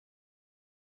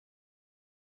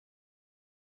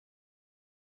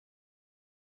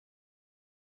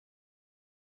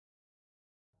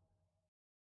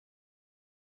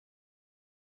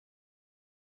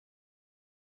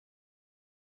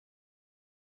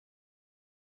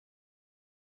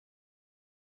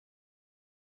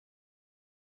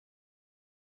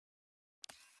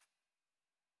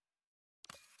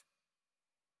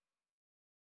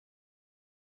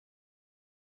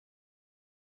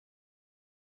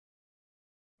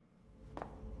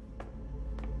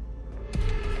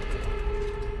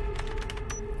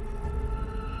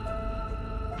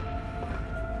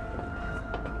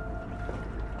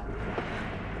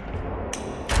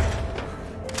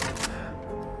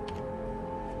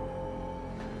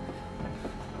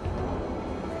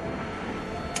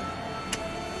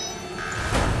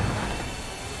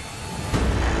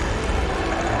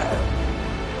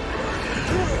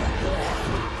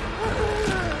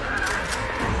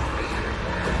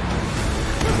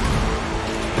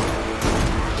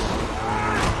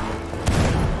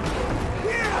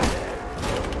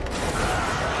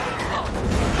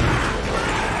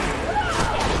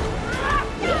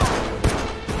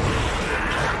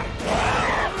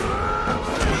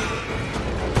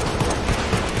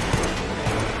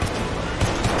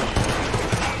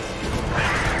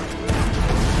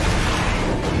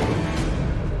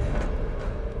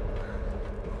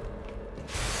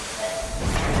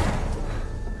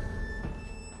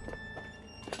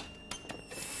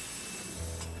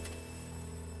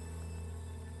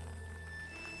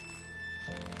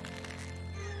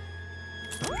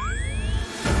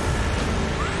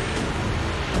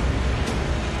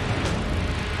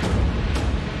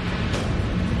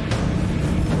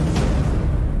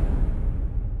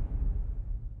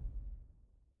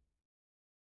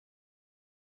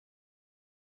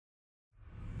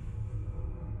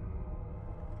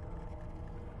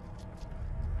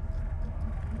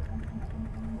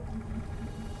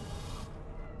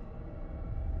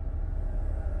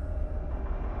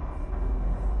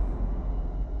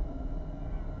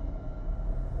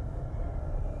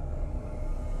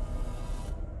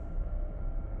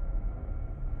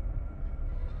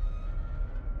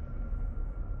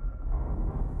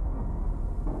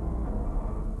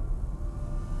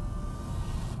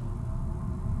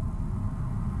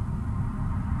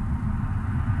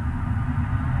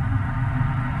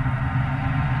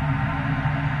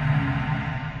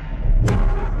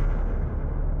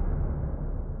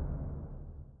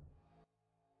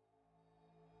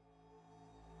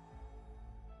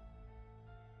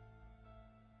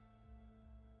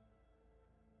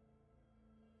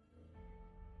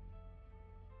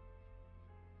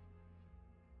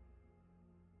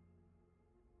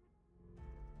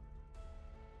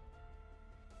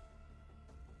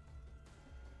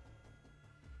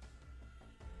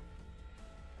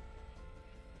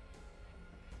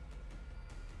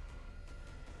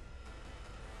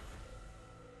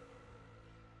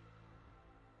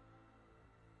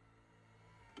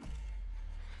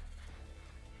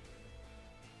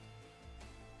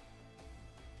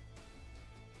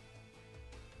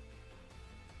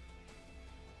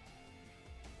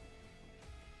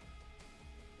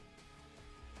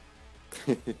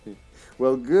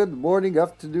Well, good morning,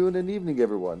 afternoon, and evening,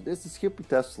 everyone. This is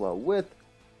HippyTesla with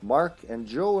Mark and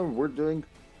Joe, and we're doing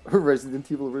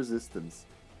Resident Evil Resistance.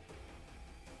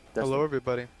 Hello, Tesla.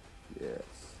 everybody. Yes.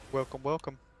 Welcome,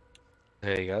 welcome.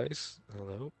 Hey guys,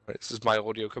 hello. Right, this is my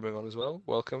audio coming on as well.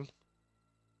 Welcome.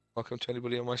 Welcome to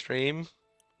anybody on my stream.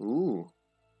 Ooh.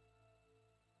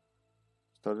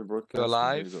 Started broadcasting. Go There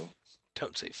live. you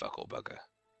Don't say fuck all bugger.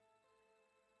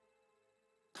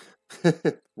 go.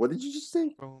 What did you just say?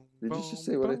 Boom, Did you boom, just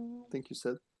say what I boom. think you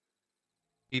said?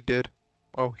 He did.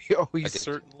 He I did.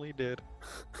 certainly did.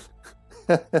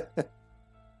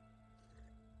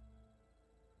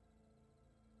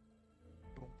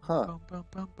 Huh. Bum, bum,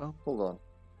 bum, bum. Hold on.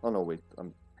 Oh no, wait.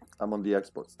 I'm on the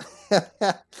Xbox.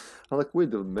 I'm like,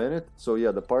 wait a minute. So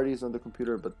yeah, the party is on the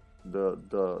computer, but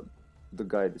the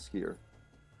guide is here.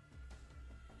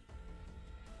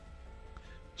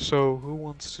 So, who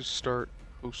wants to start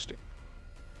hosting?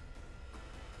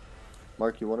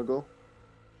 Mark, you want to go?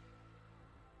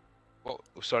 Oh,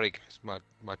 sorry guys, my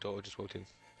daughter just walked in,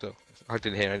 so I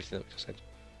didn't hear anything that was just said.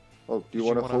 Oh, do you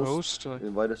Did want to wanna host?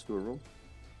 Invite us to a room?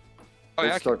 Oh We'll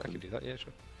yeah, I start can do that. Yeah,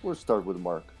 sure. We'll start with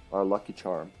Mark, our lucky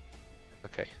charm.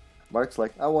 Okay. Mark's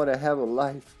like, I want to have a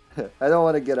life. I don't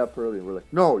want to get up early. And we're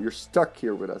like, no, you're stuck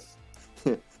here with us.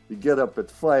 You get up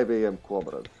at 5 a.m.,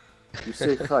 comrade. You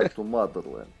say hi to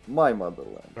motherland, my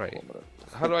motherland, Right. comrade.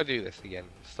 How do I do this again?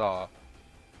 Start.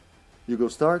 You go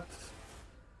start.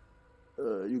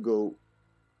 You go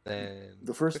Then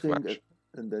the first quick thing, match.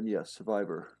 and then yeah,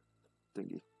 survivor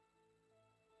thingy.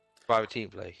 Private team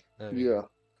play. There we Yeah. go.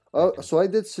 Okay. So I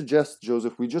did suggest,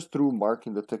 Joseph, we just threw Mark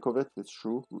in the thick of it. It's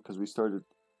true because we started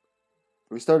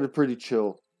pretty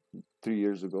chill 3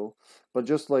 years ago, but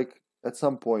just like at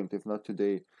some point, if not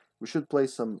today, we should play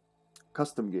some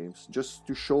custom games just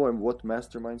to show him what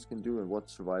masterminds can do and what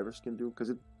survivors can do, because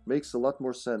it makes a lot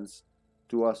more sense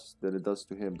to us than it does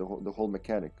to him. The whole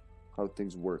mechanic, how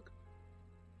things work.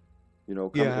 You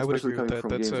know, Yeah, I would especially agree with coming that. from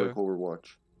That's games like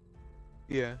Overwatch.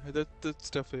 Yeah, that's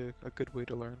definitely a good way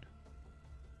to learn.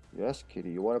 Yes,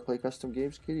 Kitty. You want to play custom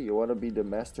games, Kitty? You want to be the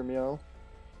master meow?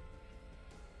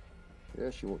 Yeah,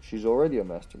 she's already a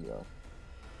master meow.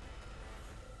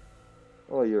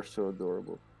 Oh, you're so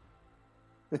adorable.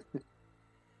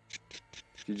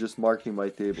 She's just marking my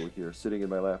table here, sitting in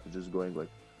my lap and just going like,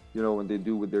 you know, when they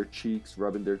do with their cheeks,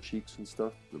 rubbing their cheeks and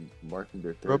stuff, marking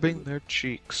their territory. Rubbing their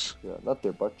cheeks. Yeah, not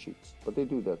their butt cheeks, but they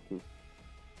do that too.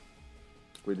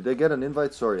 Wait, did they get an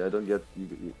invite? Sorry, I don't get.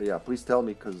 Yeah, please tell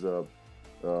me, because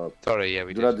Sorry, yeah,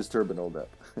 we do did. not disturb and all that.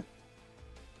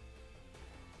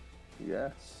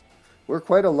 Yes, we're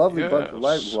quite a lovely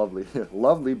Yes. lovely,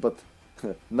 lovely, but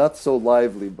not so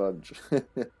lively bunch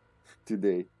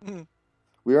today. Mm.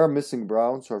 We are missing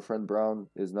Brown, so our friend Brown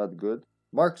is not good.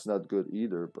 Mark's not good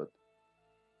either, but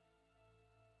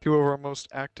Two of our most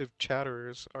active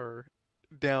chatterers are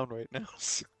down right now,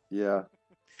 so yeah,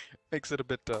 makes it a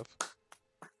bit tough.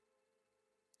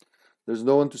 there's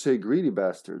no one to say greedy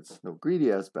bastards. No,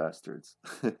 greedy ass bastards.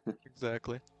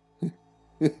 Exactly.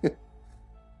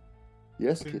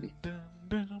 Yes, Kitty. Dun,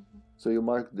 dun, dun. So you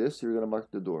mark this, you're gonna mark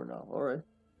the door now. Alright.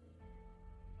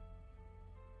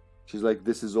 She's like,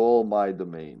 this is all my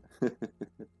domain.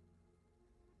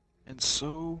 And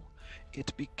so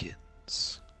it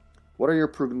begins. What are your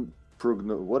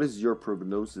what is your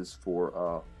prognosis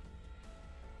for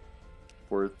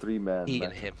a 3-man He match?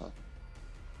 and him.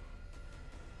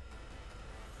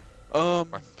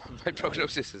 My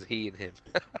prognosis is he and him.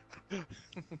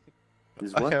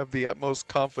 Is I what? have the utmost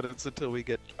confidence until we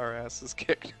get our asses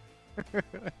kicked.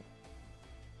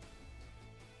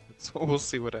 So we'll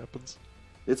see what happens.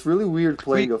 It's really weird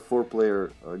playing a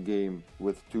 4-player game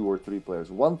with 2 or 3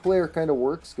 players. 1 player kind of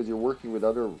works because you're working with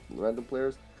other random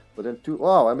players, but then 2.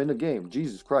 Oh, I'm in a game.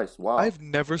 Jesus Christ! Wow. I've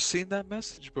never seen that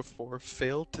message before.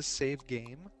 Failed to save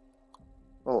game.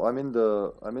 Oh, I'm in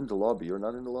the lobby. You're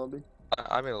not in the lobby?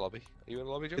 I'm in the lobby. Are you in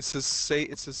the lobby, Joe? It says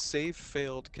save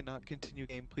failed. Cannot continue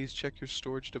game. Please check your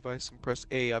storage device and press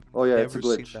A. I've Oh yeah, it's a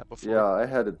never seen glitch. that before. Yeah, I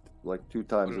had it like 2 What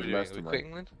times are we as doing? Are we mastermind.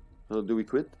 quitting then? So do we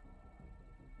quit?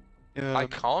 I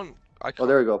can't. Oh,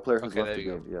 there you go. Player has Okay, left there the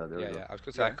you game. Yeah, there Yeah, we go. yeah. I was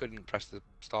gonna say I couldn't press the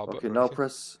star button. Okay, or now anything.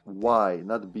 press Y,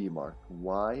 not B, Mark.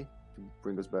 Y to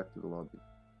bring us back to the lobby.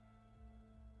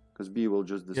 Because B will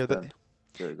just Yeah, disband.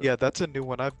 There you go. yeah, that's a new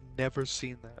one. I've never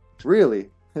seen that. Really?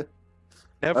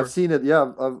 Never. I've seen it.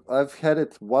 Yeah, I've had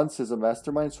it once as a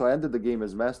mastermind. So I ended the game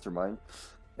as mastermind,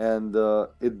 and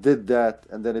it did that,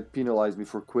 and then it penalized me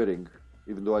for quitting,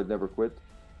 even though I'd never quit.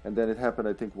 And then it happened,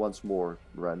 I think, once more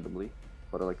randomly.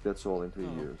 But like that's all in 3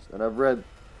 years. And I've read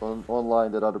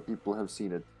online that other people have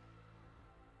seen it.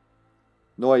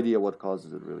 No idea what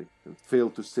causes it really. It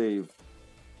failed to save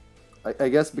I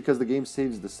guess because the game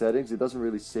saves the settings, it doesn't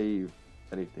really save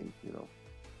anything, you know.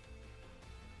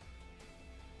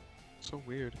 So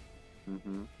weird.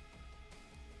 Mm-hmm.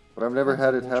 But I've never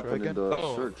had it We'll try happen in again. the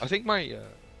Oh, search. I think my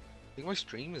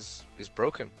stream is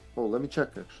broken Oh, let me check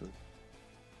actually.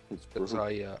 It's because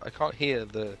broken. I can't hear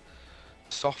the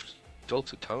soft,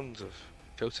 dulcet tones of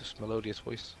Joseph's melodious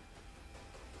voice.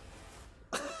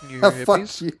 Can you hear Fuck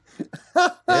hippies? you.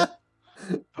 Yeah.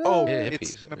 Oh, Yeah,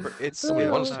 it's hippies. remember it's Nobody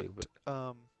Oh. wants not, to, but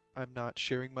I'm not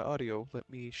sharing my audio. Let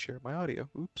me share my audio.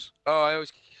 Oops. oh, I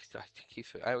always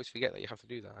forget that you have to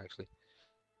do that actually.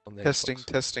 On the Testing, Xbox.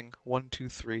 testing. 1, 2,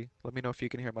 3. Let me know if you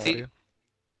can hear my See- audio.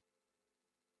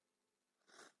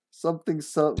 Something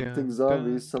Dun,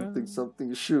 zombies, dun,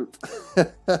 something shoot.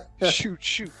 Shoot,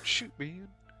 shoot, shoot, man.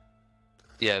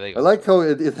 Yeah, they I got like how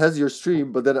it has your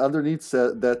stream, but then underneath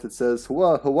that it says,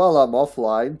 while I'm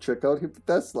offline, check out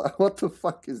HippyTesla. What the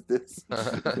fuck is this?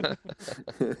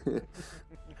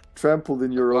 Trampled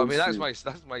in your Well, I own mean,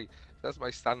 stream. that's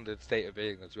my standard state of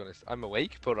being. To be honest, I'm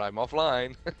awake, but I'm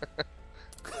offline.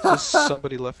 Just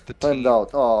somebody left the Timed team.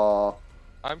 out. Aw,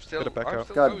 I'm still back out.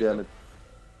 still god going, damn though. it.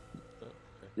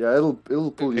 Yeah, it'll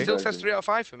pull It you still back says in. 3 out of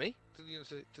 5 for me.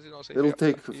 Does it not say 3 It'll out of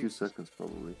take 5 a for few you? seconds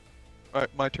probably. Alright,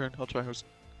 my turn. I'll try host.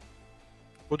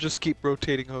 We'll just keep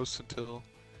rotating hosts until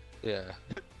Yeah.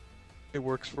 it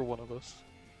works for one of us.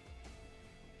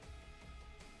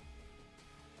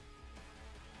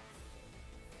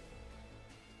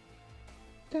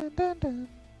 Dun, dun, dun.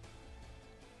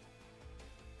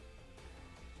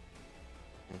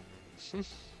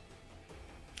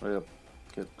 Oh yeah,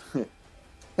 good.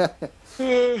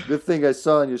 Good thing I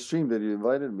saw on your stream that you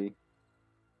invited me.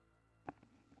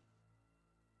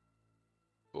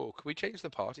 Oh, can we change the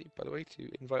party, by the way, to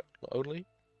invite only?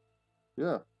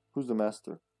 Yeah, who's the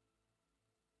master?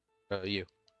 You.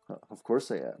 Of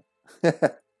course I am.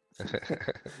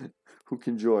 Who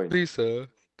can join? Please, sir,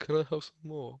 can I have some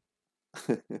more?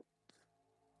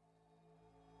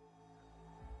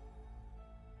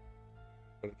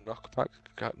 Knockback.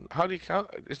 How do you count?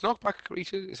 Is knockback a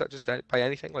creature? Is that just by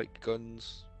anything like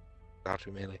guns? How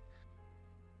to melee?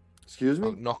 Excuse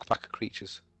Oh, me? knockback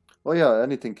creatures. Oh yeah,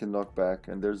 anything can knock back,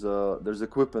 and there's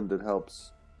equipment that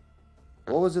helps.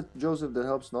 What was it, Joseph, that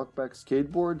helps knockback?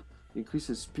 Skateboard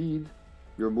increases speed,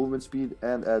 your movement speed,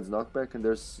 and adds knockback, and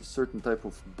there's certain type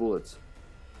of bullets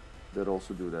that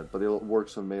also do that, but it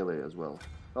works on melee as well.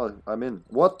 Oh, I'm in.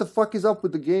 What the fuck is up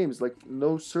with the games? Like,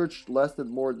 no search lasted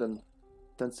more than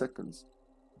 10 seconds.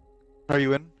 Are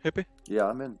you in, Hippie? Yeah,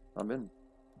 I'm in. I'm in.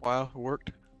 Wow, it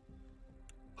worked.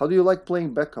 How do you like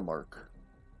playing Becca, Mark?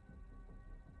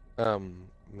 I mean,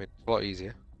 it's a lot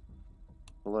easier.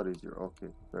 A lot easier. Okay,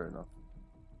 fair enough.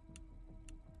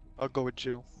 I'll go with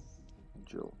Jill.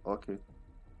 Jill. Okay.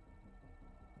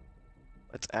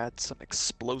 Let's add some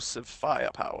explosive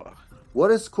firepower.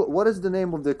 What is the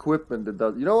name of the equipment that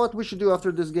does? You know what we should do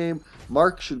after this game?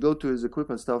 Mark should go to his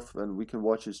equipment stuff, and we can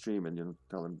watch his stream and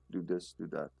tell him do this, do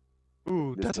that.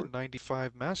 Ooh, This that's a work.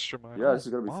 95 mastermind. Yeah, this Oh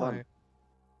is gonna be fun. my.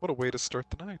 What a way to start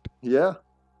the night. Yeah,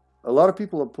 a lot of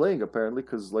people are playing apparently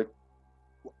because like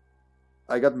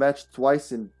I got matched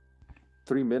twice in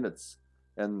 3 minutes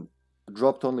and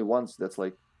dropped only once. That's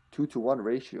like 2-to-1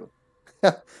 ratio.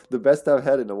 The best I've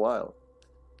had in a while.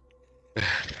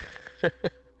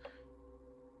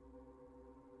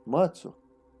 Matsu.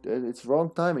 It's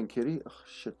wrong timing, kitty. Oh,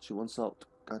 shit, she wants out.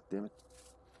 God damn it.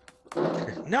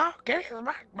 No, get it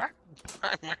my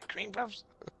cream puffs.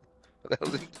 What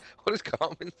does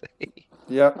Carmen say?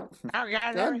 Yeah. Oh,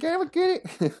 yeah, God damn it, kitty.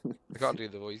 I can't do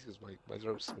the voice because my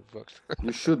throat's so fucked.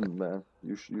 You shouldn't, man.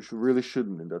 You really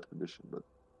shouldn't in that condition. But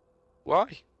Why?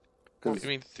 because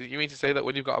You mean to say that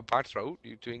when you've got a bad throat,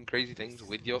 you doing crazy things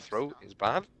with your throat is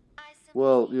bad?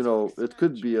 well, you know, it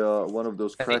could be one of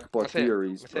those Hey, crackpot that's it,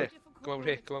 theories. that's it. Come over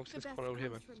here. Come over. Come on over here,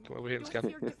 man. Come over here and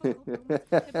scan.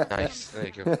 Nice. There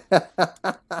you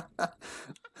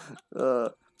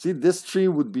go. See, this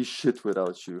stream would be shit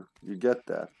without you. You get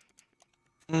that?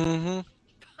 Mm-hmm.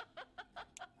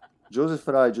 Joseph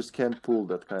and I just can't pull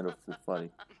that kind of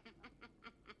funny.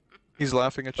 He's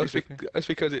laughing at you, That's, Hippie. that's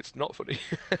because it's not funny.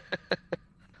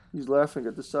 He's laughing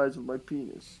at the size of my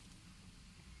penis.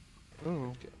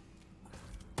 Ooh.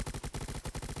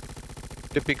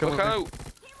 Hippie, come Look over. out!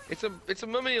 It's a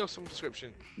mummy of some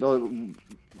description. No,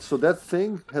 so that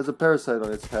thing has a parasite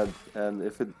on its head, and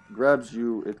if it grabs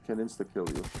you, it can insta-kill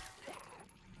you.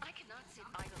 I cannot sit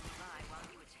idly by while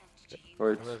you attempt to use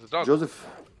Alright, And there's a dog. Joseph.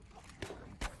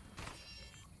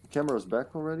 The camera's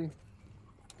back already?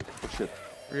 Oh, shit.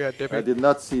 Yeah, I Hippie. did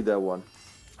not see that one.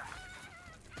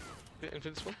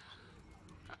 Invincible.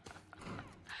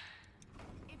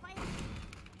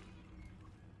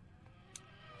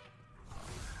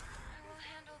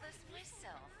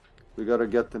 We gotta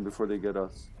get them before they get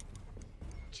us.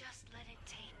 Just let it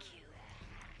take you.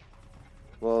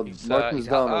 Well, He's, Martin's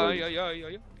down already.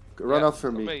 yeah. Run Yeah,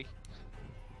 after not me.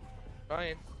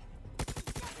 Ryan.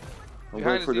 I'm Behind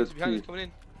going us, for dudes, that behind us key.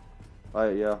 coming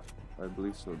in. Yeah, I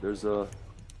believe so. There's a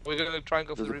We're gonna try and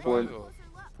go for There's the a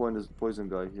revive. poison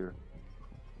guy here.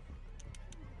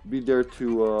 Be there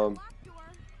to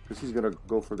because he's gonna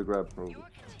go for the grab probably. Your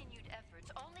continued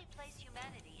efforts only place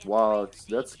humanity in Wow, grave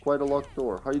that's danger. quite a locked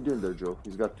door. How you doing there, Joe?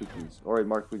 He's got 2 keys. All right,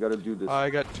 Mark, we gotta do this. I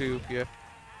got 2. Yeah.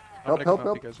 I'm Help, gonna come help, you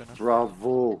help! guys right now.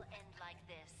 Bravo. End like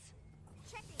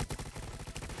this.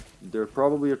 There's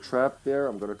probably a trap there.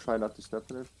 I'm gonna try not to step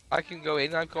in it. I can go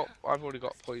in. I've already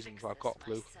got poison, so I've got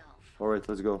blue. Myself. All right,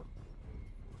 let's go.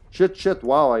 Shit!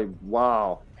 Wow,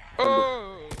 wow.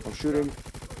 Oh! I'm shooting.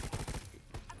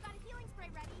 I've got a healing spray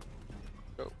ready.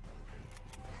 Go.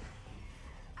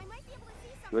 I might be able to see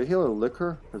Do something. I heal a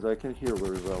liquor? Because I can heal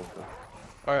very well.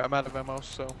 Alright, I'm out of ammo,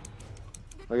 so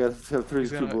I got to have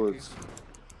 32 gonna- bullets.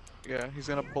 yeah, he's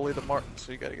gonna bully the Martin,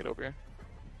 so you gotta get over here.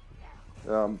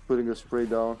 Yeah, I'm putting a spray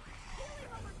down.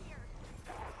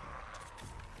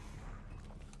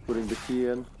 Putting the key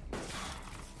in.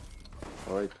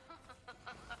 Alright.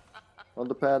 On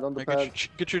the pad, on the Hey, get, your,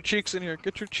 pad. get your cheeks in here.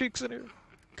 Get your cheeks in here.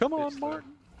 Come on, It's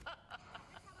Martin.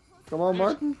 Come on,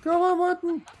 Martin. Come on,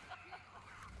 Martin.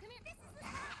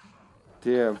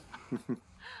 Damn.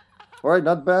 Alright,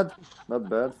 not bad. Not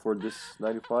bad for this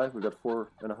 95. We got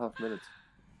 4.5 minutes.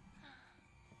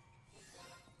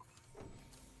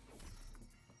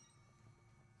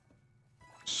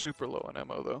 Super low on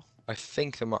ammo, though. I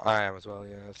think I am as well.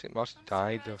 Yeah, I think Martin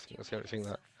died. I think that's the only thing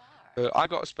that. I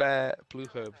got a spare blue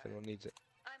herb if anyone needs it.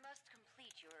 I must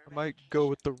complete your I might go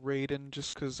with the Raiden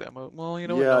just because ammo. Well, you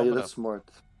know what? Yeah, No, I'm yeah, gonna- that's smart.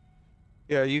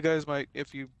 Yeah, you guys might,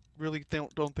 if you really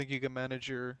don't think you can manage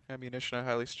your ammunition, I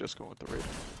highly suggest going with the Raiden.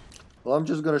 Well, I'm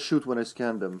just gonna shoot when I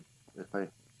scan them. If I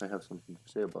have something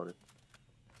to say about it.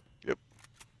 Yep.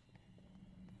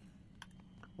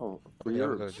 Oh, for Yeah, I'm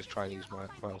gonna yours. just try and use my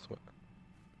ultimate.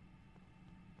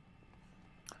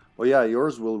 Oh yeah,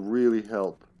 yours will really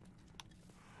help.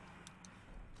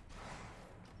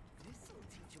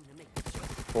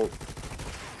 Oh.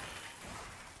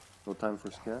 No time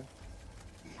for scan.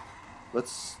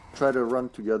 Let's try to run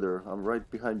together. I'm right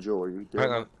behind Joe. Are you there?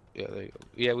 Hang on. Yeah, there you go.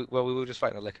 Yeah, we were just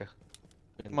fighting a liquor.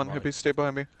 Come on, Hippie, stay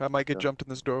behind me. I might get Yeah. jumped in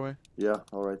this doorway. Yeah,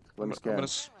 alright. Let I'm, me I'm scan. gonna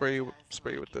spray you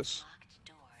with this. locked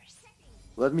doors.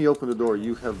 Let me open the door.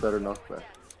 You have better knockback.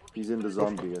 He's in the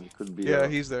zombie and could be. Yeah,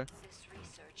 he's there. This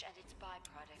research and its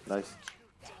byproducts Nice. are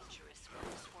too dangerous for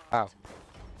this world. Ow.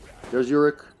 There's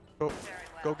Yurik.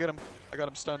 Go get him. I got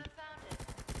him stunned.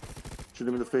 Shoot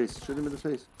him in the face. Shoot him in the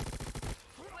face.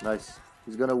 Nice.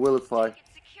 He's gonna willify.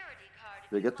 Security card if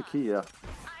They you get the want. key, yeah. I still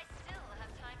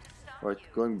have time to stop Alright, you.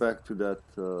 going back to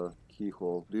that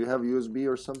keyhole. Do you have USB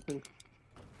or something?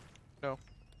 No.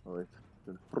 Alright.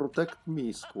 Then protect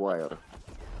me, Squire.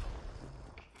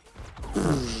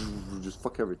 Just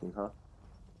fuck everything, huh?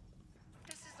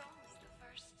 This is only the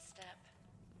first step.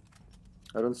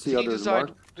 I don't see others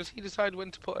marked. Does he decide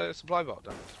when to put a supply box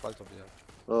down? Supply box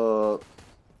down.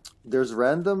 There's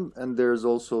random and there's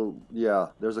also, yeah,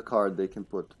 there's a card they can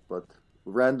put, but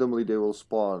randomly they will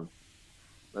spawn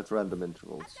at random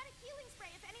intervals. I've got a healing spray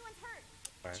if anyone's hurt.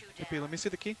 Right. Hippie, let me see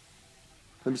the key.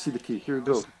 Let me see the key. Here you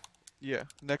go. Yeah,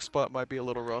 next spot might be a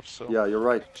little rough, so. Yeah, you're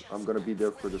right. I'm gonna be there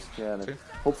for the scan. Okay.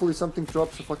 Hopefully something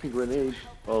drops a fucking grenade.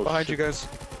 Oh, Behind shit. you guys.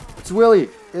 It's Willy!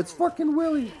 It's fucking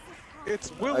Willy!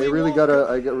 It's I Willy really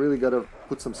Wonka. really gotta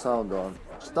put some sound on.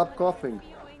 Stop coughing.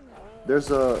 There's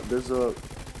a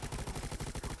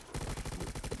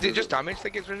Did it just damage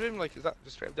that gets rid of him? Like, is that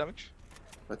just straight up damage?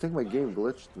 I think my game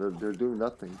glitched. They're doing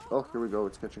nothing. Oh, here we go.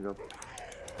 It's catching up.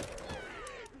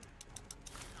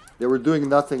 They were doing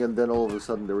nothing and then all of a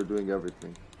sudden they were doing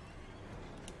everything.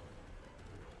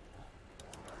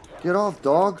 Get off,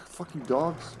 dog! Fucking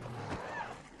dogs.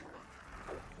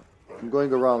 I'm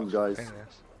going around, guys. Pain in the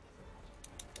ass.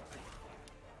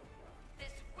 This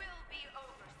will be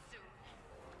over soon.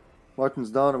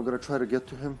 Martin's down. I'm gonna try to get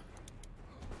to him.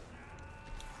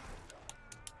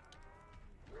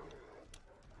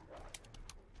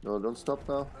 No, don't stop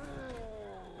now.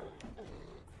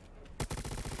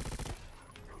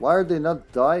 Why are they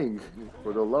not dying?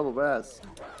 For the love of ass.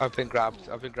 I've been grabbed.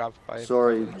 I've been grabbed by.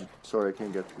 Sorry, I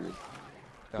can't get to you.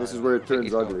 No, This is no, where I it think turns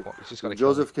he's gonna- ugly. he's just gonna If kill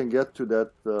me. Joseph can get to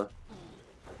that. I'm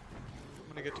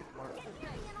gonna get to the Martin.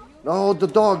 No, the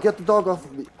dog! Get the dog off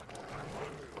of me!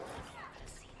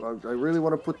 I really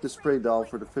want to put this spray down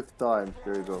for the 5th time.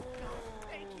 There you go.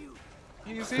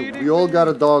 He's eating We all me. got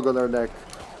a dog on our neck.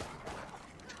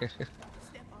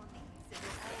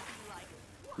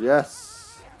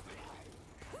 Yes!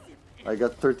 I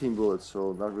got 13 bullets,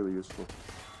 so not really useful.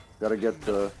 Gotta get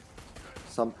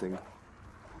something.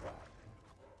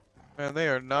 Man, they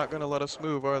are not gonna let us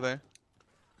move, are they?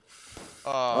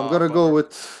 I'm gonna go bummer.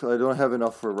 with... I don't have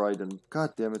enough for Raiden.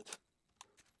 God damn it.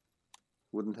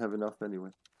 Wouldn't have enough anyway.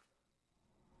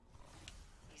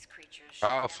 These creatures should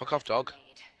Oh, never fuck off, have been dog.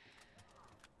 made.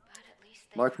 But at least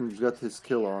they Martin's got his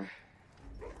kill on.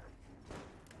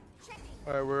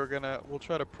 Alright, we'll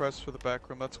try to press for the back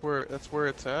room. That's where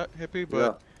it's at, Hippie,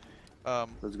 but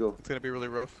Let's go. it's gonna be really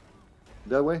rough.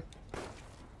 That way?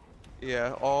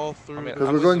 Yeah, all through mean, Because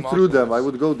I'm we're losing going through them. marbles. I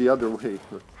would go the other way.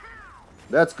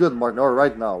 That's good, Martin.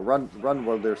 Alright now. Run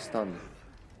while they're stunned.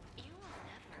 You will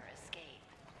never escape.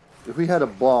 If we had a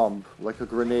bomb, like a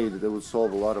grenade, that would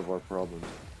solve a lot of our problems.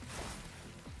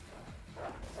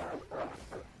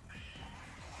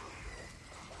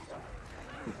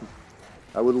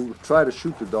 I would try to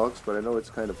shoot the dogs, but I know it's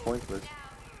kind of pointless.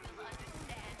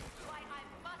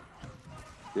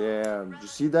 Damn, did you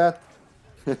see that?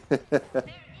 There is no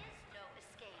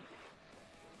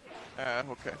escape.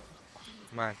 Okay.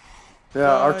 Man.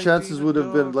 Yeah, our Die, chances demon would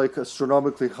have been dog. like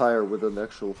astronomically higher with an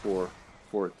actual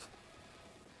fort.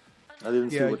 I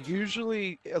didn't see Yeah, what...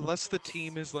 usually, unless the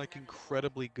team is like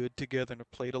incredibly good together and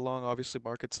have played along, obviously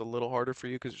Mark, it's a little harder for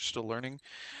you because you're still learning.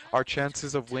 Our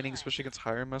chances of winning, especially against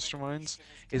higher masterminds,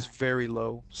 is very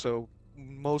low. So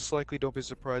most likely don't be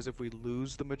surprised if we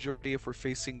lose the majority if we're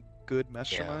facing good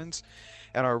masterminds.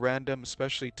 And our random,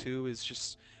 especially too, is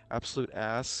just absolute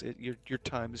ass. Your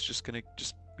time is just gonna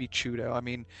just be chewed out. I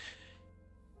mean,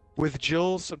 with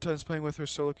Jill, sometimes playing with her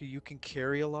solo queue, you can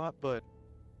carry a lot, but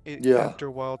Yeah. after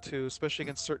a while too, especially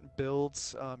against certain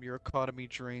builds, your economy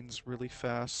drains really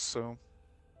fast, so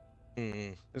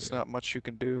there's not much you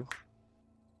can do.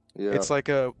 Yeah. It's like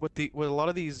with a lot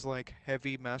of these like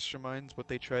heavy masterminds, what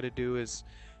they try to do is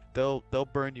they'll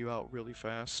burn you out really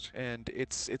fast, and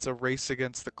it's a race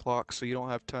against the clock, so you don't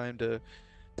have time to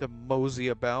mosey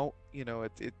about. You know,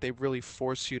 they really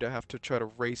force you to have to try to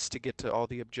race to get to all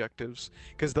the objectives,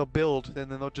 because they'll build and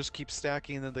then they'll just keep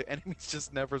stacking, and then the enemies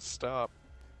just never stop.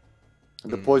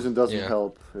 The poison doesn't yeah.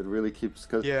 help. It really keeps...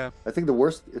 Cause Yeah. I think the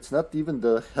worst... It's not even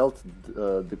the health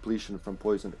depletion from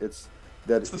poison. It's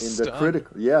that It's the in the stun.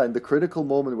 critical... Yeah, in the critical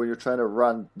moment when you're trying to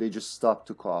run, they just stop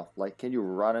to cough. Like, can you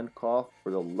run and cough?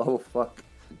 For the love of fuck.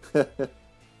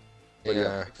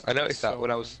 Yeah. I noticed that So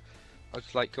when I was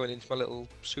like going into my little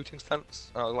shooting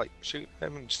stance. I was like shooting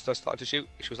him, and just I started to shoot.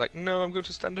 She was like, "No, I'm going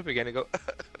to stand up again." And go.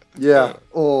 Yeah.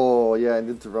 Oh, yeah, and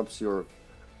interrupts your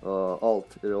alt.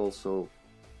 It also...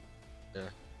 Yeah.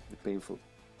 Painful.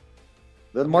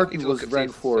 Then I need Martin to look was at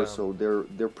rank these, 4, so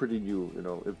they're pretty new. You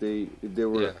know, if they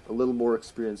were Yeah. a little more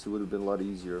experienced, it would have been a lot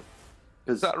easier. Is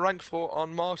Because that rank 4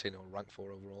 on Martin or rank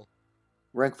 4 overall?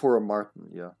 rank 4 on Martin,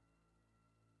 yeah.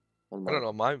 On I Martin. don't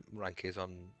know. My rank is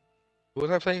on. Who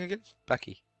was I playing against?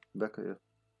 Becky. Becca, yeah.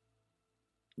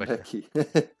 Becky.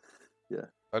 Becky.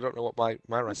 I don't know what my I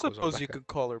rank was on suppose you Becca. could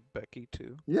call her Becky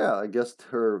too. Yeah, I guess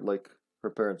her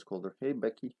parents called her. Hey,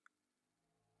 Becky.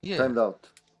 Yeah. Timed out.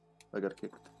 I got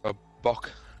kicked. A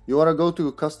Bok. You want to go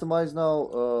to customize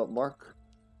now, Mark?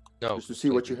 No. Just to see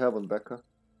what you have on Becca.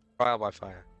 Trial by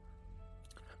fire.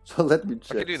 So let me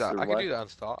check. I can do that. I can survive. do that on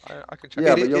start. I can check.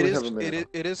 Yeah, it. but you only is, have a minute.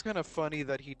 it is kind of funny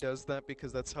that he does that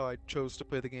because that's how I chose to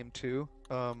play the game too.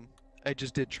 I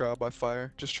just did trial by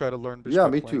fire, just try to learn. Yeah, by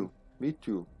me playing. too. Me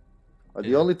too.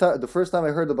 Yeah. The first time I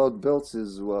heard about belts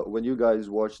is when you guys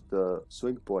watched the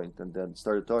Swing Point and then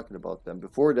started talking about them.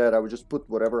 Before that, I would just put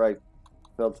whatever I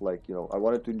felt like. You know, I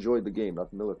wanted to enjoy the game,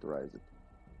 not militarize it.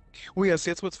 Well, yeah,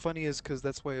 see, that's what's funny is because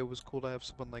that's why it was cool to have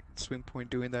someone like Swing Point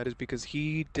doing that, is because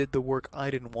he did the work I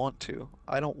didn't want to.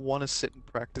 I don't want to sit in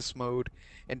practice mode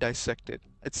and dissect it.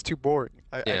 It's too boring.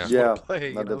 I just Yeah, want to play,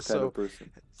 you not know, that kind so of person.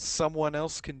 someone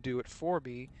else can do it for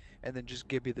me and then just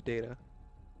give me the data.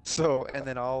 So, and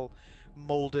then I'll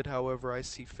mold it however I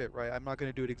see fit, right? I'm not going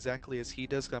to do it exactly as he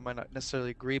does, 'cause I might not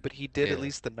necessarily agree, but he did at Yeah.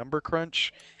 least the number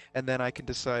crunch, and then I can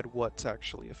decide what's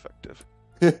actually effective.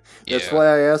 That's why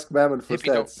I asked Mammon for If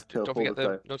you stats don't all forget the the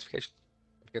time. notification.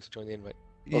 Don't forget to join the invite.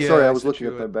 Oh, Yeah, sorry, I was sent looking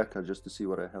you at a- my Becca just to see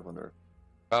what I have on her.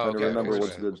 Oh, Trying to okay. remember okay,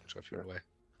 what's sorry, good. I wasn't sure if you were aware.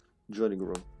 Joining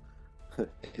room.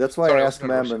 That's why Sorry, I I asked wasn't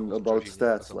gonna rush it, I Mammon wasn't about judging you,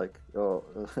 that's stats, all.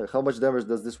 like, how much damage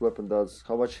does this weapon does?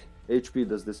 How much HP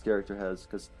does this character has?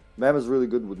 Because Mammon's really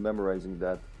good with memorizing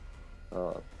that.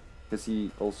 Because he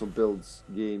also builds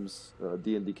games,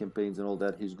 D&D campaigns and all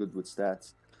that. He's good with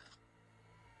stats.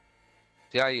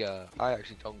 See, I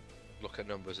actually don't look at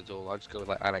numbers at all. I just go with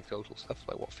like anecdotal stuff,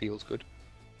 like what feels good,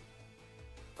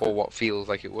 or what feels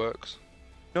like it works.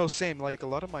 No, same. Like a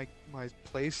lot of my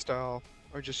play style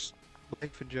are just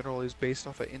life in general is based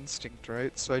off of instinct,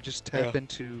 right? So I just tap Yeah.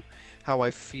 into how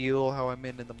I feel, how I'm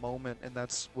in the moment, and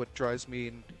that's what drives me,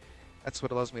 and that's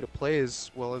what allows me to play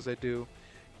as well as I do.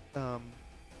 Um,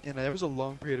 and there was a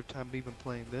long period of time even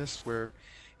playing this where,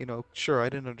 sure, I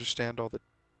didn't understand all the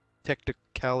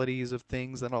technicalities of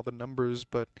things and all the numbers,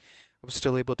 but I was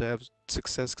still able to have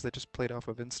success because I just played off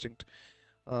of instinct.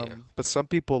 Yeah. But some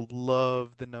people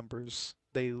love the numbers.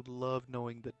 They love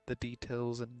knowing the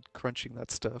details and crunching that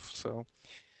stuff. So,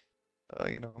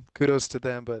 kudos to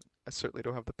them, but I certainly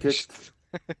don't have the Kicked. patience.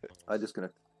 I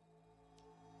disconnect.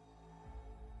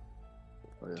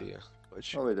 Oh yeah. Dear. But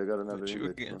Oh wait, I got another but you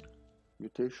invite again. for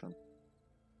mutation.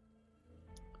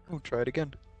 Oh, try it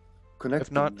again.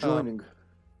 Connect not, joining.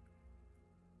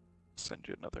 Send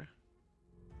you another.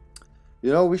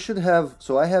 You know, we should have.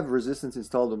 So I have Resistance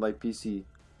installed on my PC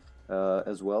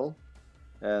as well,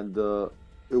 and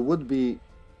it would be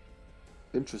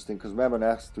interesting because Mammon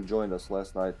asked to join us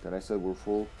last night, and I said we're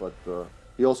full, but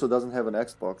he also doesn't have an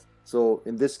Xbox. So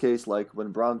in this case, like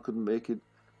when Brown couldn't make it,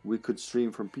 we could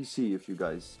stream from PC if you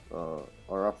guys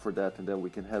are up for that, and then we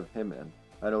can have him in.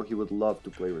 I know he would love to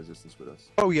play Resistance with us.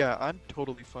 Oh yeah, I'm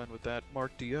totally fine with that.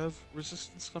 Mark, do you have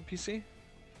Resistance on PC?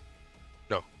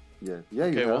 Yeah, yeah,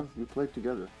 you Okay, have. well- You played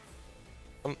together.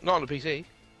 Not on the PC.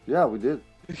 Yeah, we did.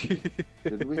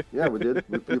 Did we? Yeah, we did.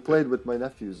 We played with my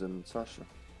nephews and Sasha.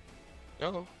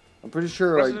 No. I'm pretty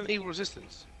sure Resident Evil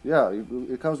Resistance. Yeah,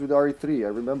 it comes with RE3. I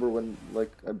remember when,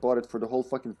 like, I bought it for the whole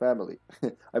fucking family.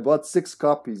 I bought 6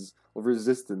 copies of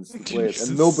Resistance to play it,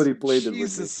 and nobody played it with me.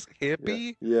 Jesus,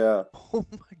 hippie. Yeah. Oh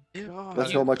my god.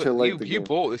 That's how much I like the You game.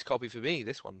 bought this copy for me,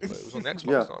 this one, but it was on the Xbox,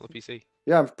 Yeah. not on the PC.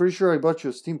 Yeah, I'm pretty sure I bought you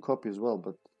a Steam copy as well,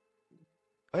 but...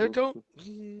 I don't...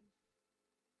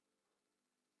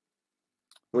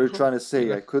 What are you trying to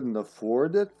say? I couldn't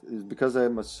afford it? Is because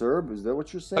I'm a Serb? Is that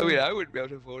what you're saying? I mean, I wouldn't be able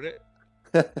to afford it.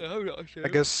 I'm not sure. I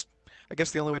guess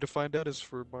the only way to find out is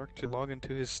for Mark to log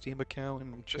into his Steam account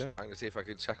and Just check. trying to see if I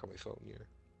could check on my phone, yeah.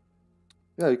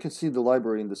 Yeah, you can see the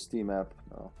library in the Steam app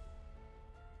now.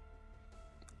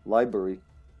 Library.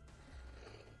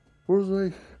 Where was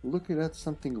I looking at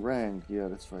something rang? Yeah,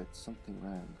 that's right, something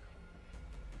rang.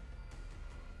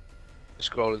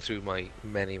 Scrolling through my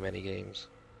many games.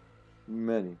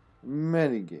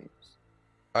 Many games.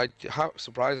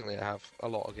 Surprisingly, I have a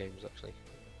lot of games, actually.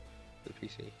 For the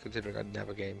PC, considering I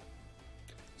never game.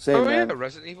 Same, yeah, man.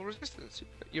 Resident Evil Resistance.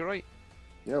 You're right.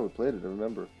 Yeah, we played it, I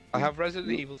remember. I have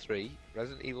Resident Evil 3,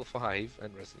 Resident Evil 5,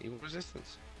 and Resident Evil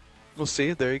Resistance. We'll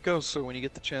see. There you go. So when you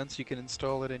get the chance, you can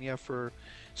install it, and yeah, for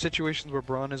situations where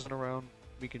Braun isn't around,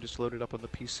 we can just load it up on the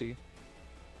PC.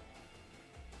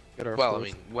 Get our Well, I both.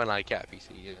 mean, when I get a PC,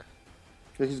 yeah.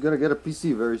 Yeah, he's gonna get a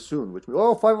PC very soon, which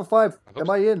oh 505. Am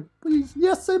I in? Please,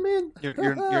 yes, I'm in.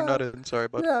 You're not in. Sorry,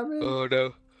 bud. Yeah, I'm in. Oh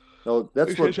no. No,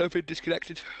 that's what. I've been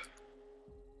disconnected.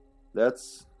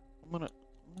 That's I'm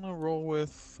gonna roll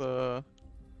with. what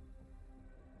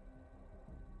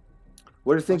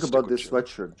do you think I'll about stick this with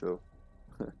sweatshirt, Joe?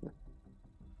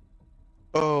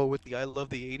 Oh, with the I love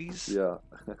the '80s. Yeah,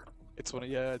 It's one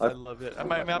of I I- love it.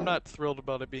 I'm not thrilled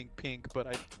about it being pink, but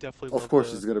I definitely love of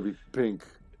course the... it's gonna be pink.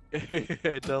 I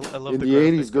love In the the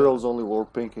 80s, graphic, girls only wore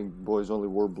pink and boys only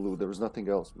wore blue. There was nothing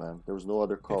else, man. There was no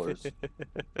other colors.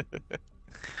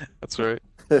 That's right.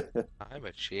 I'm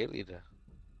a cheerleader.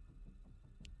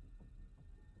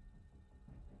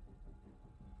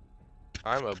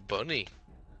 I'm a bunny.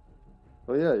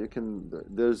 Oh yeah, you can.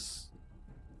 There's.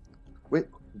 Wait,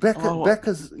 Becca. Oh.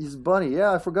 Becca's his bunny.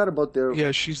 Yeah, I forgot about their.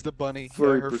 Yeah, she's the bunny.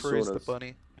 Furry Yeah, her furry's the personas.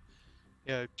 bunny.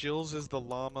 Yeah, Jill's is the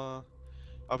llama.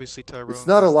 Obviously, Tyrone. It's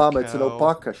not a is the llama. It's an cow.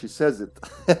 alpaca. She says it.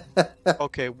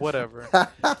 Okay, whatever.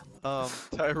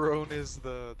 Tyrone is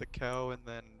the cow, and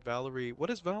then Valerie. What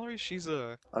is Valerie? She's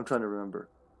a. I'm trying to remember.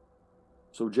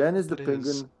 So Jen is the What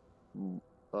is- penguin.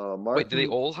 Martin Wait, do they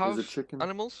all is have a chicken.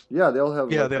 animals? Yeah, they all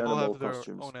have Yeah, like, they all animal have their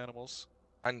costumes. own animals.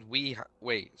 And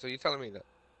wait, so you're telling me that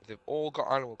they've all got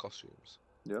animal costumes?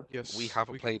 Yes. We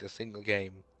haven't played a single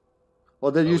game.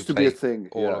 Well, that we used to be a played thing.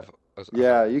 All Yeah, of us.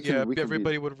 yeah, you can. Yeah, we can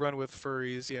everybody would run with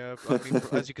furries. Yeah, I mean,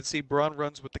 as you can see, Braun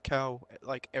runs with the cow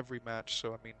like every match.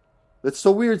 So I mean, It's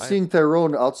so weird I- seeing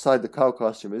Tyrone outside the cow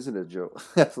costume, isn't it, Joe?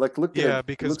 Like, look at yeah, him.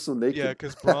 He because looks so naked. yeah,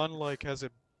 because Braun like has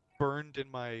it burned in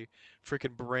my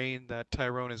freaking brain that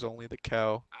Tyrone is only the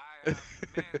cow.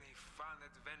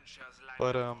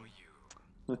 But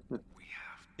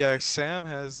yeah, Sam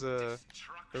has a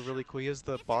really cool. He has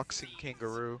the boxing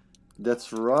kangaroo.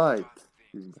 That's right.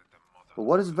 But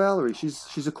what is Valerie?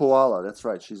 She's a koala. That's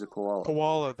right. She's a koala.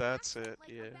 Koala, that's it. Like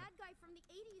Yeah. the bad guy from the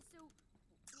 80s, so...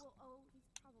 Well, oh, he's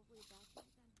probably a bad guy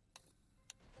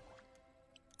then.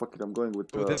 Fuck it, I'm going with.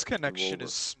 Oh, this the connection Volvo.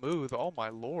 is smooth. Oh my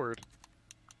lord.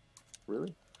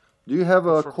 Really? Do you have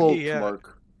a For me, Colt, yeah.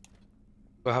 Mark?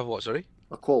 I have what? Sorry.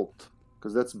 A Colt,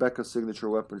 because that's Becca's signature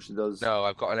weapon. She does. No,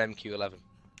 I've got an MQ11.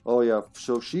 Oh yeah,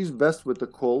 so she's best with the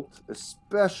Colt,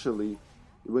 especially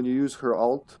when you use her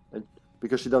alt, and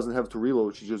because she doesn't have to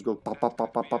reload, she just goes pop pop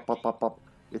pop pop pop pop pop pop.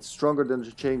 It's stronger than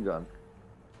the chain gun.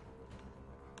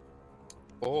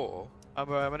 Or I'm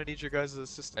gonna need your guys'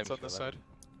 assistance on this side.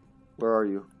 Where are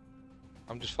you?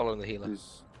 I'm just following the healer.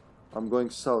 I'm going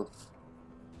south.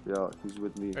 Yeah, he's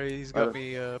with me. Alright, he's got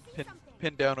me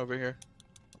pinned down over here.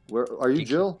 Where are you, Keep-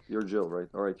 Jill? You're Jill, right?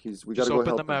 All right, we Just gotta go open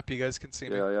help the him. map, you guys can see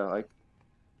me. Yeah.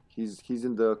 He's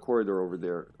in the corridor over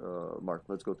there. Mark,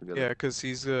 let's go together. Yeah, because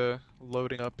he's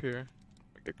loading up here.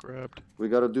 I get grabbed. We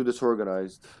gotta do this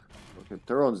organized. Okay,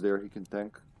 Theron's there. He can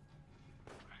tank.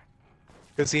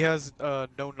 Because he has no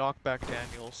knockback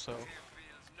Daniel, so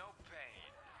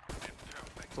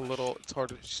it's hard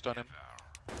to stun him.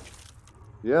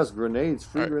 Yes, grenades,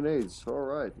 free Alright. grenades. All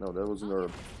right. No, that was an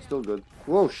herb. Still good.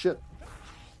 Whoa, shit.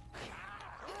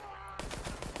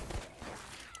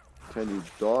 Can you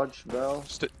dodge, Val?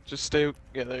 Just stay.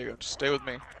 Yeah, there you go. Just stay with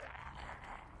me.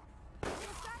 There's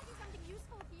gotta be something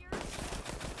useful here.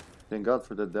 Thank God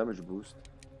for that damage boost.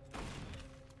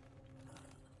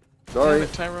 Damn Sorry.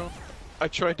 it, Tyrone. I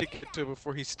tried to get to it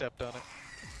before he stepped on it.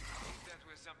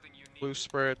 Blue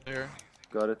spray right there.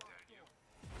 Got it.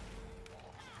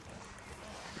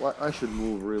 What? I should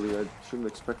move, really. I shouldn't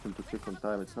expect him to kick on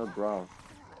time. It's not brown.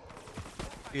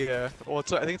 Yeah. Well, I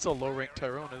think it's a low rank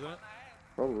Tyrone, isn't it?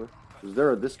 Probably. Is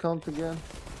there a discount again?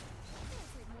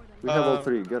 We have all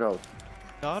three. Get out.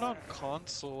 Not on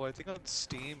console. I think on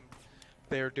Steam,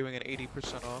 they're doing an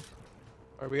 80% off.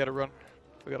 Alright, we gotta run.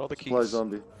 We got all the Supply keys.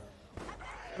 zombie.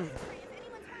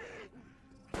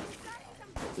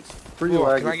 It's pretty Oh,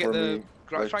 laggy can I get for the? me.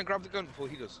 Can I Like, try and grab the gun before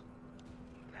he does?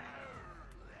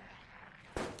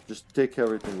 just take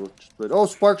everything. We'll split. Oh,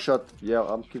 spark shot. Yeah,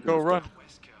 I'm keeping. Go this run. guy.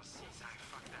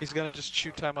 He's gonna just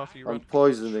shoot time off you. I'm Run.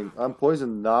 poisoning. I'm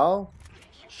poisoned now.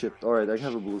 Shit. All right, I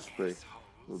have a blue spray.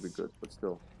 Will be good, but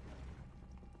still.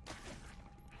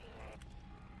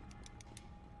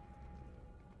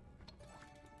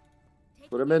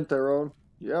 Put him in, Tyrone.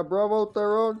 Yeah, bravo,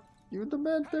 Tyrone. You the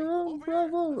man, Tyrone.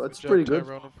 Bravo. That's Good job, pretty good.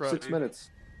 Tyrone, I'm proud of 6 you. minutes.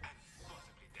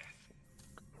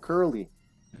 Curly.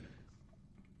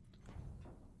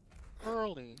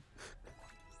 Early.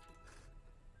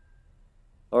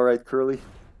 All right, Curly.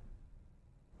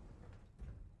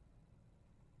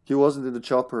 He wasn't in the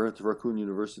chopper at Raccoon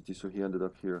University, so he ended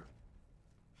up here.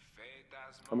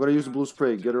 I'm gonna use the blue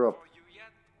spray. Get her up.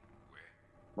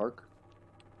 Mark?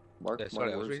 Mark? Yeah, my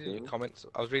sorry, I was words, reading your David. comments.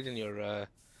 I was reading your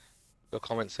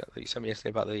comments that you sent me yesterday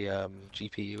about the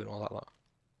GPU and all that lot.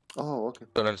 Oh, okay.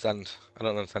 I don't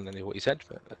understand any of what you said,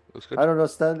 but it was good. I don't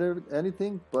understand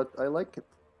anything, but I like it.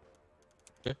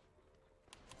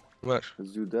 Much.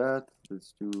 Let's do that.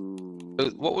 Let's do...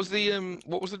 What was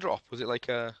the drop? Was it like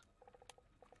a?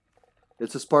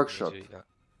 It's a spark shot.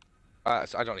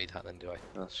 So I don't need that then, do I?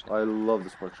 Yes, I love the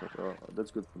spark shot. Oh,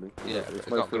 that's good for me. Yeah, It's it's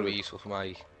my not going to be favorite. useful for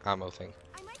my ammo thing.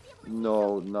 I might be able to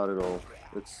No, not at all.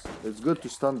 It's good to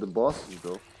stun the bosses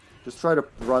though. Just try to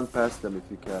run past them if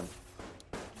you can.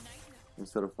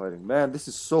 Instead of fighting. Man, this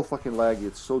is so fucking laggy.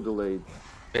 It's so delayed.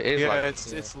 It is. Yeah, like,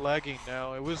 it's lagging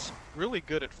now. It was really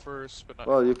good at first, but not.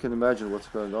 Well, you can imagine what's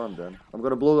going on then. I'm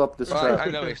gonna blow up this Well, trap.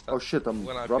 I noticed that Oh shit, I'm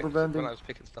when I rubber picked- banding? when I was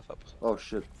picking stuff up. Oh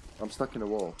shit, I'm stuck in a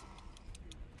wall.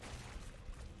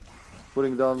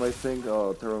 Putting down my thing.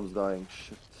 Oh, Tyrone's dying.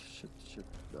 Shit.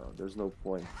 No, there's no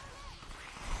point.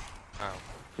 Ow.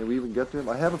 Can we even get to him?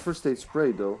 I have a first aid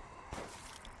spray though.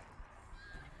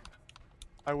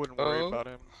 I wouldn't worry Oh. about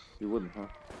him. You wouldn't, huh?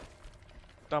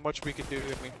 Not much we can do.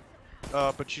 I mean,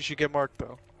 but you should get Mark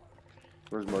though.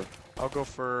 Where's Mark? I'll go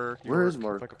for. Where is York,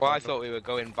 Mark? if can Well, I find him. thought we were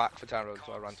going back for Tyrone,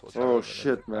 so I ran towards Oh, Tyrone. and then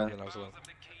shit, man. I was alone.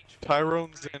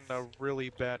 Tyrone's in a really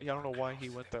bad. Yeah, I don't know why he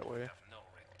went that way.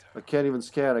 I can't even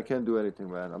scan. I can't do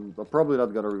anything, man. I'm probably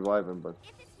not gonna revive him, but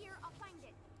if it's here, I'll find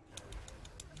it.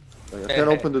 like, I can't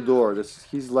open the door.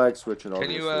 He's lag switching. Can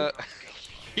Obviously.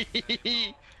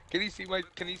 you can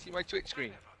you see my Twitch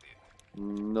screen?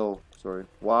 No, sorry.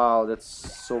 Wow, that's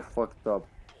so fucked up.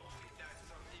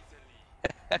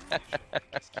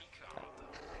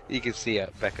 You can see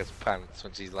Becca's pants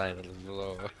when she's lying on the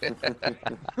floor.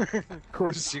 Of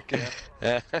course you can.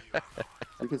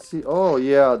 You can see. Oh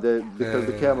yeah, because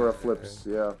the camera flips.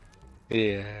 Yeah.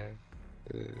 Yeah.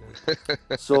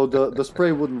 So the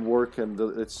spray wouldn't work, and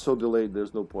it's so delayed.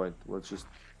 There's no point. Let's just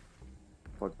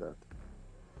fuck that.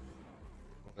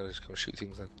 I'm gonna just go shoot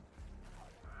things then.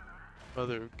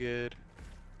 Mother of good.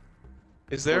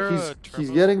 Is there he's- a he's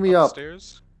terminal getting me up.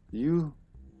 upstairs? You.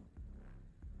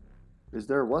 Is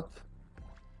there what?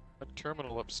 A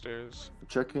terminal upstairs.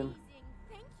 Check in.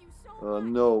 Thank you so much.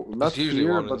 No, not usually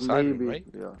here, one but inside room, maybe. right?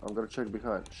 Yeah, I'm gonna check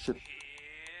behind. Shit.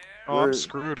 Oh, Where- I'm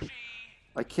screwed.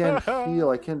 I can't heal.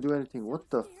 I can't do anything. What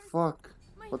the fuck?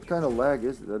 What kind of lag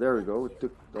is that? There we go. It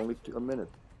took only a minute.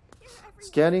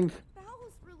 Scanning.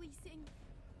 Bowels releasing.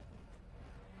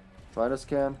 Trying to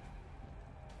scan.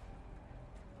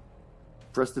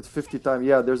 Pressed it 50 times.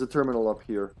 Yeah, there's a terminal up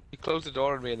here. He closed the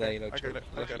door on me and then, you know, I got it,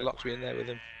 I got it. locked me in there with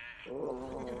him.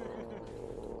 Oh,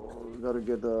 gotta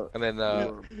get the. And then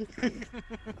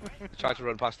tried to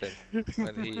run past him.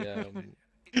 And he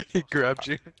He grabbed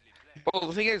you. Well,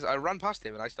 the thing is, I ran past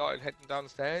him and I started heading down the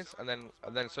stairs, and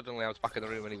then suddenly I was back in the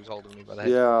room and he was holding me by the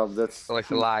head. Yeah, that's. So like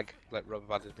the lag, like rubber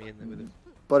banded me in there with him.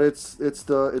 But it's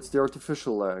the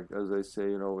artificial lag, as they say.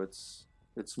 You know, it's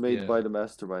made Yeah. by the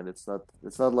mastermind. It's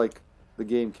not like the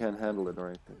game can't handle it or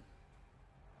anything.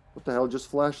 What the hell? Just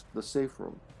flashed the safe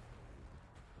room.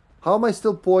 How am I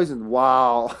still poisoned?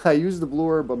 Wow! I used the blue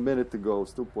herb a minute ago.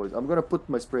 Still poisoned. I'm gonna put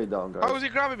my spray down, guys. How was he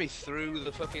grabbing me through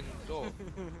the fucking door?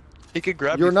 He could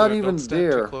grab You're you. not through it, even don't stand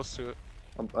there. Too close to it.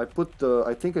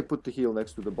 I think I put the heal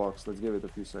next to the box. Let's give it a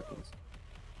few seconds.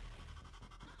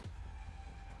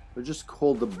 Or just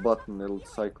hold the button. It'll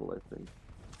cycle, I think.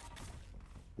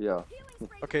 Yeah.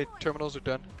 Okay, terminals are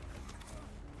done.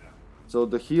 So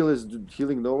the heal is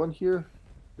healing no one here?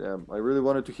 Damn, I really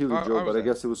wanted to heal you, I Joe, was but I there.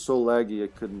 guess it was so laggy I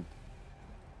couldn't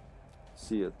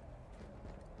see it.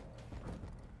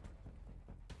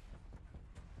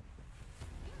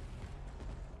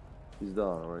 He's down,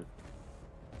 alright.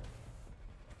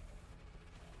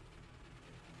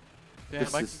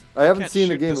 Damn, I haven't can't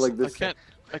seen a shoot game this- like this.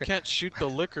 I can't shoot the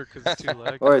liquor because it's too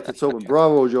laggy. Alright, it's open.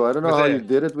 Bravo, Joe. I don't know Was how there- you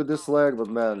did it with this lag, but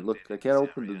man, look, I can't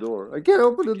open the door. I can't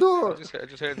open the door! I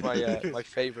just heard my my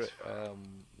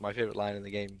favorite line in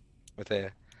the game with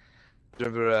there.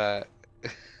 Remember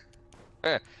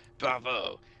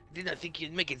Bravo! Did not think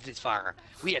you'd make it this far.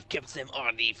 We have kept them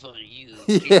only for you.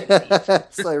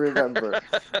 Yes, I remember.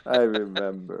 I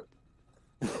remember.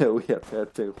 We have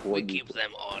had to We hold keep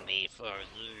them only for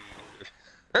you.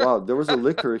 Wow, there was a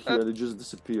liquor here and it just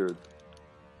disappeared.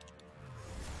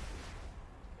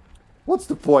 What's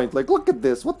the point? Like, look at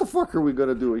this. What the fuck are we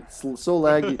gonna do? It's so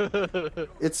laggy.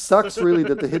 It sucks really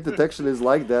that the hit detection is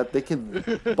like that. They can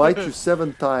bite you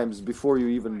 7 times before you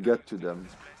even get to them.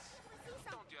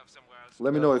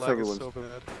 Let me know if lag is everyone's... so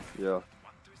bad. Yeah.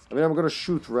 I mean, I'm gonna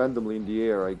shoot randomly in the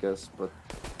air, I guess, but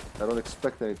I don't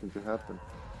expect anything to happen.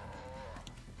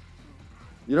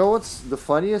 You know what's the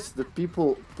funniest? That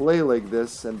people play like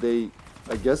this and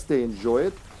I guess they enjoy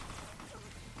it.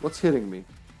 What's hitting me?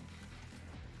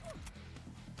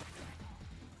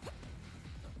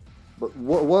 But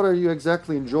what are you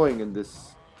exactly enjoying in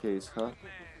this case, huh?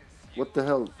 What the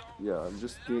hell? Yeah, I'm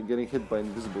just getting hit by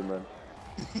Invisible Man.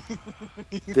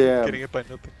 Damn. Getting it by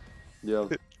nothing. Yeah.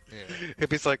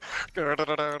 Hippie's like.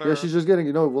 Yeah, she's just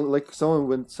getting, like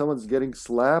when someone's getting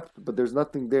slapped, but there's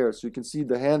nothing there, so you can see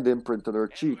the hand imprint on her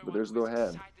cheek, but there's no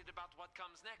hand.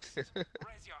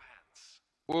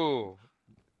 Whoa.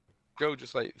 Joe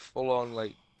just like full on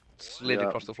like slid Yeah.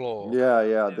 across the floor.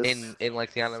 Yeah, In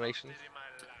like the animation.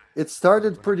 it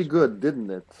started pretty good, didn't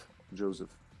it, Joseph?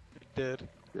 It did.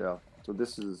 Yeah. So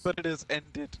this is, But it has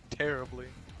ended terribly.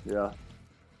 yeah.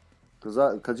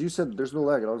 Cause you said there's no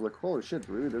lag, and I was like, holy shit,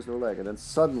 really? There's no lag, and then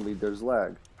suddenly there's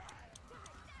lag.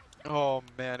 Oh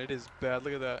man, it is bad.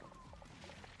 Look at that.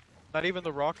 Not even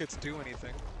the rockets do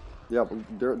anything. Yeah,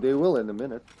 but they will in a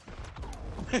minute.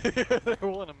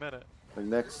 Well, in a minute. Like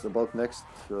next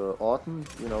autumn,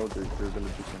 they're gonna do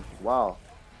something. Wow.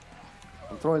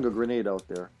 I'm throwing a grenade out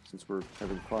there since we're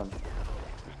having fun.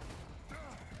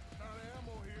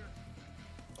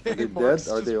 Are they Mark's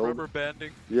dead? Are just they old? rubber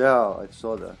banding. Yeah, I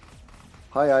saw that.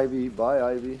 Hi, Ivy. Bye,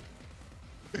 Ivy.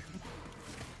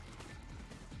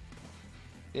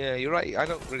 Yeah, you're right. I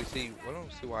don't see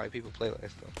why people play like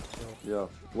this though. So, Yeah.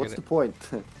 What's Get the it. point?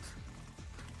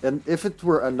 And if it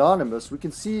were anonymous, we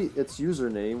can see its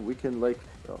username. We can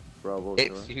bravo.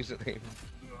 it's Sarah. username.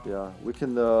 Yeah, we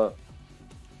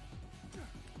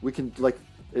can like,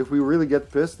 if we really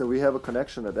get pissed and we have a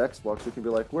connection at Xbox, we can be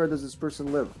like, where does this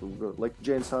person live? We'll go, like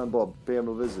Jane Silent Bob, pay him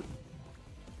a visit.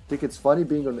 Think it's funny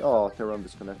being on? Oh, Terra, I'm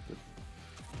disconnected.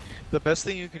 The best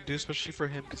thing you can do, especially for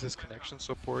him, because his connection's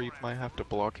so poor, you might have to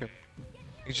block him.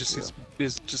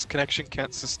 His connection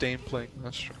can't sustain playing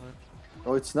Mastermind.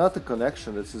 Oh, it's not the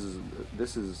connection. This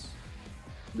is.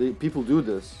 People do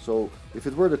this. So if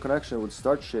it were the connection, it would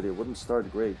start shitty. It wouldn't start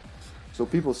great. So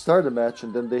people start a match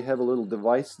and then they have a little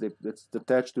device that's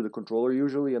attached to the controller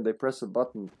usually, and they press a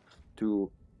button to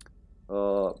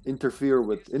interfere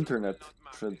with internet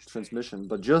transmission,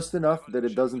 but just enough that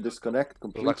it doesn't disconnect The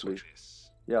lag completely. switch.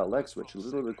 Yeah, lag switch. It's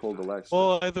literally called the lag switch.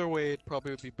 Well, either way, it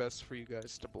probably would be best for you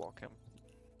guys to block him.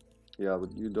 Yeah,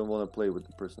 but you don't want to play with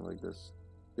a person like this.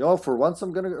 You know, for once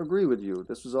I'm gonna agree with you.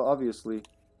 This was obviously,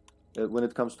 when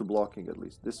it comes to blocking at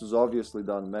least, this was obviously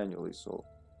done manually, so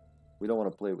we don't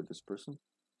want to play with this person.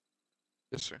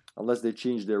 Yes, sir. Unless they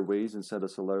change their ways and send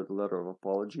us a letter of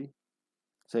apology,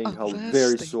 saying how Unless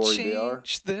very they sorry they are,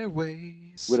 change their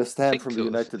ways. with a stand Think from the so.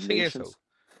 United Thing is, Nations.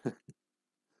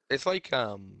 It's like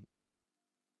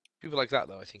people like that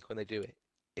though. I think when they do it,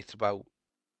 it's about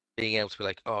being able to be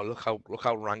like, oh, look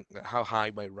how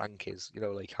high my rank is. You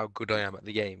know, like how good I am at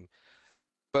the game.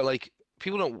 But like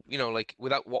people don't, like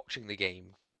without watching the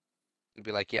game, it'd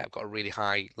be like, yeah, I've got a really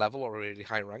high level or a really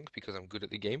high rank because I'm good at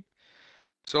the game.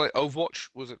 So like Overwatch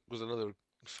was another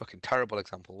fucking terrible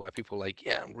example where people like,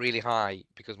 yeah, I'm really high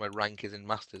because my rank is in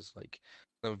Masters. Like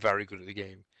I'm very good at the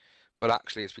game. But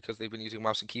actually, it's because they've been using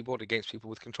mouse and keyboard against people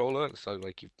with controller. So,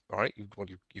 like, you've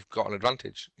got an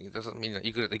advantage. It doesn't mean that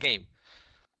you're good at the game.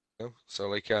 So,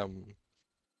 like,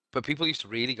 but people used to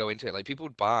really go into it. Like, people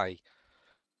would buy,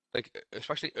 like,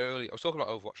 especially early. I was talking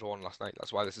about Overwatch 1 last night.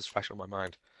 That's why this is fresh on my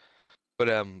mind.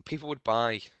 But people would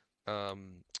buy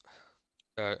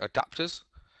adapters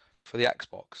for the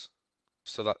Xbox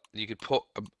so that you could put,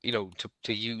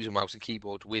 to use a mouse and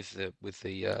keyboard with the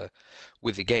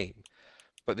game.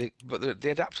 But the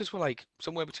adapters were like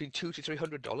somewhere between $200 to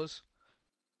 $300.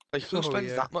 Like who Oh, spends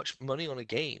yeah. that much money on a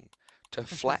game to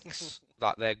flex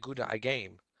that they're good at a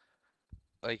game?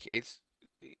 Like it's,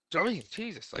 do you know what I mean?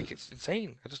 Jesus, like it's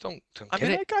insane. I just don't I get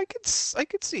mean, it. I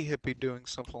could see Hippie doing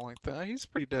something like that. He's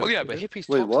pretty Well, yeah, dedicated. but Hippie's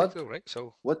Wait, toxic what? though, right?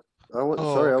 So What? Oh,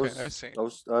 Sorry, okay, I see.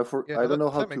 Yeah, I no, don't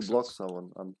know how that to makes block sense.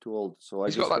 someone. I'm too old, so I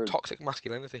he's just got that heard. toxic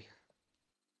masculinity.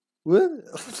 What?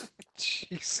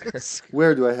 Jesus.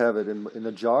 Where do I have it? In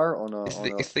a jar?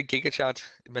 It's the Giga Chad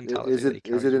mentality Is that he it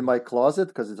carries in around. my closet?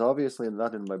 Because it's obviously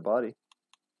not in my body.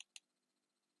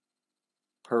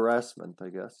 Harassment, I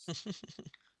guess.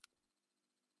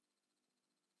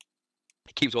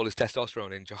 He keeps all his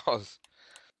testosterone in jars.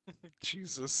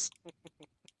 Jesus.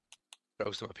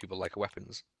 Throws them at people like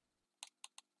weapons.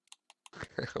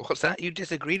 What's that? You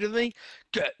disagreed with me?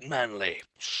 Get manly.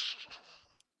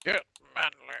 Get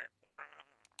manly.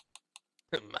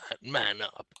 Man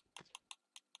up.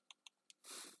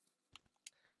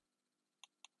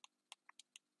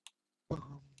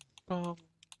 Bum, bum,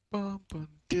 bum, bum,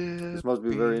 This must be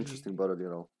very Dippy. interesting, but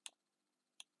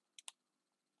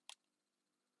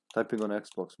typing on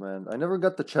Xbox, man. I never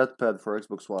got the chat pad for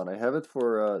Xbox One. I have it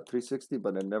for 360,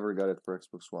 but I never got it for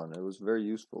Xbox One. It was very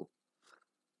useful.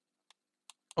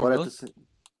 Oh, But really? at the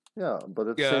but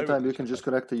at the Yeah, I same remember time, the you can chat just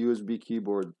pad. connect a USB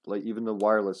keyboard, like even the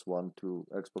wireless one, to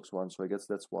Xbox One. So I guess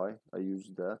that's why I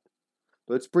used that.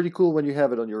 But it's pretty cool when you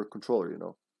have it on your controller, you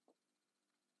know.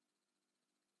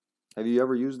 Have you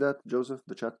ever used that, Joseph,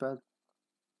 the chat pad?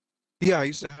 Yeah, I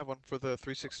used to have one for the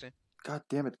 360. God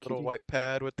damn it, Little kitty. white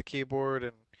pad with the keyboard,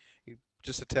 and you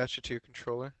just attach it to your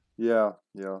controller. Yeah,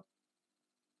 yeah.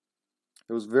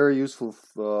 It was very useful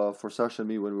for Sasha and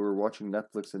me when we were watching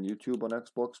Netflix and YouTube on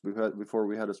Xbox before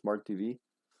we had a smart TV.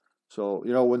 So,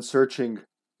 you know, when searching,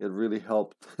 it really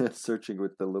helped searching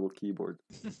with the little keyboard.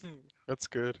 That's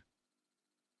good.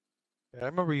 Yeah, I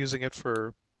remember using it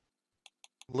for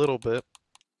a little bit.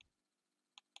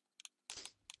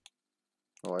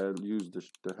 Oh, I used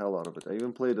the hell out of it. I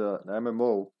even played an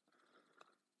MMO.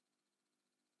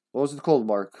 What was it called,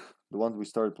 Mark? The one we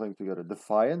started playing together.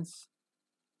 Defiance?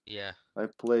 Yeah. I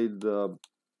played,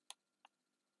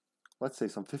 let's say,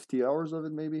 some 50 hours of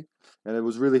it, maybe. And it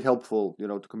was really helpful, you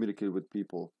know, to communicate with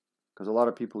people. Because a lot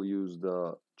of people use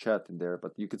the chat in there.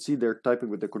 But you could see they're typing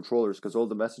with the controllers because all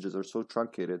the messages are so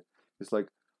truncated. It's like,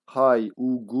 hi,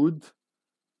 ooh, good.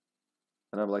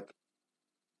 And I'm like,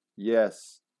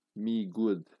 yes, me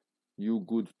good. You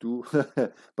good too.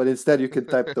 But instead, you can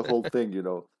type the whole thing, you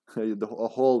know, a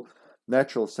whole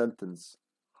natural sentence.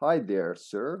 Hi there,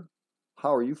 sir.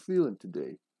 How are you feeling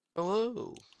today?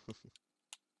 Hello.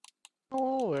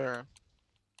 Oh, there.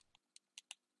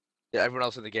 Yeah, everyone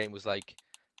else in the game was like,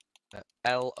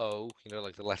 L-O,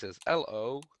 like the letters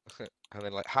L-O, and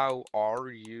then like, how are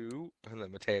you? And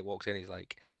then Mateo walks in, he's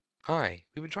like, hi,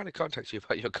 we've been trying to contact you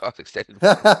about your car's extended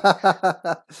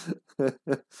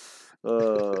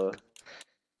warranty.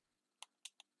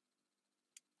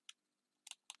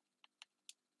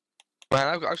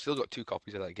 Man, I've still got 2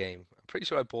 copies of that game. I'm pretty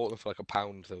sure I bought them for like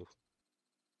 £1 though.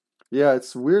 Yeah,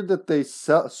 it's weird that they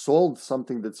sold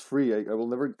something that's free. I will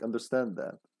never understand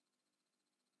that.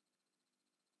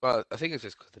 Well, I think it's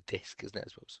just because the disc, isn't it, I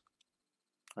suppose?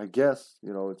 I guess,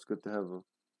 it's good to have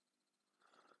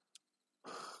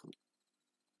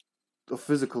a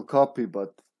physical copy,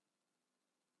 but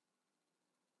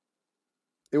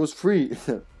it was free.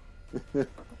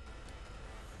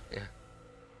 Yeah.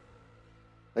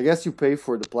 I guess you pay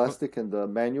for the plastic and the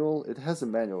manual. It has a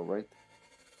manual, right?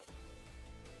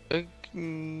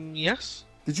 Yes.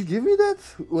 Did you give me that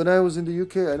when I was in the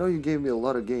UK? I know you gave me a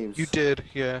lot of games. You did,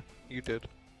 yeah, you did.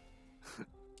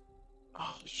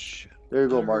 Oh shit. There you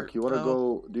go, That Mark. hurt. You want to Ow.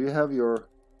 go? Do you have your?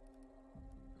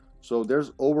 So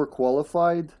there's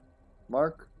overqualified,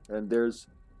 Mark, and there's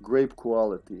grape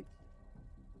quality.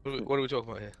 What are we talking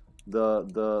about here?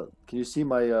 The Can you see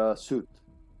my suit?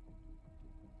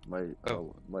 My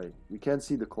Oh. You can't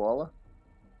see the koala?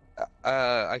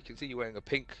 I can see you wearing a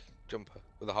pink jumper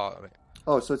with a heart on it.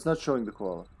 Oh, so it's not showing the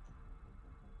koala.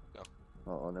 No.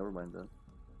 Oh, never mind then.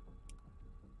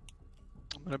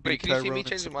 I'm gonna Wait, be can you see me Tyrone and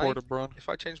changing support mine? LeBron. If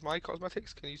I change my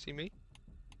cosmetics, can you see me?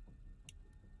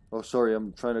 Oh, sorry,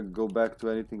 I'm trying to go back to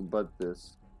anything but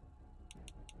this.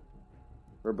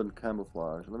 Urban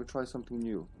camouflage. Let me try something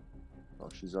new. Oh,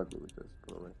 she's ugly with this.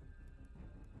 Go away.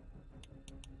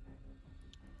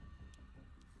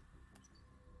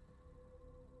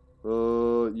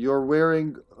 You're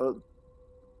wearing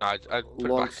I put it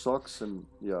long back. socks and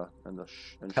yeah, and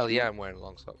Hell shoe. yeah, I'm wearing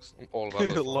long socks. I'm all about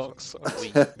those Long socks.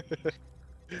 socks.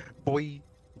 Boy.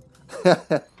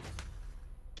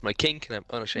 It's my kink and I'm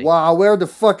unashamed. Wow, where the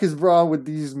fuck is Braun with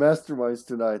these masterminds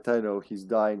tonight? I know he's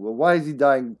dying. Well, why is he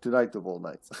dying tonight of all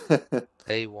nights?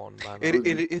 A1, man.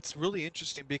 It's really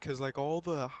interesting because like all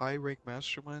the high rank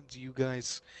masterminds, you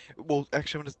guys, well,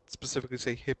 actually I'm gonna specifically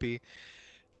say Hippie.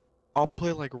 I'll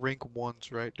play like rank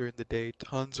ones right during the day,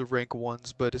 tons of rank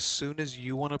ones, but as soon as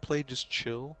you want to play just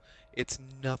chill, it's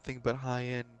nothing but high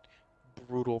end,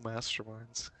 brutal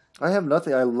masterminds. I have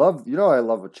nothing. I love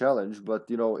a challenge, but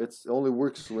it's only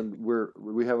works when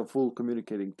we have a full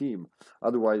communicating team.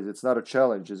 Otherwise, it's not a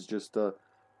challenge. It's just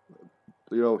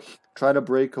trying to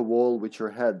break a wall with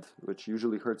your head, which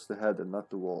usually hurts the head and not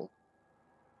the wall.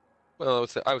 Well,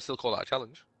 I would still call that a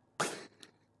challenge.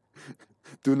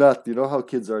 Do not. You know how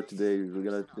kids are today. We're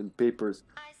gonna in papers.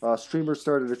 Streamers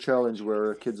started a challenge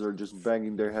where kids are just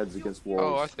banging their heads against walls.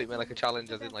 Oh, I thought you meant like a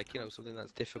challenge, as in like something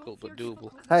that's difficult but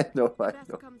doable. I know. Best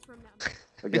comes from them.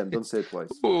 Again, don't say it twice.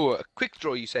 Ooh, a quick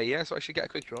draw, you say? Yeah, so I should get a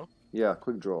quick draw. Yeah,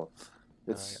 quick draw.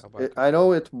 It's. I'll buy a quick I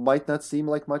know it might not seem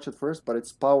like much at first, but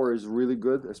its power is really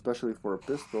good, especially for a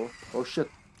pistol. Oh shit!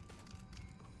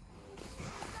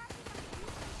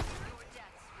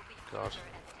 God.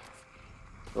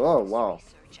 Oh wow!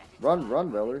 Run,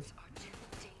 Valerie.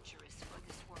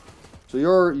 So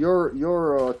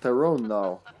you're Tyrone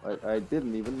now. I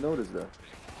didn't even notice that.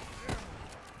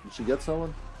 Did she get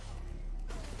someone?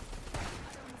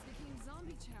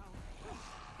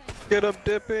 Get up,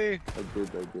 Dippy! I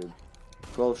did.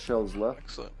 12 shells left.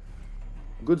 Excellent.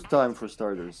 Good time for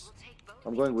starters.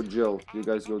 I'm going with Jill. You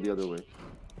guys go the other way.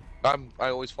 I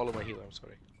always follow my healer. I'm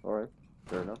sorry. All right,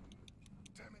 fair enough.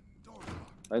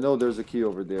 I know there's a key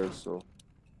over there, so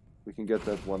we can get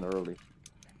that one early.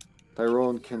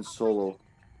 Tyrone can solo,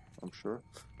 I'm sure.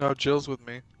 No, Jill's with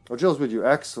me. Oh, Jill's with you.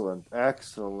 Excellent.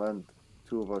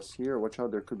 Two of us here. Watch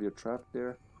out, there could be a trap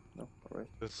there. No, all right.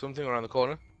 There's something around the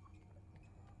corner.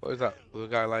 What is that? The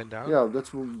guy lying down? Yeah, that's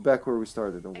back where we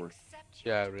started. Don't worry.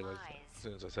 Yeah, I realized that. As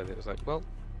soon as I said it, it was like, well,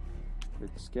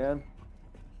 Take the scan.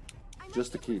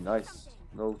 Just the key. Nice.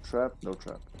 No trap. No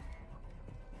trap.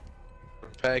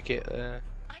 repair kit there.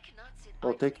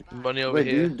 Oh, take it. Money over Wait,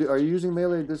 here. are you using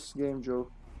melee this game, Joe?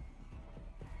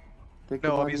 Take the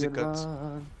No, I'm money using and guns.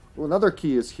 run. Well, another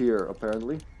key is here,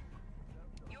 apparently.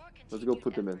 Let's go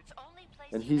put them in.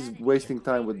 And he's wasting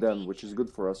time with them, which is good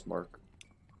for us, Mark.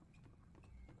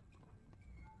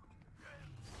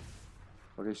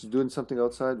 Okay, she's doing something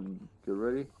outside. Get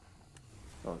ready.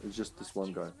 Oh, it's just this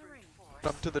one guy.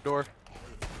 Come to the door.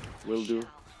 Will do.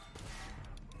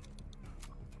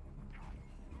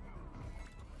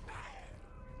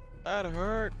 That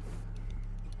hurt.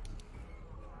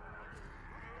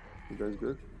 You guys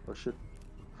good? Oh shit.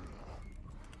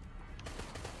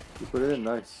 You put it in,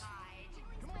 nice.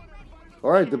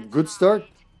 Alright, the good start.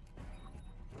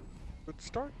 Good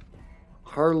start.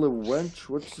 Harlem Wench,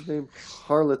 what's his name?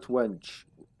 Harlot Wench.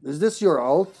 Is this your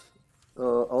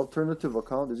alternative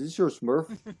account? Is this your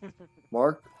Smurf?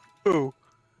 Mark? Who?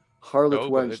 Harlot No,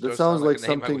 but Wench. it That does sounds sound like a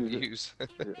name I something. would use.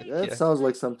 Yeah, it sounds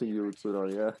like something you would put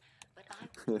on, yeah.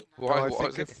 Why I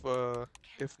was think it?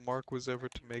 if Mark was ever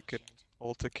to make an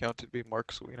alt account, it'd be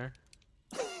Mark Sweener.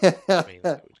 I mean, it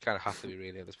would kind of have to be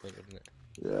really at this point, wouldn't it?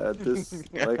 Yeah, this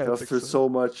Yeah, like I think after so. so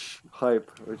much hype,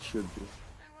 it should be.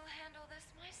 I will handle this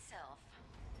myself.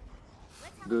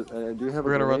 Do you have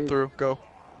We're a gonna run grenade? through. Go.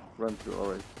 Run through,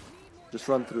 alright. Just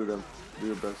run through them. Do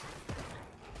your best.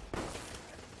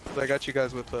 I got you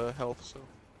guys with health, so.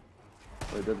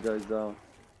 Wait, that guy's down.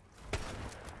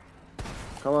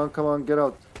 Come on, get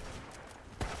out.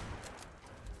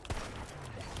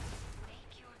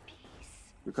 Make your peace.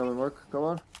 You coming, Mark? Come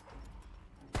on.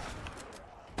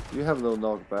 You have no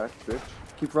knockback, bitch.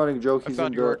 Keep running, Joe. I He's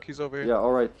found in the... York. He's over here. Yeah,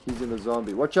 alright. He's in the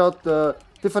zombie. Watch out,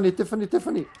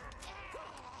 Tiffany.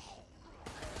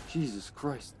 Jesus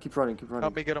Christ. Keep running.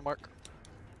 Help me get a mark.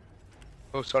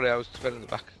 Oh, sorry, I was fell in the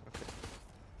back. Okay.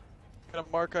 Get a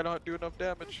mark. I don't do enough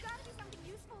damage. There's gotta be something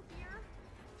useful here.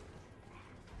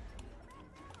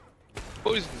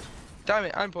 Poisoned. Damn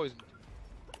it, I'm poisoned.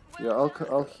 Yeah,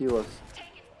 I'll heal us.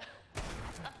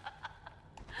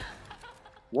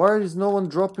 Why is no one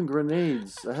dropping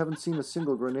grenades? I haven't seen a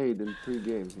single grenade in 3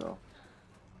 games now.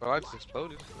 Well, I just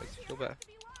exploded. It makes me feel better.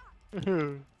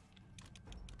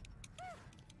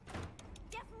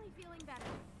 Definitely feeling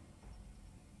better.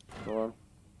 Come on.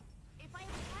 If I had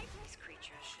tried to These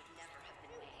creatures should never have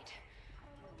been made.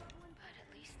 But at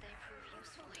least they prove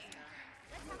useful here.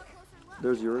 let's have a closer look.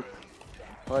 There's Yurik.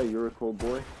 Hi, Yurik, old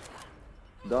boy.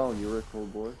 Down, Yurik,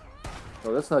 old boy.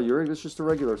 Oh, that's not Yurik. That's just a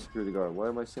regular security guard. Why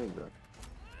am I saying that?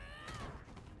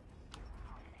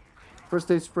 First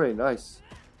aid spray, nice.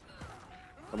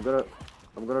 I'm gonna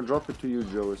drop it to you,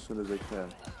 Joe, as soon as I can.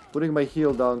 Putting my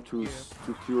heal down to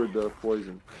cure the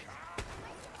poison.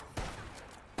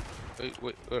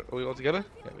 Wait, are we all together?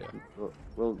 Yeah, we are.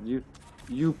 Well,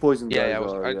 you poison guys Yeah,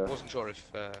 are. I Yeah. wasn't sure if.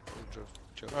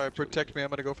 Alright, protect me. I'm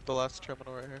gonna go for the last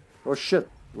terminal right here. Oh shit!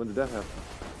 When did that happen?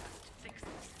 Fix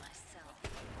this myself.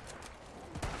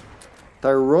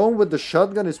 Tyrone with the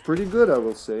shotgun is pretty good, I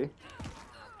will say.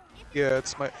 Yeah,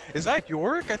 it's my. Is that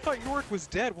York? I thought York was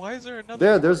dead. Why is there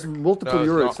another? There's York? multiple No,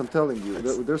 it's Yuriks, not. I'm telling you.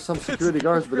 There's some security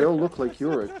guards, but they all look like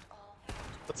Yurik.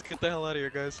 Let's get the hell out of here,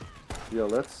 guys. Yeah,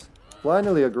 let's.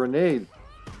 Finally, a grenade.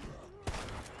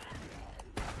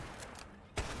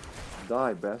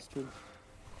 Die, bastard.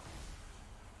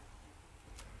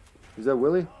 Is that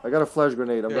Willie? I got a flash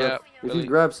grenade. I'm Yeah, gonna. If Willie. he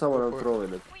grabs someone, Go I'm for it.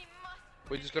 throwing it.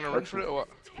 We're just gonna run for it or what?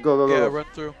 Go, Yeah, go. run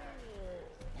through.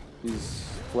 He's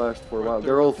flashed for a Run while. through,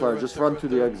 They're all run through, flashed. run Just through, run run to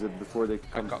the through. exit before they I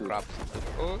come got to. grabbed.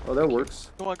 Oh, that thank you.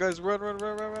 works. Come on, guys, run.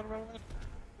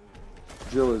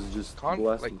 Jill is just Can't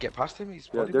blasting. like get past him. He's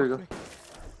Yeah, body there you blocked go. me.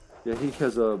 Yeah, he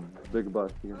has a big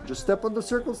butt. Here. Just step on the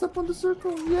circle.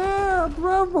 Yeah,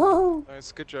 bravo.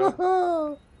 Nice, good job.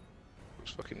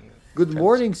 Looks fucking. Good tense.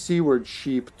 morning, Seaward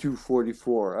Sheep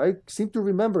 244. I seem to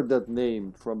remember that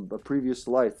name from a previous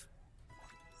life.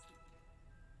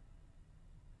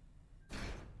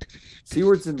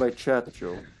 Seaward's in my chat,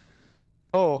 Joe.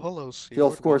 Oh, hello, C.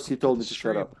 Of course, he told me to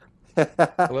shut up.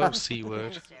 Hello, C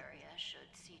word. This area should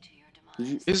see to your Did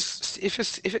you- demise.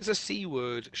 If it's a C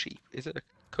word sheep, is it a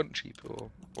cunt sheep or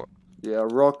what? Yeah,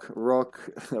 Rock,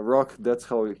 that's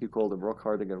how he called him. Rock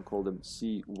Hardigan called him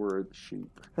C-word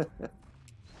sheep.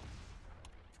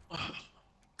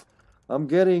 I'm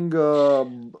getting a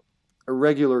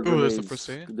regular Ooh, there's grenades. the first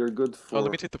aid. They're good for... Oh,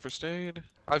 let me take the first aid.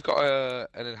 I've got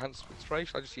an enhancement spray.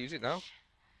 Should I just use it now?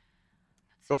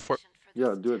 Go for it.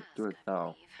 Yeah, do it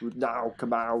now. Do it now,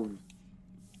 come on.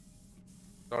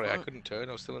 Sorry, I couldn't turn.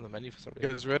 I was still in the menu for some You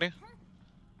reason. guys ready?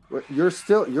 Wait,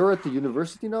 you're at the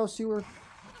university now, Seaward?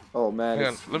 Oh man, Hang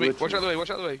on, it's let me watch glitchy. out the way. Watch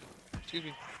out the way. Excuse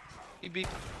me. Beep beep.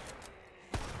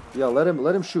 Yeah, let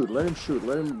him shoot. Let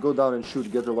him go down and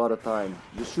shoot. Get a lot of time.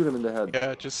 Just shoot him in the head.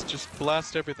 Yeah, just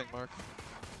blast everything, Mark.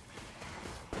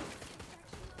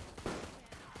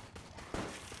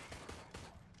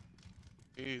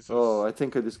 Jesus. Oh, I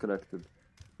think I disconnected.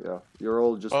 Yeah, you're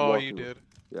all just. Oh, walking. you did.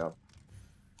 Yeah.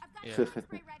 I've got Yeah.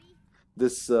 spray ready.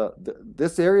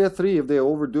 This area 3, if they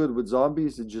overdo it with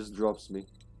zombies, it just drops me.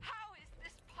 How is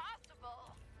this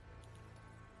possible?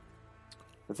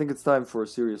 I think it's time for a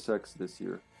Serious X this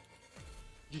year.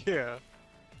 Yeah.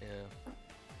 Yeah.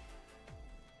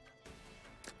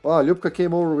 Wow, Ljubka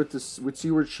came over with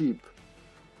Seaward Sheep.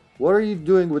 What are you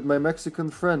doing with my Mexican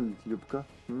friend, Ljubka?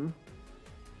 Hmm?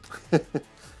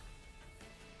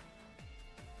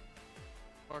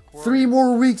 Mark 3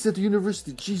 more weeks at the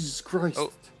university. Jesus Christ.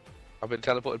 Oh. I've been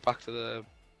teleported back to the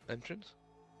entrance.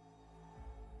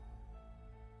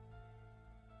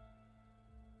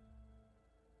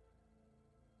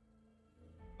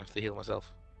 I have to heal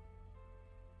myself.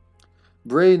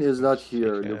 Brain is not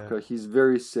here, Yeah. Ljubka. He's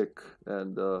very sick,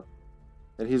 and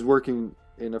he's working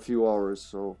in a few hours.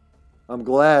 So I'm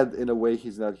glad, in a way,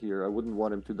 he's not here. I wouldn't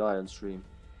want him to die on stream.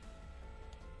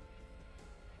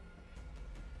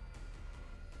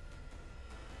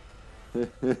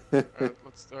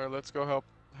 Alright, let's go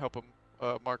help him.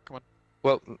 Mark, come on.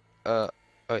 Well, oh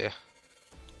yeah.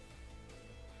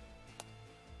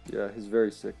 Yeah, he's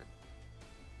very sick.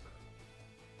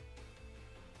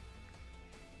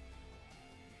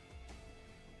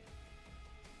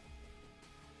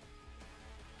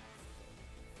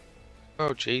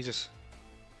 Oh Jesus.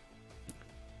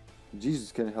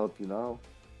 Jesus can help you now.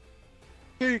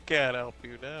 He can't help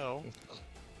you now.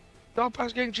 Stop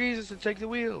asking Jesus to take the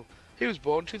wheel. He was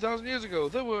born 2,000 years ago.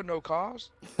 There were no cars.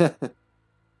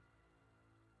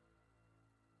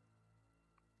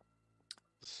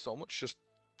 So much just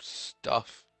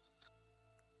stuff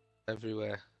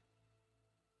everywhere.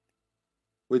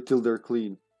 Wait till they're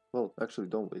clean. Well, actually,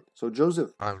 don't wait. So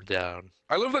Joseph, I'm down.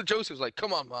 I love that Joseph's like,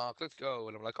 "Come on, Mark, let's go,"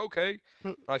 and I'm like, "Okay."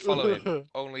 And I follow him,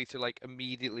 only to like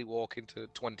immediately walk into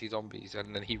 20 zombies,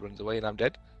 and then he runs away, and I'm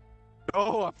dead.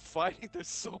 Oh, I'm fighting. There's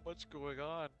so much going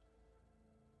on.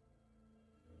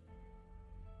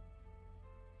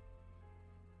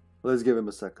 let's give him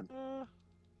a second. Uh,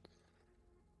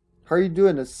 How are you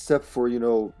doing except for,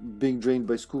 being drained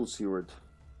by school, Seward?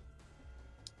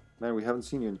 Man, we haven't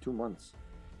seen you in 2 months.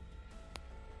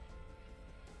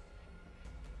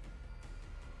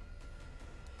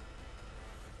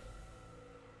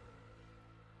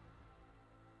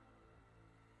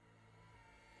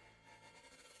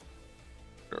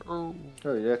 Oh,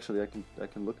 yeah, actually, I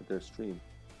can look at their stream.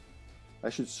 I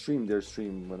should stream their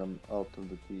stream when I'm out of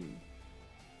the team.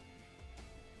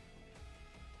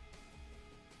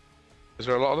 Is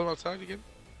there a lot of them outside again?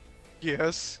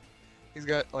 yes. He's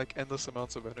got like endless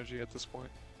amounts of energy at this point.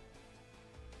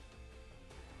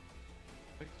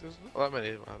 Like, there's not that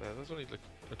many of them out there. There's only like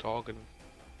a dog and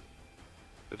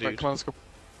the dude. Right, come on, let's go.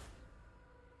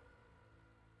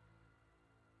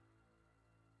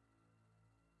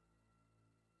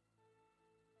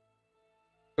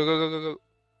 Go, go, go, go, go.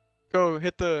 Go,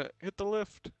 hit the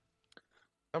lift.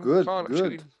 I'm Good, fine, I'm good.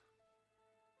 shooting.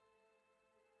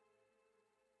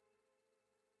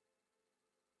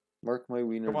 Mark my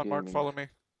wiener Come on, Mark, gaming. follow me.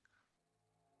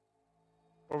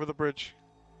 Over the bridge.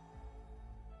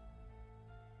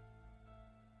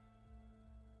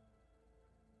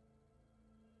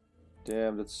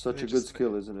 Damn, that's such They a good just-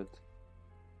 skill, isn't it?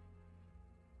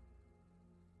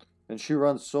 And she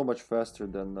runs so much faster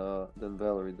than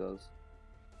Valerie does.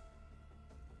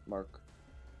 Mark.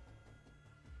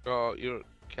 Oh, you're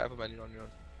careful, man. You're on your own.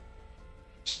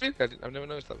 I've never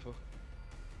noticed that before.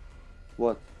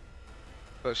 What?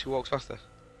 But she walks faster.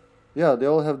 Yeah, they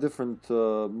all have different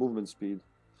movement speed.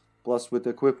 Plus, with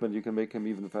equipment, you can make him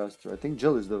even faster. I think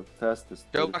Jill is the fastest.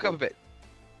 Go back up a bit.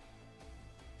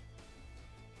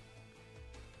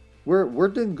 We're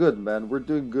doing good, man. We're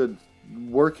doing good.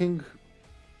 Working,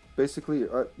 basically.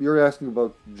 You're asking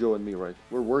about Joe and me, right?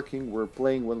 We're working. We're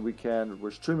playing when we can. We're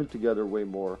streaming together way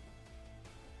more.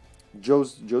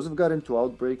 Joseph got into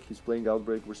Outbreak. He's playing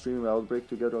Outbreak. We're streaming Outbreak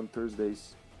together on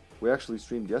Thursdays. We actually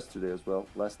streamed yesterday as well,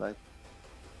 last night.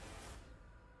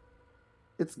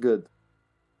 It's good.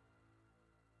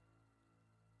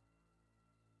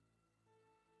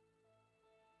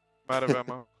 I'm out of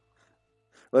ammo.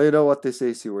 Well, you know what they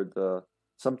say, Seward.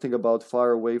 Something about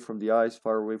far away from the eyes,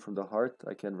 far away from the heart.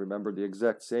 I can't remember the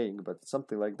exact saying, but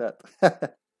something like that.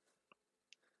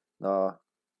 Out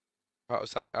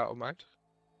of mind.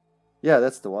 Yeah,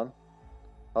 that's the one.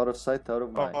 Out of sight, out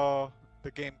of mind. Oh,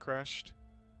 the game crashed.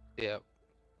 Yeah.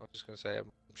 I was just gonna say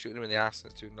I'm shooting him in the ass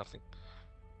and it's doing nothing.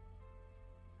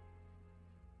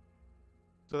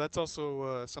 So that's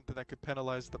also something that could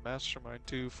penalize the mastermind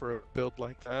too for a build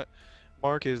like that.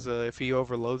 Mark is if he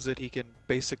overloads it, he can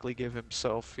basically give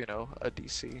himself, a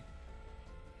DC.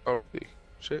 Oh,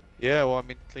 shit. Yeah, well, I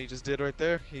mean, he just did right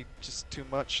there. He just too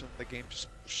much, and the game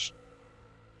just.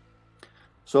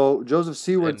 So Joseph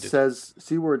Seward Ended. says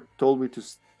Seward told me to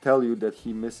tell you that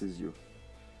he misses you.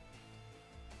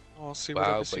 I'll see what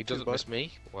I Wow, miss but he you too, doesn't bud. miss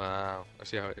me. Wow, I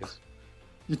see how it is.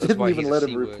 You That's didn't why even he's a let him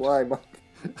C-word. reply, Mark.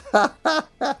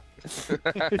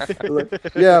 Like,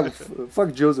 yeah,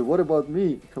 fuck Joseph. What about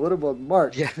me? What about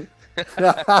Mark? Yeah.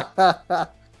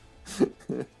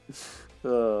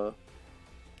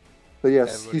 But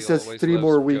yes, Everybody he says always 3 loves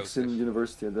more weeks in Joseph.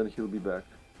 university and then he'll be back.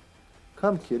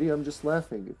 Come, kitty, I'm just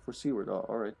laughing for Seward. Oh,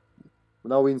 all right.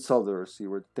 Now we insulted her,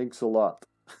 Seward. Thanks a lot.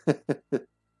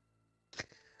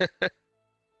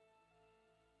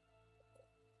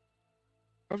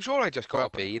 I'm sure I just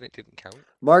got a B and it didn't count.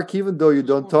 Mark, even though you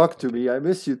don't Sure, talk to okay. me, I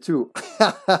miss you too.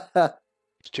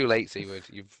 It's too late, Seaward.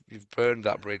 You've burned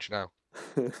that bridge now.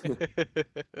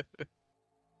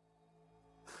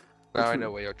 Now I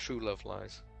know where your true love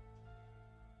lies.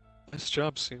 Nice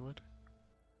job, Seaward.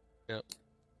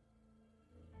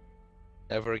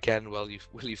 Never again will you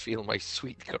feel my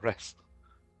sweet caress.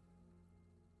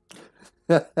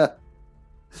 Have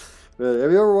you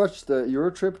ever watched the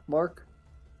Euro Trip, Mark?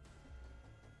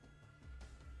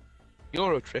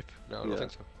 Euro trip? No, I don't Yeah.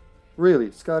 think so.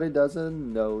 Really? Scotty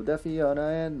doesn't know that Fiona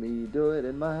and me do it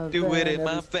in my Do van it in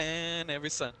my every- van every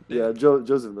Sunday. Yeah,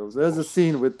 Joseph knows. There's a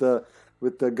scene with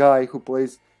the guy who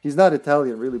plays. He's not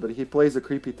Italian really, but he plays a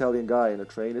creepy Italian guy in a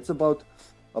train. It's about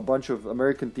a bunch of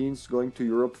American teens going to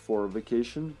Europe for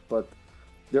vacation, but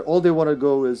all they want to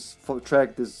go is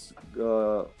track this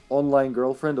online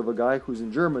girlfriend of a guy who's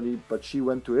in Germany, but she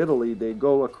went to Italy. They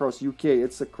go across UK.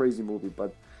 It's a crazy movie,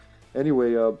 but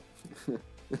anyway,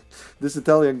 this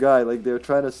Italian guy, like they're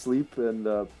trying to sleep and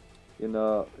in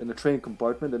a train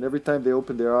compartment, and every time they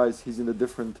open their eyes, he's in a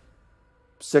different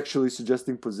sexually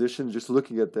suggesting position, just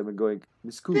looking at them and going,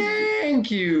 "Miss Cool."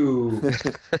 Thank you.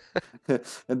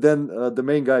 And then the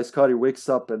main guy, Scotty, wakes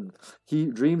up and he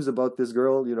dreams about this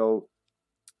girl,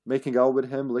 making out with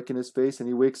him, licking his face, and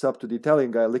he wakes up to the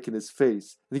Italian guy licking his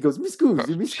face. And he goes, "Mi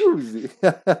scusi, mi scusi."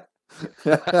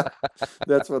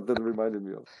 That's what that reminded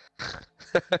me of.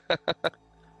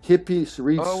 Hippie,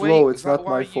 read Oh, slow, wait, it's is that not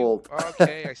why my you- fault.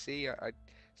 Okay, I see.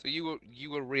 So you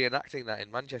were reenacting that in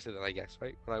Manchester then, I guess,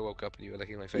 right? When I woke up and you were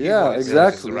licking my face. Yeah, That is a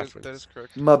exactly. reference. That is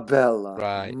correct. Ma bella.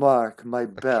 Right. Mark, my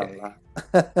bella.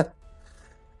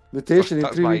 Mutation in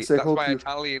That's 3 my, weeks, I that's hope my you...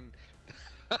 Italian.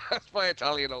 That's my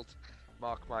Italian alt.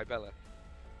 Mark my bella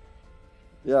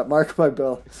Yeah, Mark, my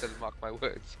bella. instead of mark my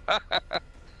words.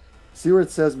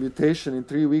 Seward says, Mutation in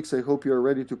 3 weeks, I hope you are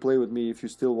ready to play with me if you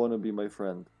still want to be my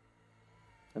friend.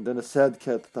 And then a sad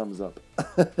cat thumbs up.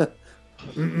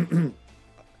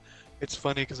 It's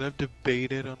funny because I've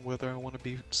debated on whether I want to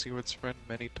be Seward's friend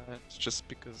many times, just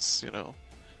because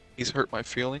he's hurt my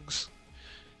feelings,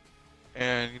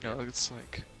 and it's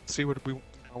like Seward,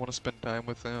 I want to spend time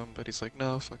with him, but he's like,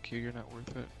 no, fuck you, you're not worth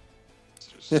it. It's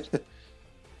just,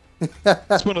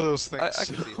 it's one of those things. I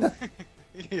can see that.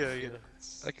 Yeah.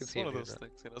 I can It's see one of it those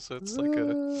doing things, so it's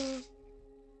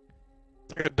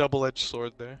like a double-edged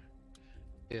sword there.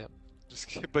 Yeah. Just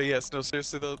kidding. But yes, no,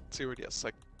 seriously though, Seward, yes,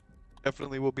 like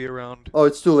definitely will be around. Oh,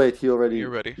 it's too late. He already You're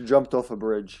ready. jumped off a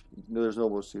bridge. No, there's no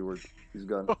more Seward. He's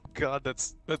gone. Oh God,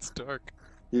 that's dark.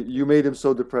 You made him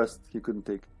so depressed he couldn't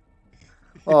take.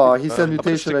 Oh, he said,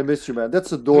 Mutation, I miss you, man. That's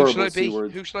Who adorable, should I be?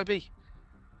 Seward. Who should I be?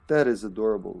 That is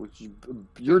adorable.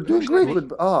 You're Who doing should I great be?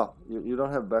 with... you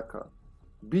don't have Becca.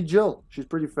 Be Jill. She's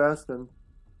pretty fast, and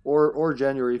or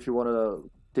January if you want to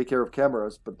take care of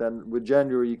cameras. But then with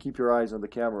January, you keep your eyes on the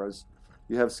cameras.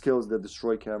 You have skills that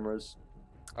destroy cameras.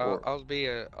 I'll be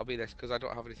this because I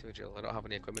don't have anything with Jill. I don't have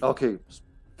any equipment. Okay,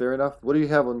 fair enough. What do you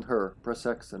have on her? Press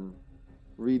X and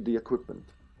read the equipment.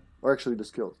 Or actually the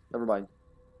skills. Never mind.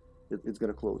 It's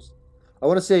gonna close. I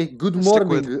want to say good Stick morning,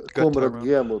 with gut Comrade Tyrone.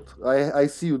 Gamut. I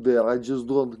see you there. I just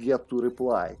don't get to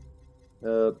reply.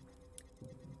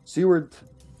 Seward,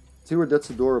 that's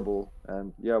adorable.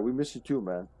 And yeah, we miss you too,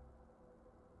 man.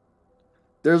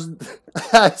 There's...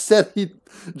 I said he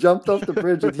jumped off the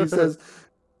bridge and he says,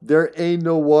 there ain't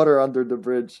no water under the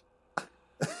bridge.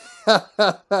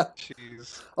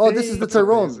 Jeez. Oh, this is the That's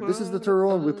Tyrone. amazing. This is the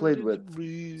Tyrone we played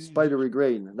with. Spidery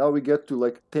Grain. Now we get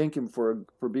to thank him for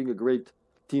being a great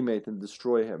teammate and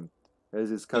destroy him as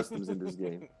his customs in this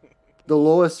game. The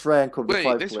lowest rank of the Wait,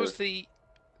 5 this players. was the.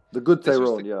 The good this was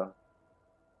Tyrone, the- yeah.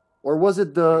 Or was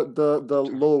it the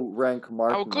low rank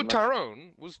Martin? Our good I'm not-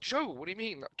 Tyrone was Joe. What do you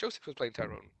mean? Joseph was playing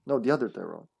Tyrone. No, the other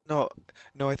Tyrone. No,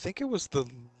 I think it was the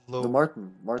low, The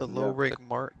Martin. the low yeah. rank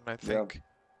Martin. I think, if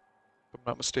I'm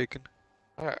not mistaken.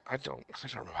 I don't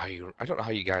know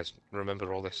how you guys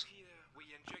remember all this.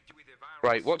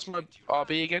 Right, what's my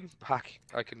RB again? Hack.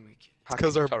 I can. hack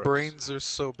Because our turrets. brains are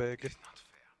so big.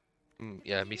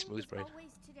 Yeah, me smooth brain.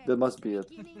 That must be it.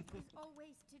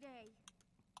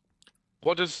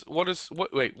 What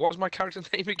wait, what was my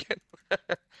character's name again?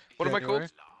 What am I January?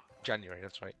 called? January,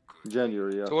 that's right.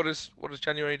 January, yeah. So what does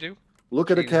January do? Look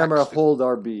at the He camera, hacks the- hold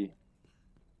RB.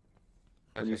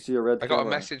 When you Okay. see a red I got a camera.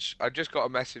 message. I just got a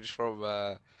message from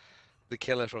the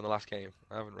killer from the last game.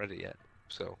 I haven't read it yet,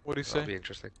 so What do you that'll say? be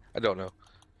interesting. I don't know.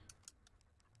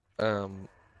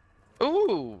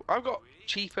 Ooh, I've got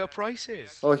cheaper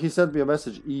prices. Oh, he sent me a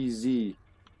message, EZ.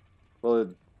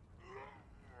 Well,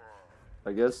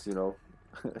 I guess,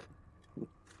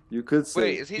 you could say.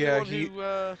 Wait, is he Yeah, the one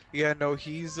who? Yeah, no,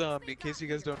 he's in case you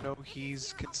guys don't know,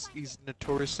 he's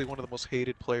notoriously one of the most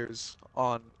hated players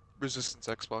on Resistance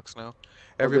Xbox now.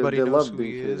 Everybody they knows love who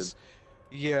he being hated. is.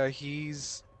 Yeah, he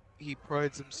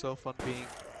prides himself on being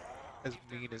as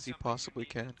mean as he possibly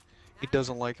can. He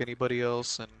doesn't like anybody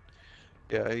else, and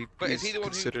yeah, But he's is he the one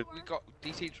considered. who we got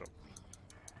DC'd from?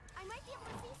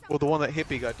 Well, the one that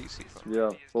Hippie got DC from. Yeah,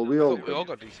 well, we I all. thought we all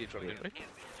got DC'd from, didn't we?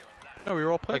 No, we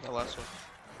were all playing the last one.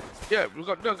 Yeah,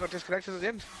 got disconnected at the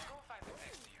end.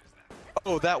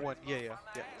 Oh, that one. Yeah.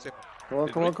 Same one. Come on,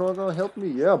 come on, come on, come on, help me.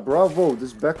 Yeah, bravo.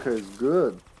 This Becca is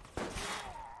good.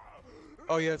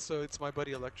 Oh yeah, so it's my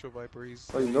buddy Electro Viper. He's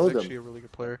Oh, you know them. actually a really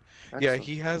good player. Yeah, Excellent.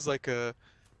 he has like a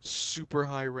super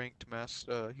high ranked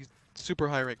he's super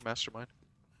high ranked mastermind.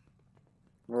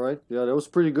 All right. Yeah, that was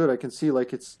pretty good. I can see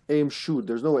like it's aim shoot.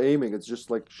 There's no aiming. It's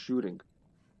just like shooting.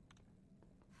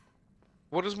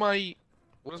 What does my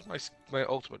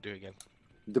ultimate do again?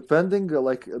 Depending,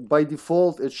 like by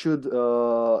default, it should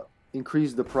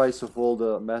increase the price of all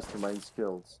the mastermind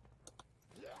skills.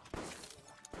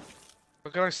 How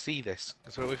can I see this?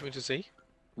 Is there a way for me to see?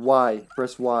 Y,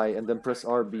 press Y, and then press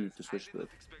RB to switch to it.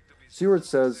 See where it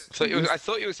says I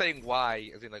thought you were saying why,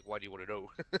 as in like, why do you want to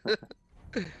know?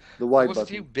 the Y What's it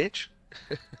button. you, bitch?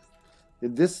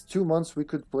 In this 2 months, we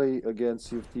could play again.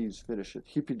 Sea of Thieves. Finish it.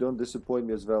 Hippie, don't disappoint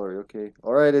me as Valerie. Okay.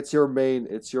 All right. It's your main.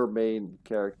 It's your main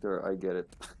character. I get it.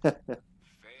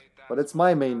 But it's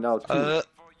my main now too.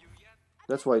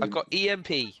 That's why. I've got EMP.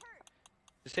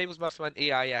 Disables Mastermind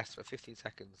EIS for 15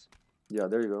 seconds. Yeah.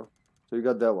 There you go. So you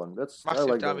got that one. That's I Massive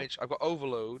like that one. damage. I've got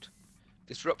Overload.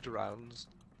 Disruptor rounds.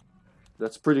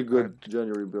 That's pretty good And-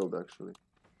 January build actually.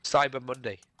 Cyber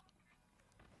Monday.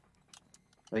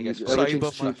 I And guess everything's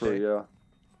Cyber cheaper. Monday. Yeah.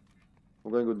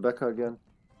 We're going with Becca again.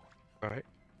 Alright.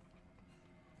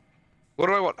 What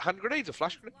do I want? Hand grenades or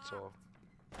flash grenades? Or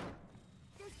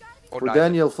For neither?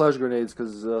 Daniel, flash grenades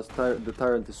because the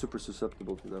tyrant is super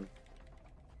susceptible to them.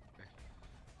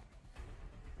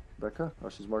 Becca? Oh,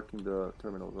 she's marking the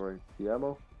terminals. Alright. The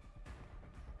ammo?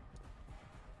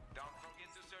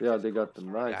 Yeah, they got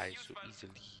them. Nice. Die so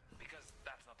easily.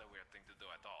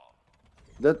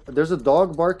 There's a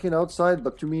dog barking outside,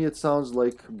 but to me it sounds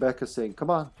like Becca saying,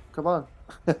 "Come on, come on."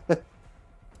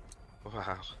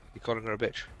 Wow. You calling her a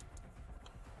bitch?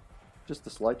 Just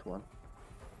a slight one.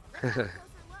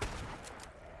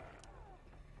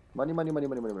 Money, money, money,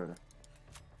 money, money, money.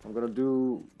 I'm gonna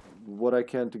do what I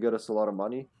can to get us a lot of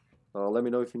money. Let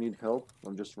me know if you need help.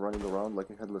 I'm just running around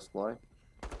like a headless fly.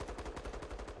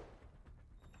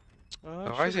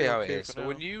 Oh, I see how it is. So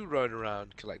when you run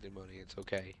around collecting money, it's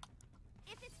okay.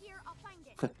 If it's here, I'll find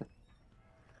it.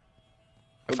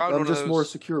 I found I'm one just of more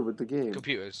those secure with the game.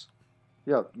 computers.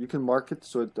 Yeah, you can mark it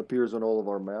so it appears on all of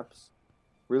our maps.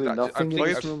 Really, That- nothing in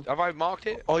think this room. Have I marked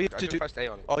it? All you have I to just do- pressed A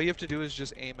on it. All you have to do is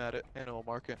just aim at it, and it'll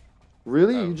mark it.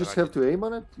 Really, Oh, you then just I have to aim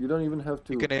on it. You don't even have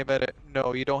to. You can aim at it.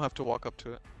 No, you don't have to walk up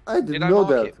to it. I Did didn't I know mark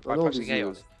that. it by on all pressing these A on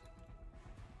years. it?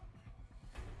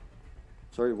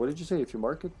 Sorry, what did you say? If you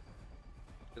mark it?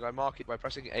 Did I mark it by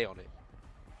pressing A on it?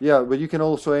 Yeah, but you can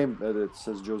also aim at it,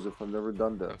 says Joseph. I've never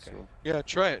done that. Okay. So. Yeah,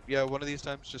 try it. Yeah, one of these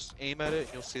times, just aim at it,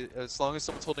 and you'll see. As long as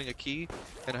someone's holding a key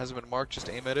and it hasn't been marked, just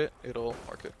aim at it. It'll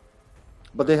mark it.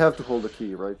 But they have to hold the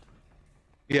key, right?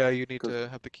 Yeah, you need 'Cause- to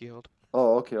have the key held.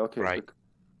 Oh, okay, okay. Right.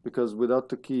 Because without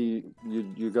the key,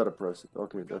 you gotta press it.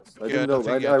 Okay, that's. I Yeah, didn't know.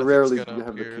 nothing- I nothing's rarely gonna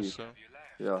have the appear, key. so-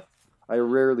 Yeah, I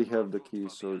rarely have the key,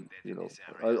 so you know,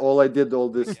 all I did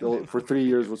for 3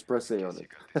 years was press A on it.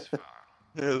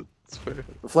 Yeah, that's fair.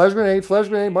 Flash grenade, flash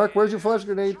grenade. Mark, where's your flash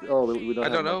grenade? Oh, we don't. I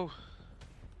have don't that. know.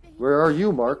 Where are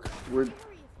you, Mark?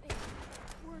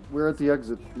 We're at the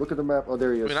exit. Look at the map. Oh,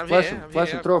 there he is. I mean, I'm Flash here. him, I'm flash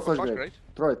here. him. I've Throw a got my flash grenade.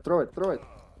 Throw it, throw it, throw it.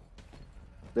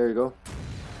 There you go.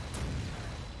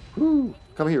 Woo!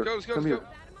 Come here. Let's go, Come let's here.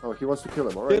 go. Oh, he wants to kill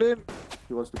him. All Get right. in.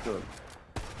 He wants to kill him.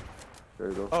 There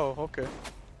you go. Oh, okay.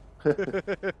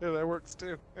 That works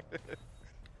too.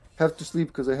 Have to sleep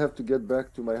because I have to get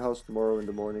back to my house tomorrow in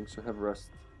the morning, so have rest.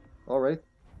 All right.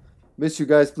 Miss you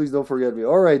guys. Please don't forget me.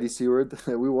 Alrighty, Seward.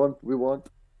 We want.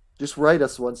 Just write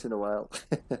us once in a while.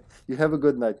 You have a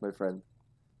good night, my friend.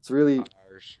 It's really,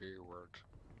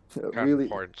 really.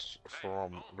 Points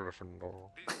from Gryffindor.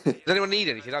 Does anyone need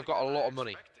anything? I've got a lot of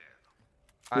money.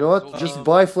 You know what? Just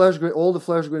buy all the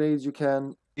flash grenades you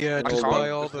can. Yeah, I just can't. buy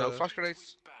all There's no the. flash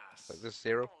grenades. Like, there's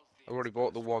 0. I've already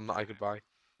bought the one that I could buy.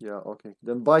 Yeah, okay.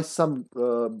 Then buy some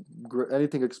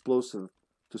anything explosive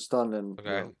to stun and.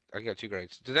 Okay, I can get 2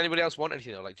 grenades. Does anybody else want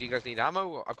anything though? Like, do you guys need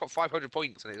ammo? I've got 500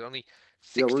 points and it's only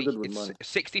 60. Yeah, we're good with it's money.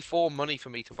 64 money for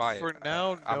me to buy it. For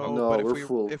now, ammo. no. No, But we're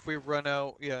full. if we run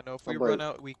out, yeah, no. If we I'll buy run it.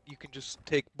 out, you can just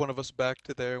take one of us back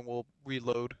to there and we'll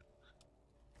reload.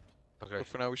 Okay, But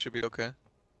for now, we should be okay.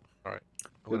 I'm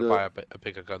With gonna a- buy a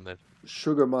bigger gun then.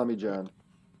 Sugar Mommy Jan.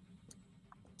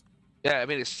 Yeah, I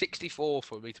mean it's 64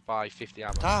 for me to buy 50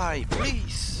 ammo. Die,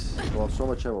 please! Well, so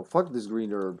much ammo. Fuck this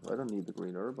green herb. I don't need the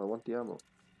green herb. I want the ammo.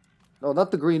 No,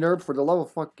 not the green herb. For the love of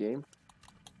fuck, game.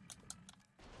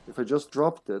 If I just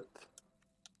dropped it.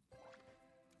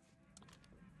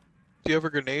 Do you have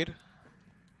a grenade?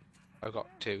 I've got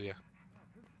 2, yeah.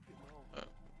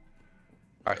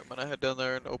 Alright. I'm gonna head down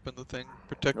there and open the thing.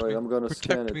 Protect Alright, me. I'm gonna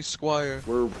scan Protect it. me, Squire.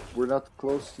 We're not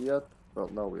close yet. Well,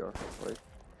 now we are, right?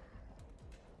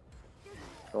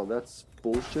 Oh, that's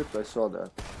bullshit. I saw that.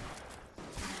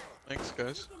 Thanks,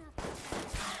 guys.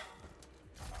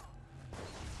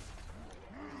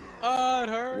 Ah, it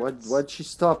hurts. Why'd she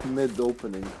stop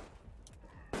mid-opening?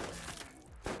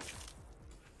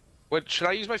 Wait, should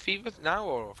I use my fever now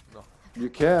or no? You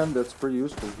can. That's pretty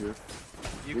useful here.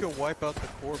 You can wipe out the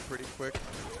core pretty quick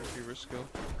with your fever skill.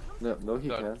 No, he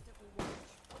Done. can.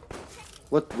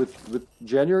 What with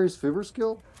January's fever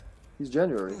skill? He's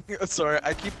January. Sorry,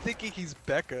 I keep thinking he's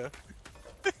Becca.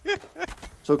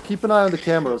 So keep an eye on the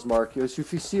cameras, Mark.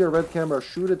 If you see a red camera,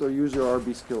 shoot it or use your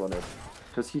RB skill on it.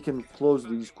 Because he can close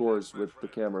these cores with the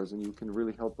cameras and you can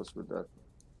really help us with that.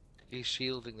 He's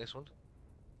shielding this one.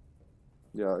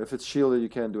 Yeah, if it's shielded you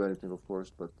can't do anything of course,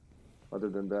 but other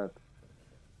than that.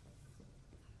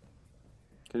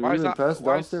 Can you Why is even that- pass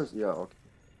why is- downstairs? Yeah, okay.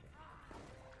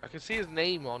 I can see his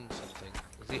name on something.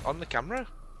 Is he on the camera?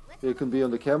 It can be on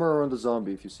the camera or on the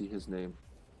zombie if you see his name.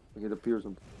 Like it appears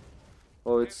on...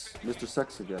 Oh, it's Mr.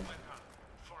 Sex again.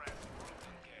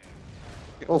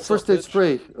 Oh, What's up, first aid bitch?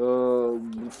 spray.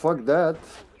 Fuck that.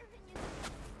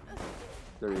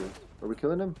 There he is. Are we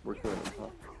killing him? We're killing him, huh?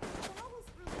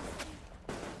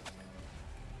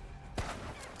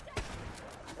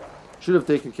 Should have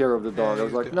taken care of the dog. I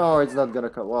was he's like, dead. no, it's not gonna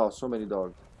come. Wow, so many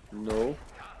dogs. No.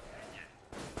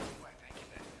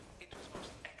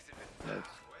 Nice.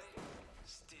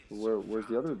 Where's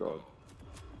the other dog?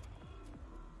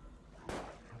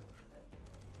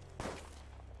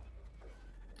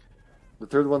 The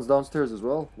third one's downstairs as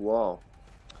well? Wow.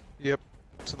 Yep,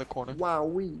 it's in the corner.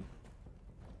 Wowee.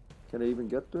 Can I even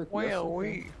get to it? Yes, I can.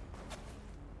 Wowee.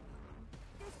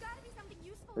 There's gotta be something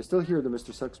useful. I still hear the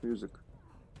Mr. Sex music.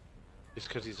 It's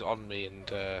because he's on me and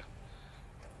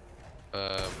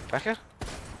Becca?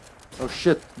 Oh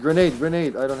shit! Grenade!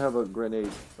 Grenade! I don't have a grenade.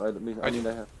 I mean I I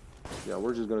have. Yeah,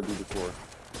 we're just gonna do the core.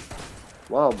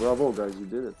 Wow, bravo guys, you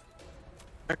did it.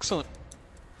 Excellent.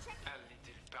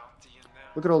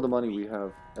 Look at all the money we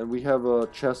have. And we have a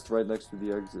chest right next to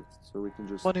the exit. So we can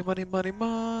just... Money, money, money,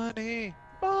 money,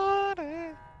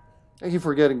 money. I keep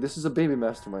forgetting, this is a baby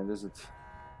mastermind, is it?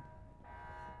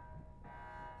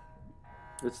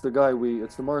 It's the guy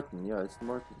it's the Martin, yeah, it's the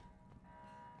Martin.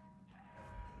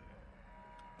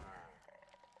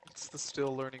 It's the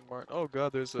still learning Martin. Oh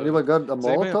god, there's a... Anybody got a Same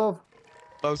here. Molotov?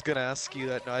 I was gonna ask you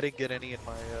that. No, I didn't get any in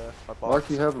my my box. Mark,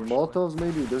 you have unfortunately. Molotovs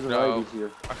maybe? There's an No. Ivy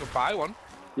here. I can buy one.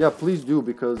 Yeah, please do,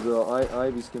 because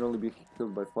Ivies can only be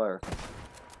killed by fire.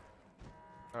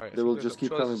 Alright, They will just keep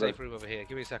coming safe back. room over here.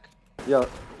 Give me a sec. Yeah,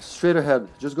 straight ahead.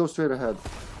 Just go straight ahead.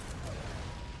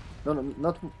 No,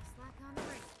 not... Slack on the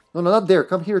brakes. No, not there.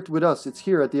 Come here with us. It's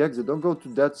here at the exit. Don't go to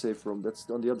that safe room. That's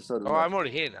on the other side of the Oh, map. I'm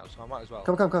already here now, so I might as well.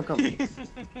 Come. No, I'm come here,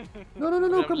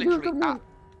 literally come here. at-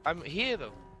 I'm here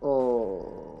though.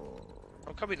 Oh.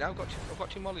 I'm coming now. I've got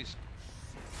 2 mollies.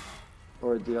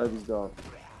 Alright, the Ivy's down.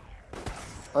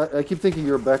 I keep thinking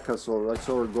you're Becca, so I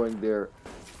saw her going there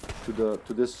to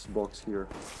this box here.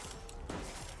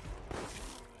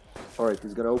 Alright,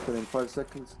 he's gonna open in 5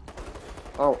 seconds.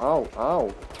 Ow, ow,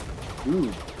 ow.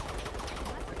 Dude.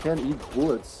 I can't eat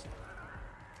bullets.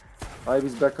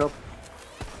 Ivy's back up.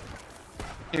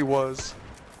 He was.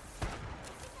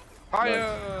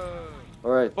 Fire!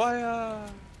 Alright. Fire!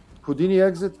 Houdini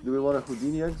exit? Do we want a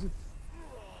Houdini exit?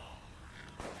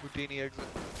 Houdini exit.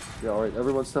 Yeah, alright.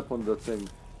 Everyone step on the thing.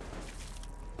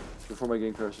 Before my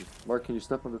game crashes. Mark, can you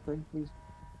step on the thing, please?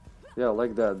 Yeah,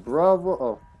 like that.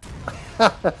 Bravo!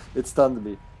 Oh. It stunned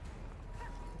me.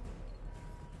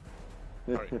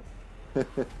 Alright.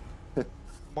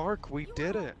 Mark, we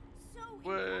did it. So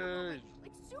Way.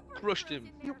 like super Crushed him.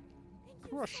 in there.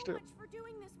 Thank you crushed so him. much for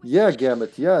doing this with Yeah, me.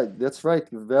 Gamut. Yeah, that's right.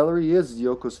 Valerie is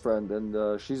Yoko's friend,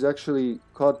 and she's actually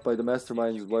caught by the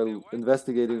masterminds while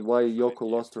investigating why Yoko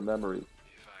lost her memory.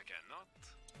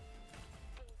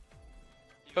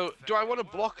 So, do I want to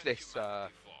block this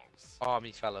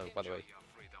army fellow, by the way?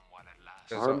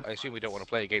 'Cause Army? I assume we don't want to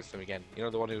play against him again. You know,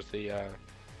 the one who's the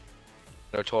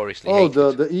notoriously Oh,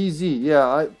 hated. the EZ.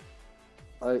 Yeah,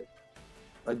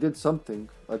 I did something.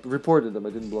 I reported them. I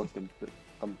didn't block them. But,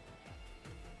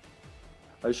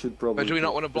 I should probably. But do we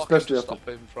not want to block him especially to after- stop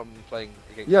him from playing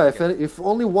against Yeah, him again? if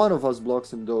only one of us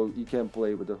blocks him, though, he can't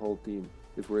play with the whole team.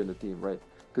 If we're in the team, right?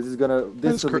 Because he's gonna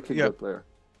instantly kick yeah. that player.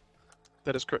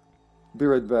 That is correct. Be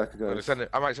right back, I'm gonna guys. send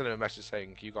I might send him a message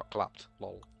saying you got clapped,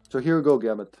 lol. So here we go,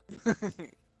 Gamut.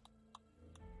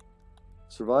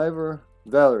 Survivor.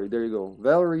 Valerie, there you go.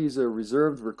 Valerie is a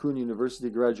reserved Raccoon University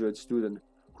graduate student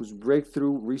whose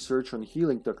breakthrough research on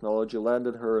healing technology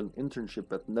landed her an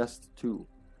internship at Nest 2.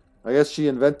 I guess she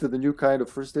invented a new kind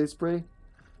of first aid spray?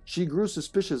 She grew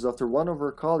suspicious after one of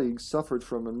her colleagues suffered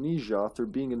from amnesia after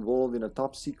being involved in a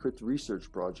top-secret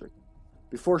research project.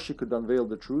 Before she could unveil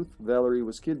the truth, Valerie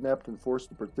was kidnapped and forced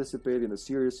to participate in a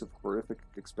series of horrific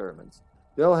experiments.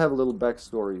 They all have little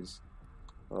backstories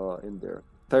in there.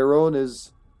 Tyrone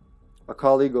is a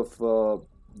colleague of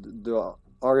the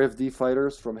RFD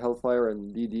fighters from Hellfire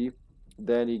and DD.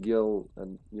 Danny, Gil,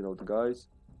 and, you know, the guys.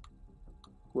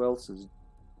 Who else is...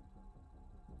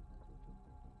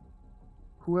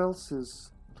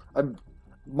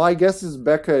 My guess is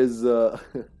Becca is...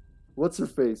 what's her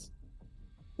face?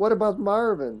 What about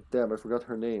Marvin? Damn, I forgot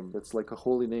her name. That's like a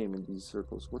holy name in these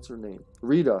circles. What's her name?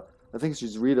 Rita. I think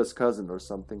she's Rita's cousin or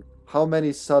something. How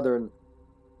many southern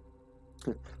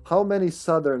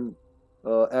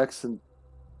accent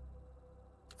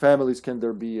families can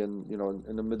there be in, you know,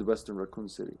 in a Midwestern Raccoon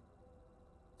City?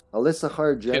 Alyssa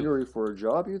hired January for a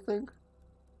job, you think?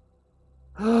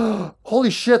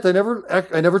 Holy shit, I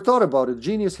never thought about it.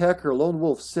 Genius hacker, lone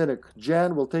wolf, cynic.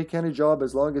 Jan will take any job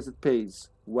as long as it pays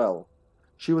well.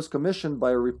 She was commissioned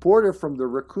by a reporter from the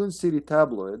Raccoon City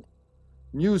tabloid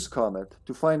News Comet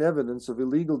to find evidence of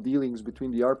illegal dealings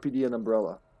between the RPD and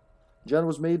Umbrella. Jan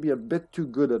was maybe a bit too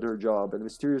good at her job and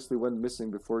mysteriously went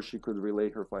missing before she could relay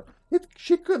her find.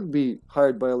 She could be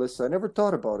hired by Alyssa. I never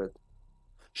thought about it.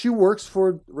 She works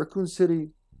for Raccoon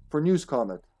City for News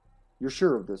Comet. You're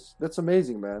sure of this? That's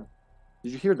amazing, man.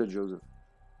 Did you hear that, Joseph?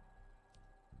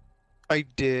 I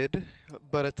did,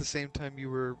 but at the same time you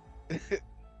were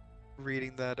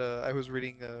reading that, I was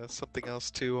reading something else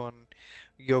too on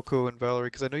Yoko and Valerie,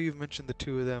 because I know you've mentioned the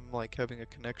two of them like having a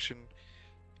connection,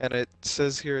 and it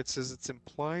says it's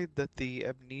implied that the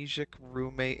amnesic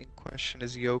roommate in question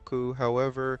is Yoko.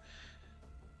 However,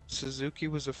 Suzuki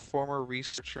was a former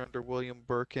researcher under William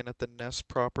Birkin at the Nest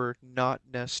proper, not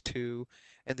Nest 2,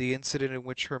 and the incident in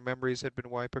which her memories had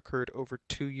been wiped occurred over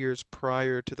 2 years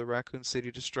prior to the Raccoon City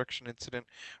destruction incident,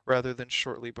 rather than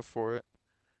shortly before it.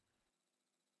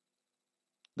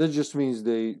 That just means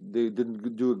they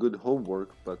didn't do a good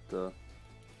homework, but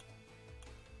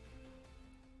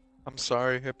I'm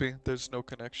sorry, Hippie, there's no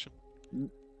connection.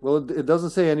 well, it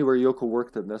doesn't say anywhere Yoko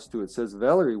worked at Nest 2. It says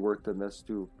Valerie worked at Nest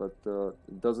 2, but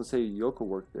it doesn't say Yoko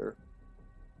worked there.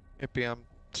 Hippie, I'm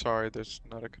sorry, there's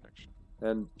not a connection.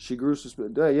 And she grew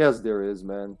suspicious. Yes, there is,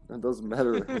 man. It doesn't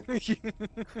matter.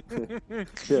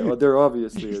 Yeah, well, there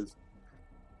obviously is.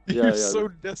 You're so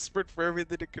desperate for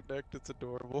everything to connect, it's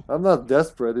adorable. I'm not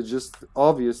desperate, it just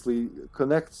obviously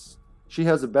connects. She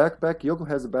has a backpack, Yoko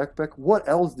has a backpack. What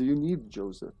else do you need,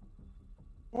 Joseph?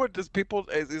 What, is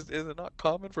it not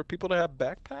common for people to have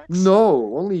backpacks?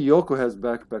 No, only Yoko has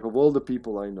backpack of all the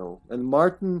people I know. And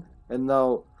Martin, and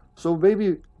now... So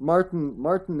maybe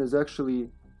Martin is actually,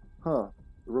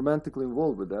 romantically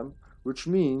involved with them, which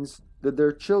means that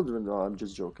their children... No, I'm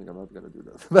just joking, I'm not gonna do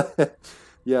that.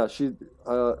 Yeah,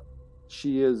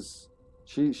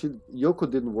 Yoko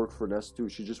didn't work for Nest 2.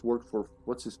 She just worked for,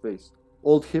 what's his face?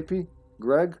 Old hippie?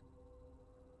 Greg?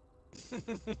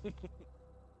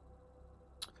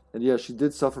 And yeah, she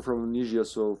did suffer from amnesia,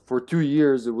 so for 2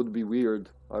 years it would be weird.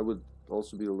 I would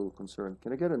also be a little concerned.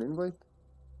 Can I get an invite?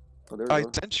 Oh, there I you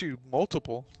go. sent you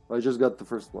multiple. I just got the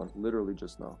first one, literally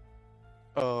just now.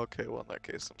 Oh, okay, well in that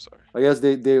case, I'm sorry. I guess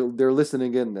they're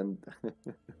listening in and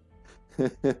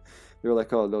they're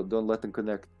like, oh, no, don't let them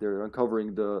connect. They're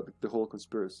uncovering the whole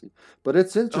conspiracy. But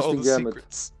it's interesting, the Gamut.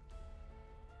 secrets.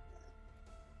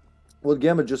 What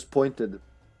Gamut just pointed.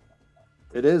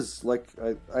 It is, like,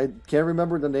 I can't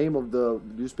remember the name of the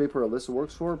newspaper Alyssa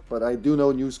works for, but I do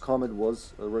know News Comment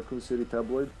was a Raccoon City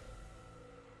tabloid.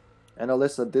 And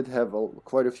Alyssa did have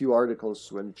quite a few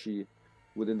articles when she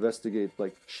would investigate,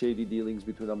 like, shady dealings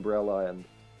between Umbrella and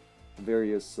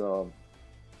various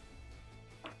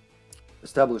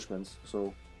establishments.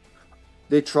 So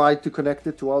they tried to connect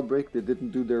it to Outbreak. They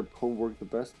didn't do their homework the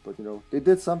best, but, you know, they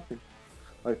did something.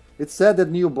 It's sad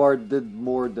that Neobard did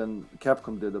more than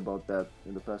Capcom did about that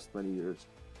in the past 20 years.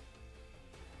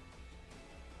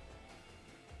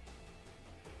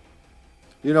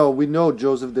 You know, we know,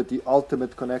 Joseph, that the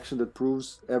ultimate connection that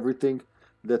proves everything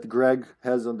that Greg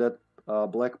has on that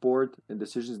blackboard in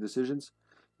decisions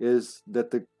is that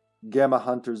the Gamma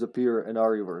Hunters appear in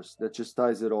Ariverse. That just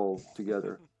ties it all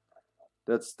together.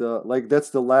 That's the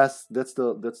lost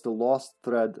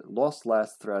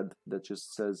last thread that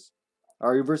just says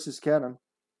Ariverse is canon.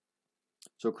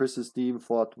 So Chris's team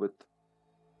fought with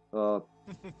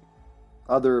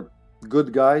other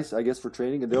good guys, I guess, for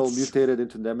training, and they all mutated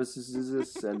into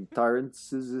Nemesises and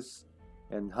Tyrantses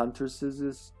and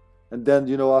Hunterses And then,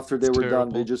 you know, after they It's were done,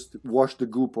 they terrible. just washed the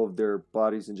goop of their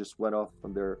bodies and just went off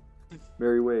on their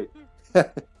merry way.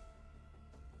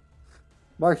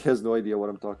 Mark has no idea what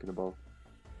I'm talking about.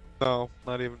 No,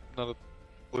 not a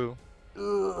clue.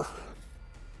 Ugh.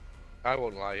 I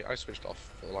won't lie, I switched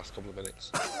off for the last couple of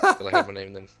minutes till I heard my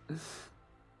name then.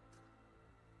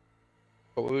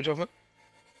 What were we talking about?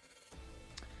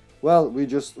 Well, we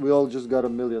all just got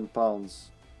 £1 million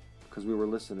because we were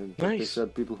listening. But they Nice.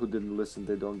 said people who didn't listen,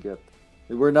 they don't get.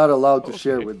 We're not allowed to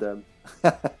share Okay. with them.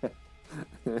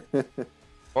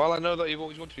 Well, I know that you've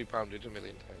always wanted to be pounded 1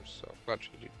 million times, so I'm glad you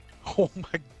do. Oh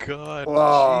my god.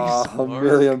 Wow, Jeez, £1 Mark.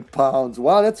 million.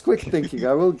 Wow, that's quick thinking.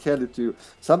 I will hand it to you.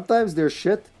 Sometimes they're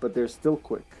shit, but they're still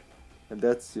quick. And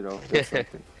that's, you know, that's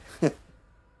something.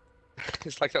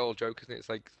 It's like that old joke, isn't it? It's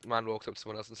like a man walks up to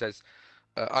someone else and says,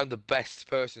 I'm the best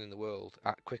person in the world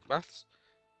at quick maths.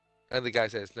 And the guy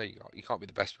says, no, you can't be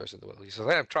the best person in the world. He says,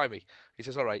 I am, try me. He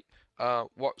says, all right,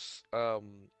 what's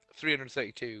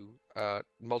 332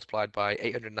 multiplied by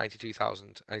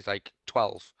 892,000? And he's like,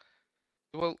 12.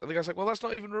 Well, and the guy's like, well, that's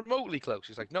not even remotely close.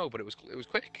 He's like, no, but it was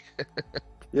quick.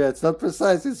 Yeah, it's not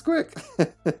precise, it's quick.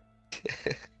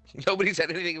 Nobody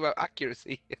said anything about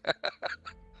accuracy.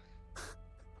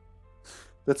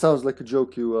 That sounds like a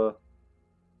joke you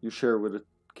share with a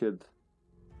kid.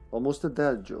 Almost a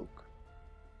dad joke.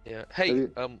 Yeah. Have Hey,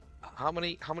 you- how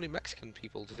many Mexican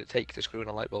people did it take to screw in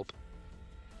a light bulb?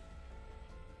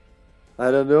 I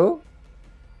don't know.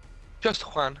 Just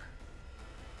Juan.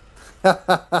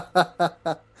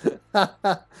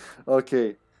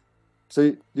 Okay.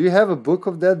 So, do you have a book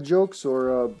of dad jokes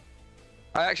or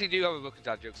I actually do have a book of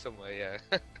dad jokes somewhere. Yeah.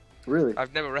 really?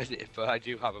 I've never read it, but I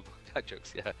do have a book of dad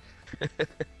jokes. Yeah.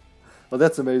 Well,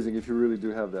 that's amazing if you really do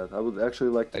have that. I would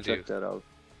actually like to I check do. that out.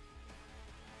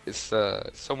 It's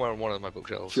somewhere on one of my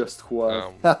bookshelves. Just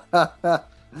Juan.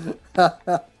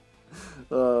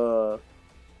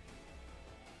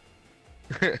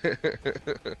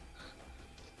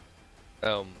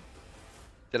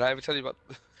 Did I ever tell you about?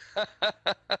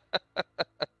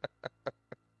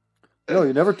 No,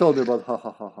 you never told me about ha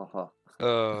ha ha ha ha.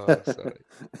 Oh, sorry.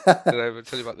 Did I ever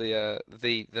tell you about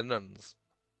the nuns?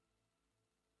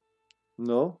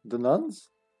 No, the nuns?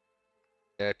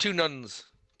 Yeah, two nuns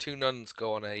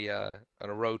go on a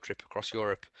road trip across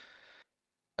Europe,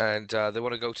 and they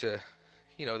want to go to,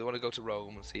 they want to go to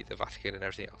Rome and see the Vatican and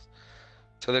everything else.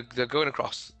 So they're going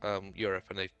across Europe,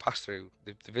 and they pass through,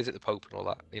 they visit the Pope and all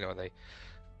that, and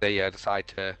they decide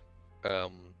to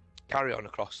carry on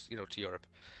across, to Europe.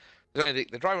 They're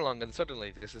driving along, and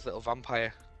suddenly this little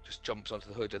vampire just jumps onto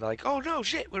the hood, and they're like, "Oh no,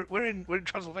 shit! We're in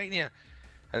Transylvania!"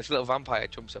 And this little vampire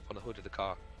jumps up on the hood of the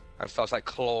car and starts like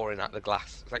clawing at the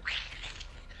glass. It's like,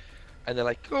 and they're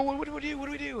like, "Oh, what do we do? What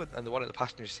do we do?" And the one in the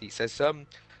passenger seat says,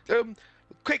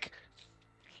 quick,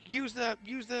 use the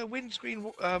windscreen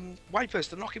wipers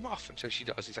to knock him off." And so she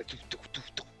does. He's like, "Doo, doo, doo,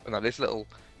 doo." And then this little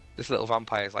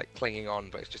vampire is like clinging on,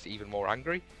 but it's just even more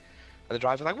angry. And the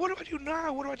driver's like, "What do I do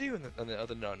now? What do I do?" And the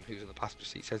other nun, who's in the passenger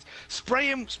seat, says, "Spray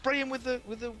him with the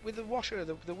washer,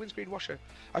 the windscreen washer.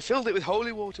 I filled it with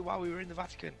holy water while we were in the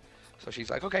Vatican." So she's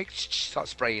like, "Okay,"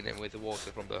 starts spraying him with the water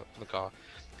from the car,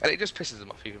 and it just pisses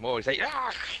him off even more. He's like,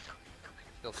 "Ah!"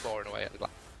 Still clawing away at the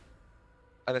glass.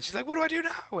 And then she's like, "What do I do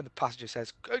now?" And the passenger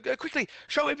says, "Quickly,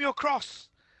 show him your cross."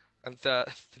 And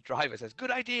the driver says,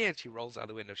 "Good idea." And she rolls out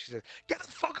the window. She says, "Get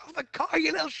the fuck off the car,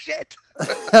 you little shit!"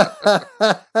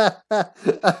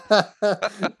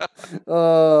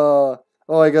 Oh,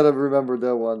 I gotta remember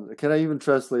that one. Can I even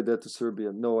translate that to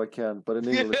Serbian? No, I can't. But in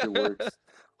English, it works.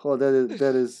 Oh, that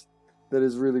is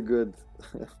really good.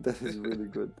 That is really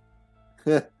good.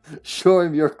 Show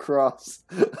him your cross.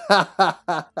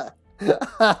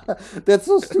 That's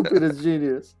so stupid. It's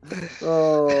genius.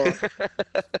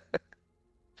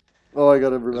 Oh, I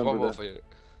gotta There's remember one more that. for you.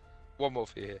 One more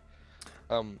for you here.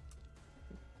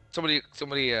 Somebody.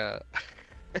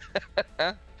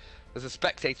 There's a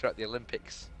spectator at the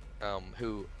Olympics,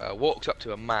 who walks up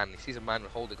to a man. He sees a man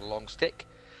holding a long stick,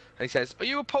 and he says, "Are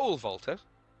you a pole vaulter?"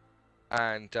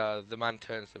 And the man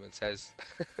turns to him and says,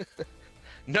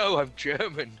 "No, I'm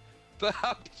German. But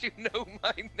how did you know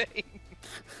my name?"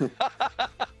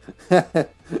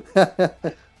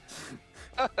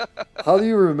 How do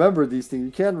you remember these things?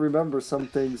 You can't remember some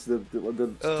things that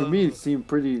to me seem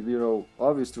pretty,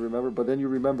 obvious to remember, but then you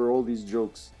remember all these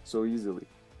jokes so easily.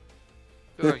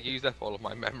 I've used up all of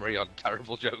my memory on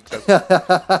terrible jokes.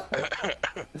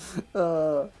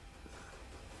 Are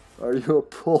you a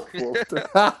pole vaulter?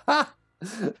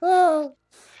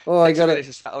 Oh, I gotta.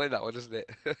 It's settle in that one, isn't it?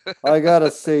 I gotta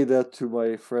say that to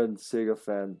my friend Sega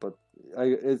fan, but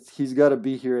he's gotta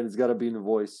be here and it's gotta be in the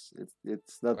voice.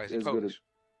 It's not Why is he as good as. Polish?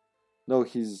 No,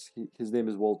 his name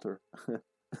is Walter.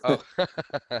 Oh.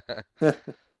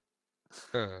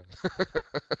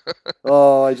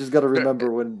 Oh, I just gotta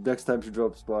remember when next time she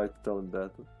drops by to tell him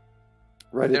that.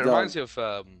 Write it It down. reminds me of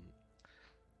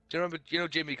do you remember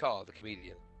Jimmy Carr, the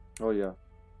comedian? Oh yeah.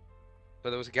 But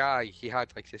there was a guy, he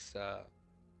had like this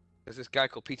there's this guy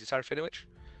called Peter Serafinowicz.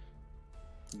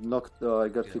 I got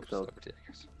Yeah, kicked out. celebrity, I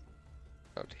guess.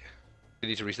 Oh dear. You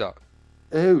need to restart.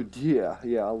 Oh dear.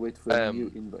 Yeah, I'll wait for a new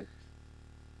Um, invite.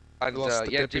 And Lost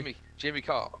the yeah, Dippy. Jimmy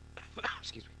Carr,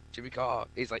 excuse me, Jimmy Carr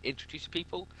is like introducing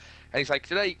people, and he's like,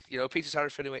 today, Peter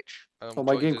Serafinowicz. Oh,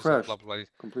 my joins game us, crashed Blah, blah,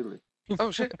 completely. blah.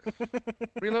 Oh shit!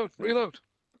 Reload.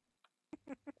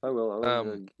 I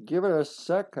will. Give it a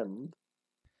second.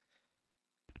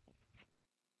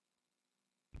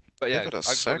 But yeah, Give it a I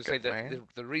just want to say second, that man.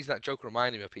 the reason that joke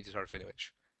reminded me of Peter Serafinowicz,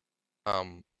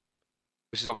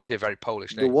 which is obviously a very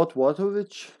Polish The name,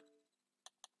 Watovich?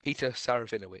 Peter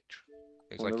Serafinowicz.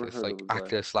 He's Oh, like never this heard like of the guy.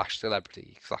 actor /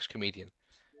 celebrity / comedian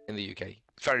in the UK.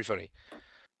 It's very funny.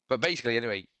 But basically,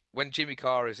 anyway, when Jimmy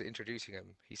Carr is introducing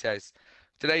him, he says,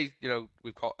 today,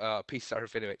 we've got Peter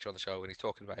Serafinowicz on the show, and he's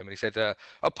talking about him, and he said, a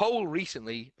poll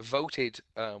recently voted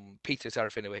Peter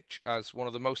Serafinowicz as one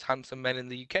of the most handsome men in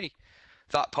the UK.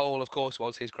 That poll, of course,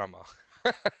 was his grandma.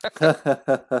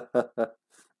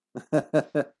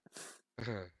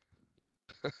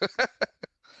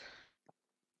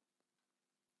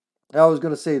 I was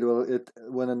gonna say, well,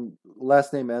 when a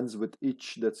last name ends with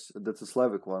ich, that's a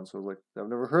Slavic one. So like, I've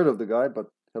never heard of the guy, but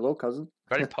hello, cousin.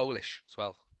 Very Polish as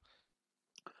well.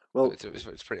 Well,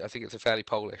 It's pretty. I think it's a fairly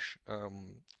Polish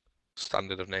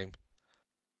standard of name.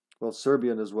 well,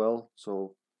 Serbian as well.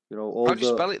 So all How do you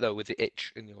the spell it though with the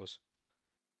itch in yours?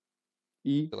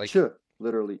 ich,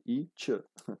 literally ich,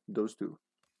 those two,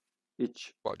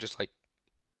 ich. What, just like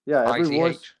Yeah, every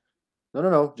voice. ICH?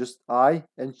 No, just I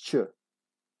and ch.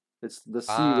 It's the C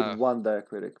Ah. with one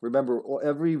diacritic. Remember,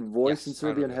 every voice in Yes, I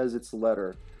Serbian remember. has its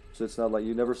letter, so it's not like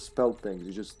you never spell things.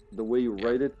 You just the way you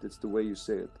write it, it's the way you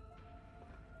say it.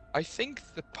 I think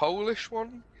the Polish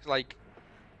one is like.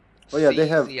 Oh yeah, they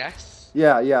have. CZS?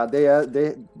 Yeah,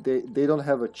 they don't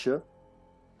have a ch.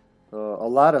 A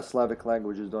lot of Slavic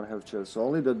languages don't have ch, so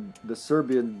only the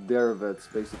Serbian derivatives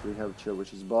basically have ch,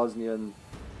 which is Bosnian,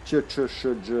 ch, sh,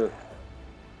 j,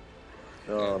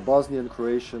 Bosnian,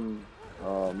 Croatian,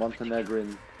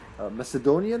 Montenegrin,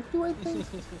 Macedonian, do I think?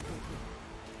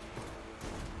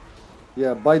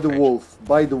 Yeah, by the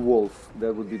wolf,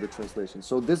 that would be the translation.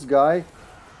 So this guy,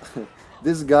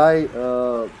 his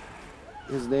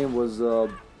name was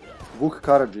Vuk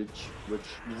Karadžić, which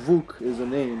Vuk is a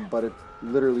name, but it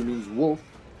literally means wolf.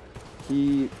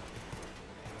 He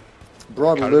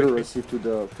brought literacy to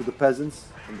the peasants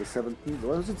in the 17th.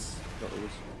 What was it? No,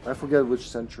 I forget which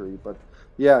century, but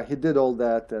yeah, he did all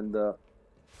that, and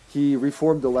he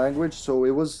reformed the language. So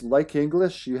it was like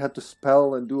English; you had to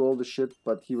spell and do all the shit.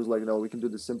 But he was like, no, we can do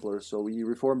this simpler. So he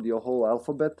reformed the whole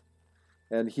alphabet.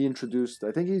 And he introduced,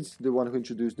 I think he's the one who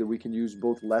introduced that we can use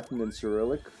both Latin and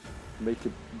Cyrillic to make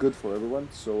it good for everyone.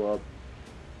 So,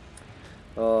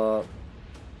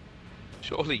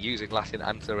 Surely using Latin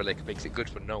and Cyrillic makes it good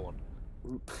for no one.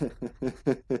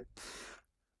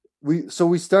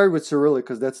 we start with Cyrillic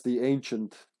because that's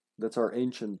our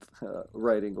ancient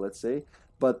writing, let's say.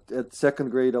 But at second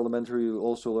grade elementary, you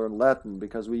also learn Latin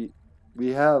because we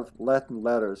have Latin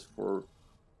letters for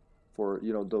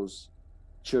those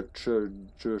ch, j,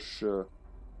 sh,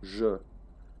 zh,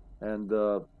 and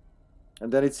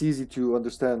then it's easy to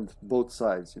understand both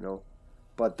sides,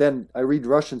 But then I read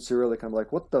Russian Cyrillic, I'm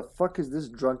like, what the fuck is this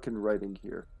drunken writing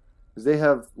here? Because they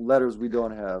have letters we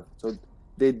don't have, so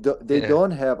they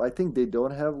don't have. I think they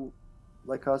don't have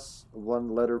like us one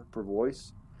letter per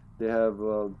voice. They have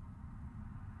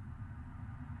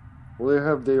they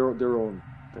have their own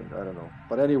thing. I don't know.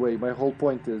 But anyway, my whole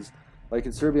point is, like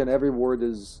in Serbian, every word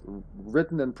is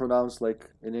written and pronounced like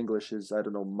in English is, I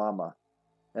don't know, mama,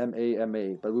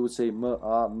 M-A-M-A, but we would say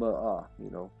m-a,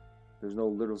 There's no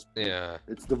little. Yeah.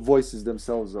 It's the voices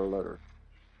themselves are letter.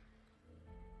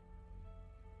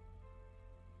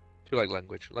 I like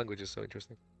language. Language is so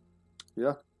interesting.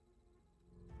 Yeah.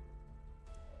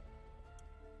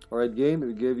 All right, game.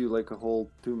 We gave you like a whole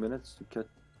 2 minutes to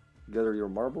gather your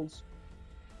marbles.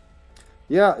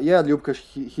 Yeah, Lyubka,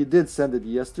 he did send it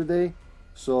yesterday,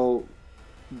 so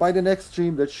by the next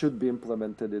stream that should be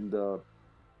implemented in the,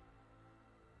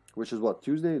 which is what,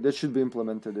 Tuesday? That should be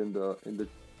implemented in the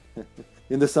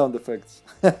in the sound effects.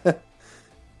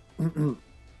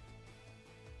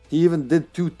 He even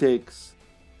did 2 takes.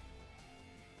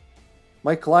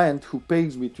 My client who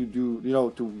pays me to do,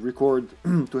 to record,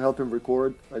 to help him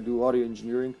record, I do audio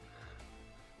engineering.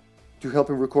 to help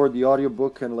him record the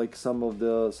audiobook and like some of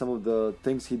the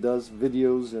things he does,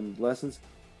 videos and lessons.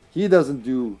 He doesn't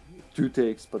do 2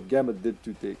 takes, but Gamut did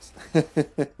 2 takes.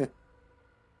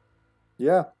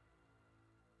 Yeah.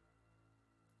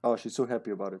 Oh, she's so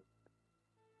happy about it.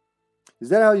 Is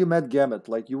that how you met Gamut?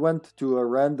 Like you went to a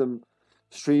random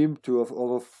stream of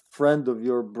a friend of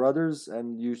your brother's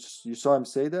and you saw him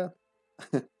say that?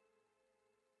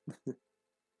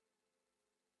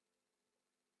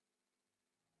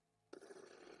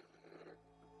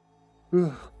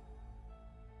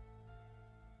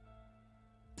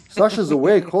 Sasha's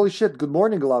awake. Holy shit. Good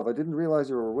morning, love. I didn't realize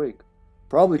you were awake.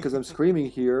 Probably because I'm screaming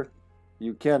here.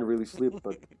 You can't really sleep,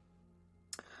 but...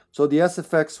 So the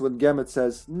SFX when Gamut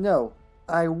says, no,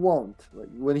 I won't. Like,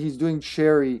 when he's doing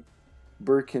Sherry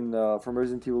Birkin from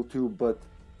Resident Evil 2, but...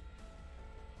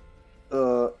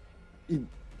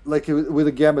 like with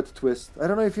a Gamut twist. I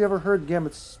don't know if you ever heard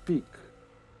Gamut speak,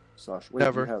 Sasha. Wait,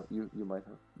 Never. You might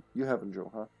have. You haven't,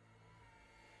 Joe, huh?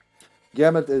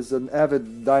 Gamut is an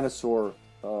avid dinosaur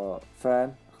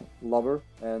fan, lover,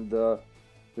 and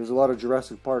there's a lot of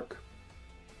Jurassic Park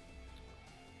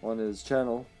on his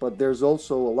channel. But there's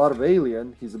also a lot of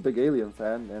Alien. He's a big Alien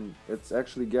fan, and it's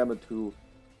actually Gamut who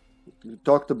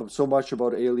talked so much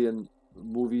about Alien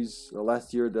movies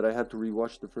last year that I had to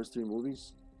rewatch the first 3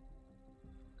 movies.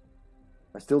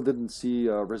 I still didn't see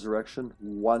Resurrection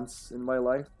once in my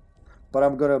life. But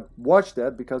I'm gonna watch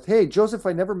that because, hey, Joseph,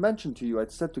 I never mentioned to you, I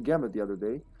said to Gamut the other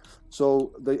day.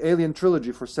 So, the Alien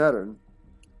trilogy for Saturn,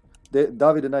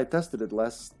 David and I tested it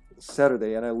last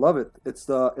Saturday, and I love it. It's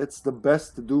the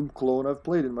best Doom clone I've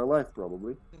played in my life,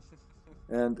 probably.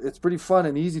 And it's pretty fun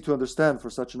and easy to understand for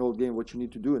such an old game what you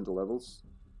need to do in the levels.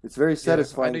 It's very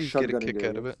satisfying. I know you get a shotgunning kick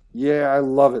out of aliens. it. Yeah, I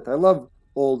love it. I love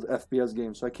old FPS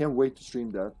games, so I can't wait to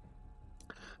stream that.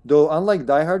 Though, unlike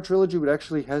Die Hard trilogy, which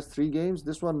actually has 3 games,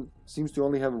 this one seems to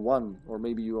only have 1, or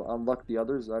maybe you unlock the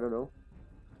others, I don't know.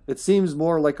 It seems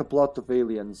more like a plot of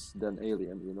Aliens than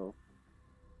Alien, you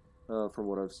know, from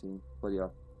what I've seen. But yeah.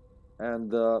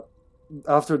 And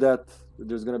after that,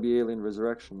 there's gonna be Alien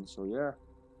Resurrection, so yeah.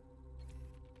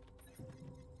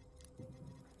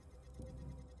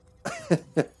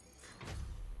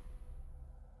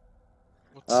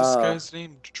 What's this guy's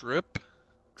name? Drip?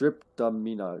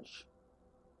 Drip-da-minage.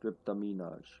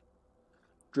 Drip-da-minage.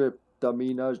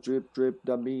 Drip-da-minage,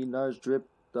 drip-da-minage,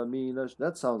 drip-da-minage.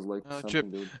 That sounds like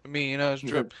something, dude. Minage,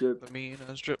 drip, Drip.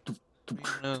 minage, drip.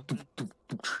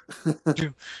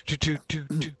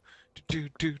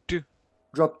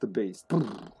 Drop the bass.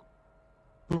 Boom,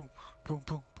 boom, boom,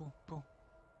 boom, boom.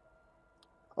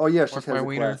 Oh yeah, she Mark has my a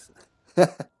wiener.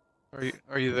 class.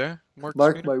 Are you there, Mark?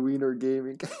 Mark my wiener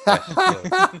gaming.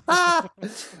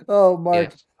 Yes, Oh,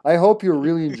 Mark. Yes. I hope you're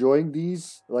really enjoying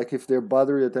these. Like, if they're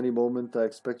bothering at any moment, I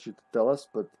expect you to tell us.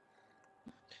 But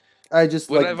I just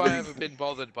When like. have I ever been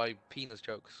bothered by penis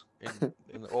jokes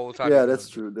in all the time? Yeah, I've that's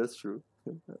done true. That's true.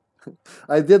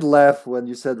 I did laugh when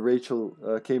you said Rachel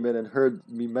came in and heard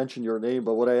me mention your name,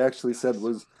 but what I actually said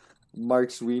was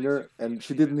Mark's wiener, and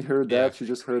she didn't hear that. Yeah. She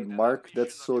just heard Mark.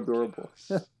 That's so adorable.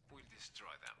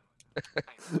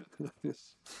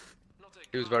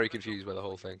 He was very confused by the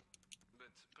whole thing.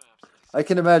 I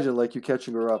can imagine, like, you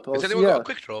catching her up. Oh, Has so anyone yeah. got a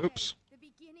quick draw? Oops. The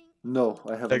beginning. No,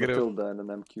 I have a Negative. Matilda and an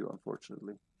MQ,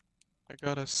 unfortunately. I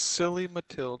got a silly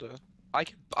Matilda. I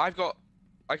can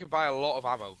buy a lot of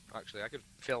ammo. Actually, I could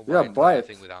fill Yeah, my buy entire it.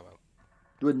 thing with ammo.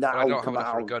 Do it now. But I don't have Come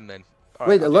enough for a on. gun then. Wait, Alright,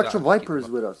 I'll do that. Electro I'll keep Viper is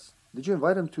them with us. Did you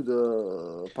invite him to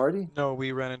the party? No,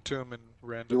 we ran into him and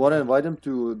ran. Do you want to invite him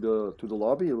to the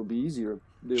lobby? It will be easier.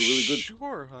 They're really good.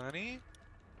 Sure, honey.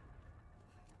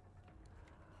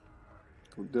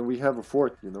 Then we have a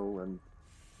fourth, you know, and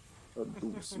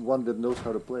one that knows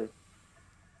how to play.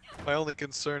 My only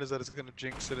concern is that it's gonna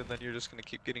jinx it, and then you're just gonna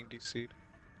keep getting DC'd.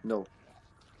 No.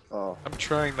 Oh, I'm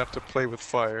trying not to play with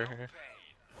fire here.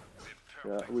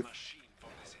 yeah. We,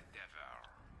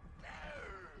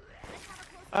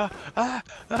 Ah!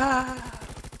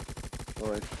 all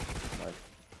right. Nice.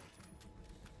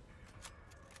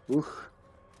 Ooh,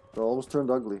 they almost turned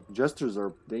ugly. Gestures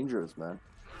are dangerous, man.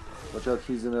 Watch out,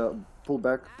 he's in a pull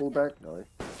back. No.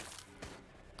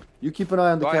 You keep an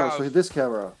eye on the Do I camera. So have- this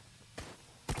camera.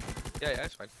 Yeah,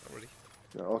 it's fine. Not really.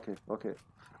 Yeah, okay.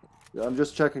 Yeah, I'm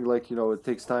just checking, like, you know, it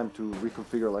takes time to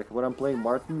reconfigure. Like, when I'm playing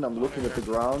Martin, I'm looking at the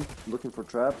ground, looking for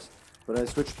traps. But I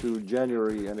switch to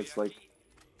January, and it's like,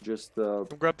 just, Come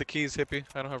grab the keys, hippie.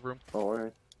 I don't have room. oh,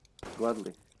 alright.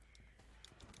 Gladly.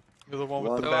 You're the one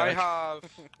with One. the So I badge. have.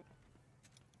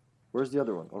 Where's the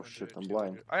other one? Oh shit, I'm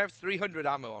blind. I have 300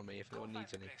 ammo on me if anyone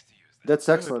needs any. That's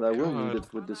excellent, I will need God.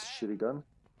 it with this shitty gun.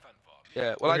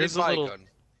 Yeah, well, I Here's didn't a buy little- a gun.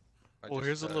 Well,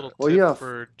 here's a little Oh, tip yeah.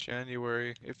 for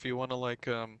January. If you want to like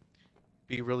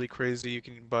be really crazy, you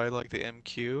can buy like the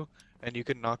MQ, and you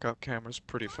can knock out cameras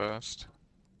pretty fast.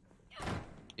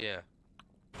 Yeah.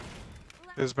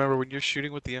 Because remember, when you're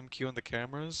shooting with the MQ and the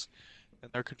cameras,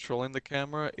 and they're controlling the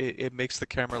camera, it makes the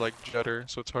camera like judder,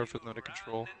 so it's hard for them to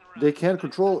control. They can't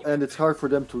control, and it's hard for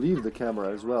them to leave the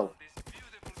camera as well.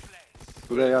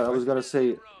 So yeah, I was gonna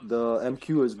say the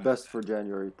MQ is best for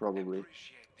January probably.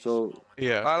 So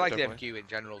Yeah, I like definitely. the MQ in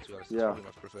general, to be honest. Yeah. It's probably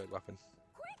my preferred weapon.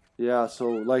 yeah, so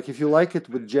like if you like it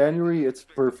with January, it's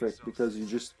perfect because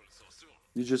you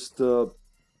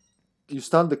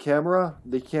stun the camera.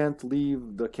 They can't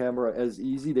leave the camera as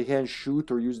easy. They can't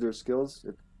shoot or use their skills.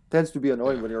 It tends to be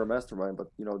annoying when you're a mastermind,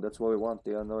 but you know that's what we want.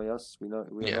 They annoy us. We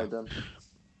annoy them.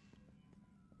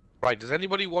 Right, does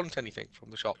anybody want anything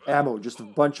from the shop? Ammo, just a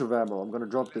bunch of ammo. I'm gonna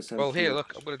drop this. Well, MQ. here,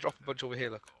 look. I'm going to drop a bunch over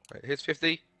here, look. Right, here's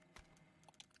 50.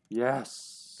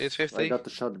 Yes. Here's 50. I got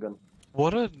the shotgun.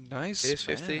 What a nice Here's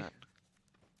 50. man.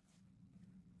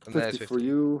 And 50 there's 50. for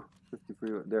you. 50 for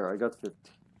you. There, I got 50.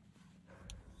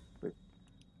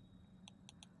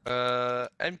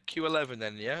 MQ11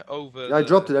 then, yeah? Over Yeah, I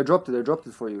dropped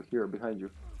it for you. Here, behind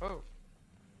you. Oh.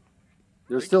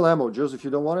 There's still ammo, Joseph. You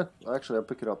don't want it? Actually, I'll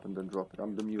pick it up and then drop it.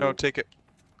 I'm the mule. No, take it.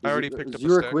 I already picked up a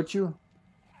Zurich stack. with you?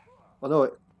 Oh,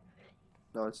 no.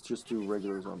 No, it's just two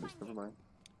regular zombies. Never mind.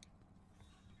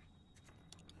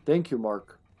 Thank you,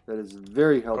 Mark. That is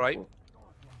very helpful. Right.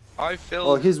 I filled.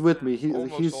 Oh, he's with me.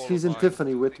 almost all He's of in mine.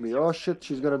 Tiffany with me. Oh shit,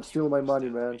 she's gonna steal my money,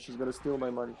 man. She's gonna steal my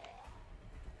money.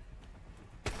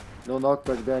 No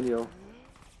knockback, Daniel.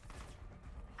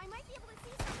 I might be able to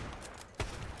see something.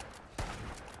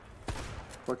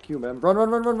 Fuck you, man.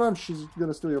 Run. She's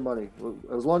gonna steal your money. Well,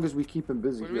 as long as we keep him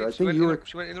busy Wait, here. I she think went in the- Yurik...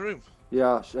 She went in the room.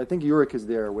 Yeah, I think Yurik is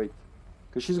there. Wait.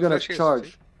 Because she's Oh, gonna there she is,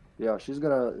 charge. see? Yeah, she's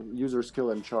gonna use her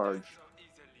skill and charge.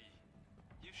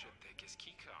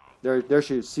 There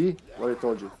she is. See? What I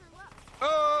told you.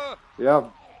 Ah! Yeah.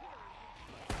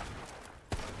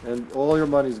 And all your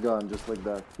money's gone, just like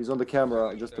that. He's on the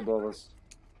camera just above us.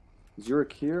 Is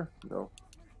Yurik here? No.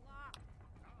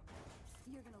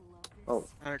 You're gonna love this. Oh.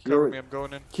 Alright, He cover already- me, I'm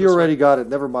going in. He This way. already got it.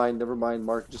 Never mind,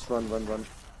 Mark. Just run.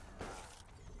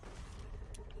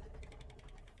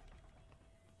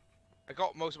 I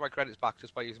got most of my credits back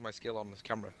just by using my skill on this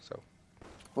camera, so.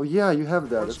 Oh yeah, you have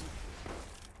that. Where's-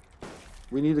 That's-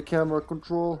 We need a camera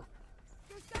control.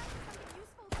 There's gotta be something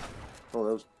useful. Oh,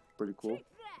 that was pretty cool. Take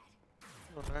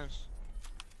that. Oh, nice.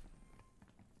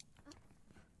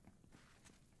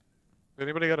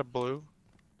 Anybody got a blue?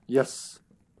 Yes.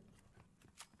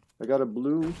 I got a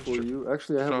blue for Sure. you.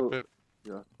 Actually, I have Drop a... it.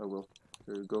 Yeah, I will.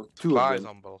 There you go. Two Supplies of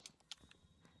them. on bull.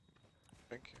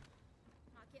 Thank you.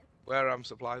 Knock it. Where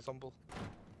supplies on bull?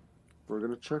 We're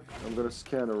gonna check. I'm gonna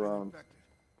scan around.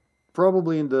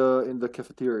 Probably in the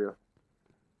cafeteria.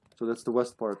 So that's the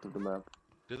west part of the map.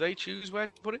 Do they choose where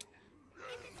to put it?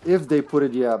 If they put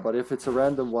it, yeah. But if it's a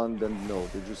random one, then no.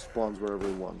 It just spawns wherever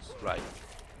it wants. Right.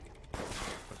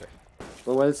 Okay.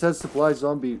 But when it says supply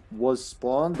zombie was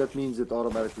spawned, that means it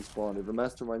automatically spawned. If the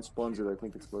mastermind spawns it, I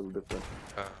think it's a little different.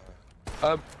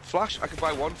 Flash. I could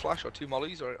buy one flash or two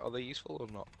mollies, or are they useful or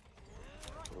not?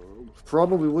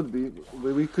 Probably would be.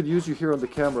 We could use you here on the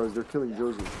camera as they're killing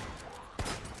Josie.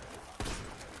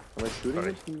 Am I shooting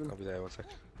Sorry. it even? I'll be there 1 sec.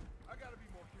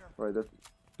 Right, that...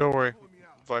 Don't worry.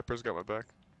 Viper's got my back.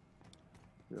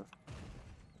 Yeah.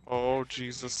 Oh,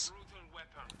 Jesus.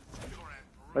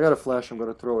 I got a flash, I'm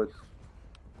gonna throw it.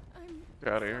 I'm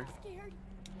Get out of here. scared.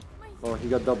 My Oh, he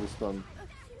got double stunned.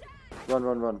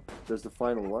 Run. There's the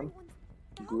final one.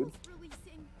 everyone's Good. bells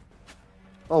releasing.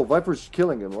 Oh, Viper's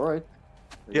killing him, alright.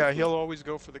 Yeah, he'll always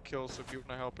go for the kill, so if you want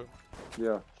to help him.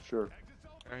 Yeah, sure.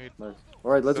 Alright, Nice.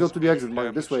 Alright, let's go to the exit, Mark.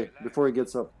 damage. This way, before he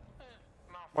gets up.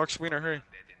 Mark Sweener, hurry.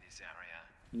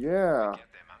 Yeah.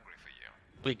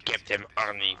 We kept them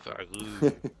only for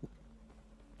you.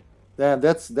 Damn,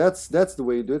 that's the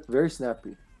way you do it. Very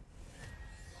snappy.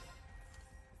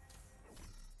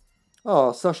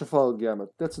 Oh, Sasha followed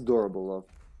Gamut. That's adorable, love.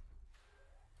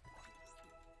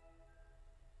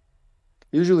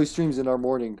 Usually streams in our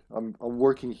morning. I'm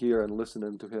working here and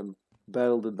listening to him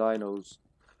battle the dinos.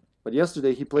 But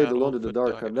yesterday he played Battle Alone in the the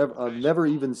Dark. I've Dinos. never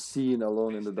even seen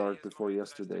Alone in the Dark before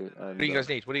yesterday. And What do you guys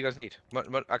need? What do you guys need?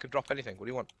 I could drop anything. What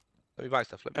do you want? Let me buy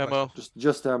stuff. Let me buy Ammo. stuff.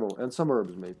 just ammo and some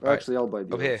herbs, mate. Right. Actually, I'll buy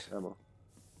the Over here. herbs, ammo.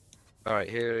 All right,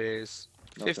 here is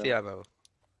Not 50 that. ammo.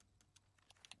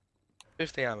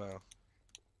 50 ammo.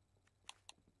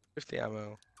 50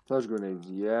 ammo. Flash grenades,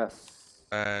 yes.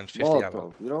 And 50 Molotov.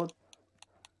 ammo. You know what?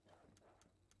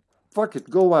 Fuck it,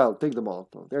 go wild. Take the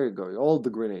Molotov. There you go. All the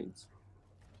grenades.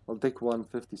 I'll take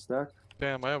 150 stack.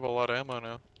 Damn, I have a lot of ammo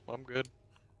now. I'm good.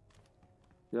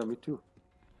 Yeah, me too.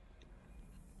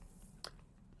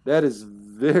 That is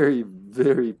very,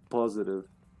 very positive.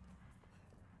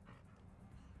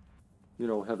 You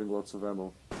know, having lots of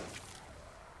ammo.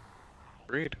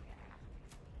 Agreed.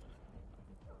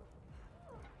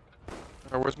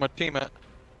 Where's my team at?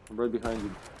 I'm right behind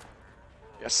you.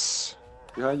 Yes.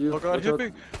 Behind you. Oh god, Watch hit out.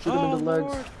 me! Shoot him in the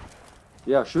legs. Lord.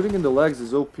 Yeah, shooting in the legs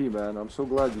is OP, man. I'm so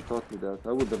glad you taught me that.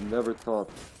 I would have never thought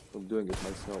of doing it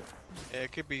myself. Yeah,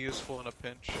 it could be useful in a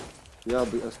pinch. Yeah,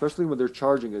 but especially when they're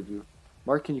charging at you.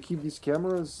 Mark, can you keep these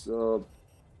cameras?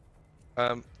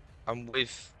 I'm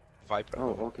with Viper.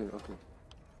 Oh, okay, okay.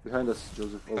 Behind us,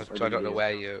 Joseph. Oh, So I don't know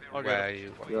where you. Okay. Where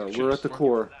you. Yeah, Shoot we're us at the for-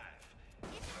 core.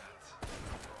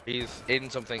 He's in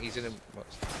something. He's in a.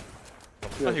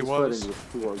 Yeah, he he's was. fighting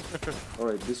with two others.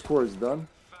 Alright, this core is done.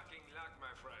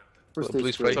 First Blue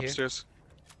aid spray spray. here. Upstairs.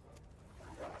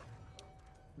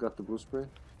 Got the blue spray.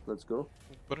 Let's go.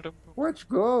 Put it up. Let's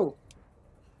go!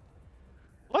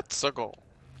 Let's go.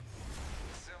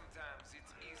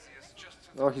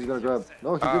 Oh, he's gonna grab.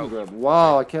 No, he Oh. didn't grab.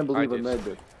 Wow, I can't believe I did. made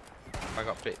it. I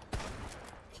got bit.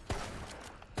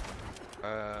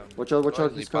 Watch out, watch out,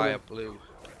 only he's by coming. a blue.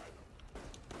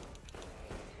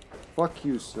 Fuck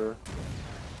you, sir.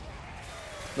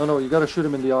 No, you gotta shoot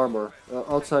him in the armor.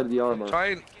 Outside the armor.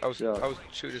 Trying. I was Yeah.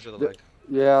 shooting to the The- leg.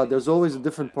 Yeah, there's always a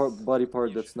different body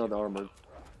part that's not armored.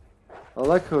 I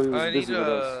like how he was I need busy with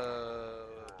us.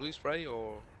 blue spray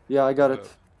or. Yeah, I got it.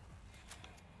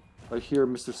 I hear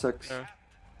Mr. Sex. Yeah.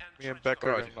 Me and Beck are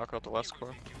Alright. gonna knock out the last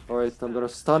core. Alright, I'm gonna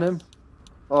stun him.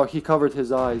 Oh, he covered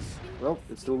his eyes. Well,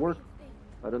 it still worked.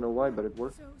 I don't know why, but it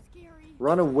worked. So scary.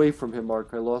 Run away from him, Mark.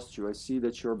 I lost you. I see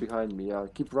that you're behind me. Yeah,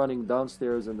 keep running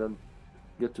downstairs and then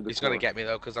get to the He's core. gonna get me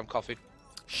though, because I'm coughing.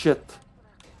 Shit.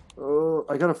 Oh,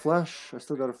 I got a flash. I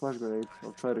still got a flash grenade.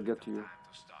 I'll try to get to you.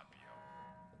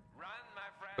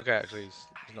 Okay, actually, he's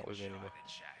not with me anymore.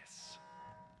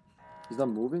 He's not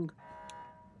moving?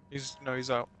 He's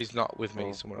out. He's not with me. Oh,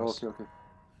 He's somewhere else. Okay.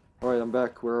 Alright, I'm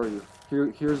back. Where are you?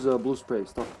 Here's a blue spray.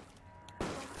 Stop.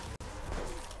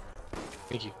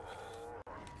 Thank you.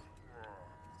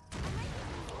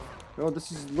 Oh,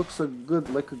 looks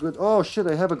like a good. Oh shit!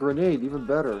 I have a grenade. Even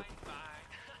better.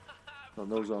 Oh,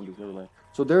 no zombies. Never mind.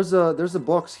 So there's a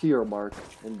box here, Mark,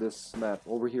 in this map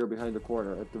over here behind the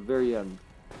corner at the very end.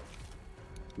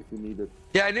 If you need it.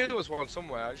 Yeah, I knew there was one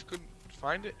somewhere. I just couldn't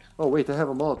find it. Oh wait, I have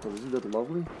a Molotov. Isn't that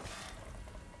lovely?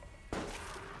 I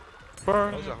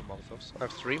Burn. also have Molotovs. I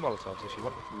have 3 Molotovs if you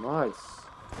want.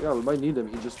 Nice. Yeah, we might need them.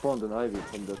 He just spawned an Ivy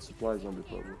from that supply zombie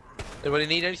probably. Anybody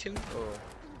need anything? Or...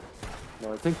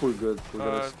 No, I think we're good. We're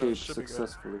gonna No, escape should be good.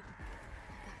 successfully.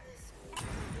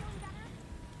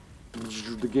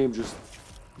 The game just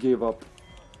gave up.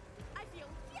 I feel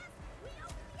yes. We own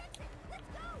the exit. Let's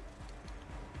go.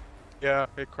 Yeah,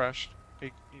 it crashed.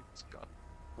 He's gone.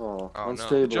 Oh, Oh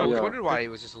unstable. no. Yeah. I wondered why he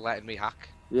was just letting me hack.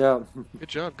 Yeah. Good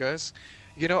job, guys.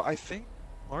 You know, I think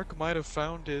Mark might have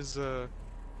found his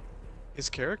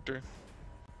character.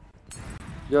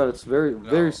 Yeah, it's very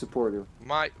No. supportive.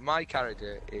 My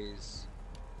character is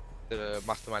the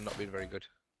mastermind not being very good.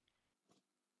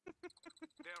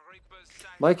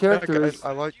 My character Beck, is.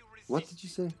 I like. What did you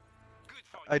say?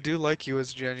 I do like you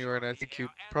as January, and I think you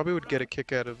probably would get a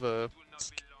kick out of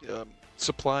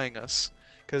supplying us,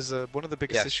 because one of the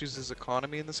biggest Yes. issues is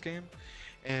economy in this game,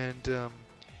 and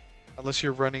unless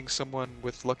you're running someone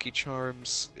with Lucky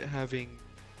Charms, having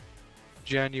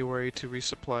January to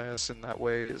resupply us in that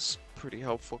way is pretty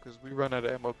helpful, because we run out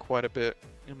of ammo quite a bit.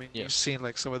 I mean, Yeah. you've seen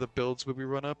like some of the builds where we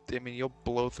run up. I mean, you'll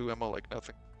blow through ammo like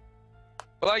nothing.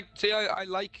 But I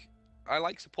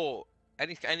like support.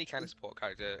 Any kind of support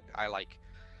character I like,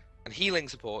 and healing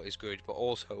support is good. But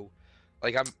also,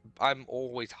 like I'm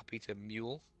always happy to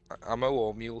mule ammo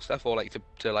or mule stuff, or like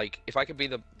to like if I can be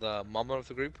the mama of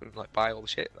the group and like buy all the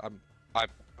shit. I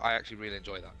actually really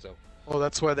enjoy that. So. Well,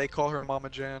 that's why they call her Mama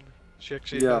Jan. She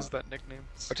actually Yeah. has that nickname.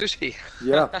 What is she?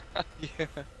 Yeah, Yeah.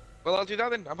 Well, I'll do that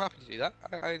then. I'm happy to do that.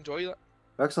 I enjoy that.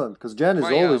 excellent. Because Jan is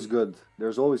My, always good.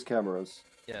 There's always cameras.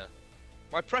 Yeah.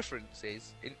 My preference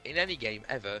is, in any game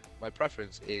ever, my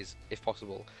preference is, if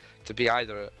possible, to be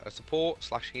either a support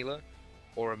 / healer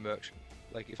or a merchant.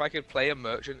 Like, if I could play a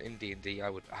merchant in D&D, I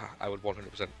would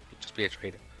 100% just be a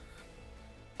trader.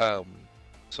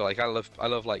 So like, I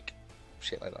love like,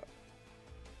 shit like that.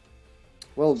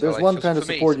 Well, So, there's like, one for kind of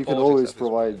me, support you can support and always stuff is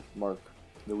provide, really- Mark,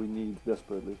 that we need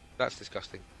desperately. That's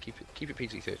disgusting. Keep it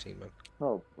PG-13, man.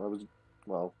 No,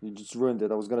 well, you just ruined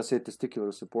it. I was gonna say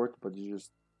testicular support, but you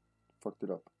just fucked it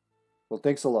up. Well,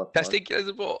 thanks a lot. Mark. Testicular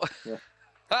support. Yeah.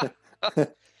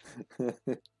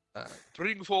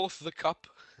 Bring forth the cup.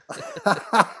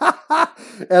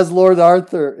 As Lord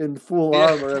Arthur in full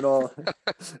Yeah. armor and all.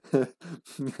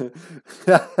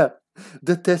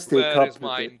 Deteste Where is cup.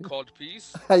 mine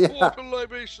codpiece? Yeah. Water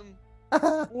libation.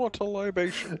 What a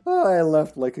libation. Oh, I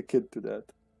laughed like a kid to that.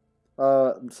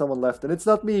 Someone left, and it's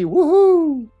not me.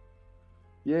 Woohoo!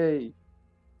 Yay!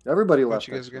 Everybody Watch left.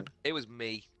 you guys actually. again. It was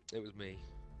me. It was me.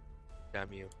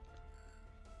 Damn you.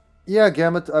 Yeah,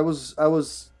 Gamut. I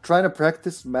was trying to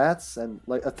practice maths and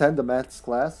like attend the maths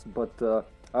class, but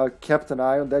I kept an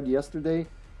eye on that yesterday.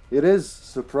 It is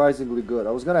surprisingly good.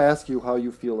 I was gonna ask you how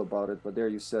you feel about it, but there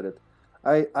you said it.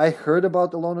 I heard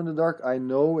about Alone in the Dark. I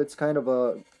know it's kind of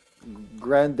a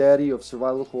granddaddy of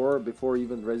survival horror before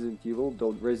even Resident Evil,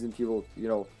 though Resident Evil,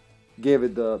 gave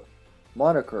it the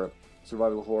moniker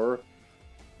survival horror.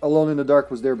 Alone in the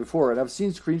Dark was there before, and I've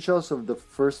seen screenshots of the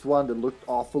first one that looked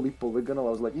awfully polygonal.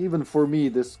 I was like, even for me,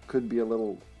 this could be a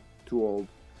little too old.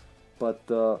 But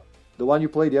the one you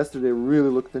played yesterday really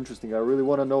looked interesting. I really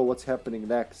want to know what's happening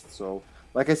next. So,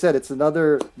 like I said, it's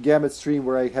another Gamut stream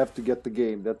where I have to get the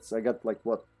game. I got like,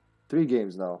 what, 3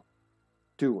 games now?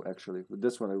 2, actually. With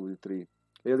this one, I will do 3.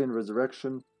 Alien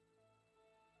Resurrection.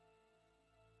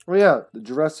 Oh yeah, the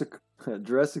Jurassic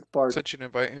Park. Sent you an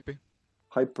invite, Hippie.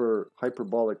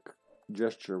 Hyperbolic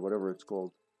gesture, whatever it's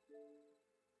called.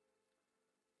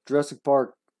 Jurassic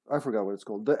Park, I forgot what it's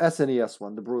called. The SNES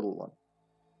one, the brutal one.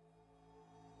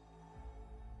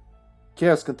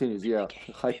 Chaos continues, yeah.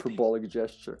 Hyperbolic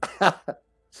gesture.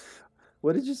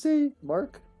 What did you say,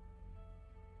 Mark?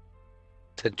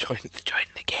 To join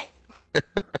the game.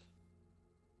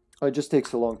 Oh, it just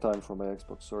takes a long time for my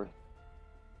Xbox, sorry.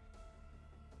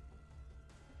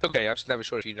 Okay, I'm just never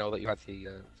sure if you know that you had the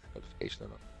notification or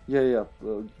not. Yeah.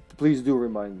 Please do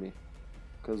remind me,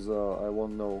 because I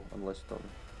won't know unless you tell me.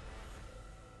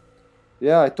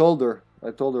 Yeah, I told her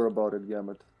about it,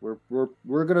 Gamut.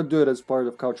 We're gonna do it as part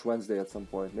of Couch Wednesday at some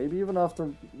point. Maybe even after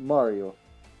Mario.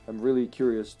 I'm really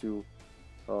curious to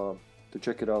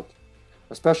check it out,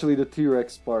 especially the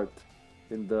T-Rex part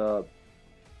in the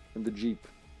Jeep.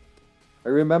 I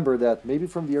remember that, maybe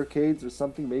from the arcades or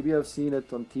something. Maybe I've seen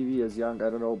it on TV as young. I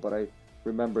don't know, but I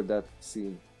remember that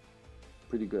scene.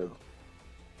 Pretty good.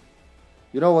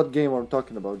 You know what game I'm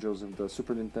talking about, Joseph? The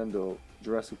Super Nintendo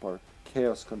Jurassic Park.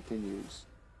 Chaos Continues.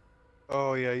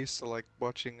 Oh yeah, I used to like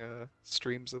watching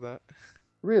streams of that.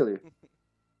 Really?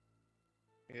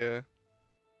 Yeah.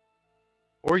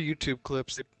 Or YouTube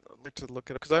clips. I like to look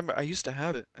at it because I used to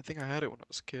have it. I think I had it when I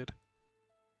was a kid.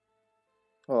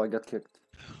 Oh, I got kicked.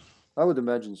 I would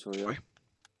imagine so, yeah. Sorry.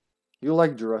 You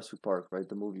like Jurassic Park, right?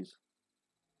 The movies.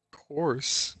 Of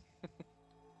course.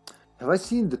 Have I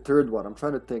seen the third one? I'm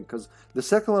trying to think, because the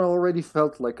second one already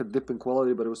felt like a dip in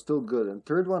quality, but it was still good. And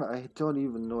third one, I don't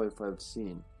even know if I've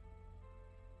seen.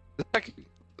 The second,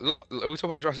 we talking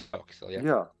about Jurassic Park still, yeah?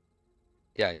 Yeah.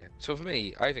 Yeah. So for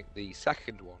me, I think the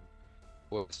second one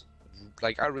was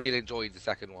like I really enjoyed the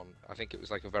second one. I think it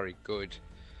was like a very good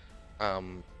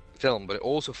film, but it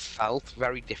also felt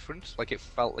very different. Like it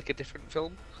felt like a different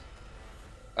film.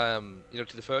 To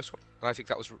the first one, and I think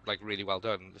that was like really well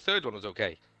done. The third one was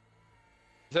okay.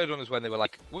 The third one was when they were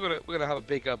like, we're gonna have a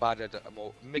bigger, badder,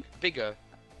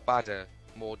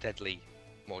 more deadly,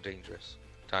 more dangerous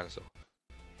dinosaur.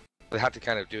 They had to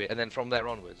kind of do it, and then from there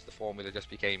onwards, the formula just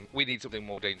became, we need something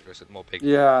more dangerous and more big.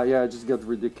 Yeah, it just got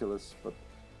ridiculous. But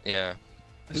Yeah.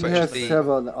 you have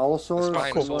an The Allosaurus.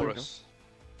 Spinosaurus.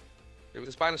 It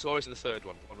was the Spinosaurus in the third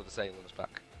one with the sailors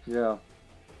back. Yeah.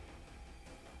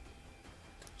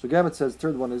 So Gamut says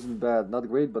third one isn't bad, not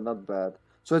great, but not bad.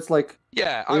 So it's like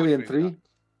Yeah, I would Alien agree with 3.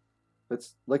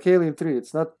 It's like Alien 3.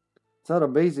 It's not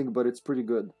amazing, but it's pretty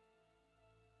good.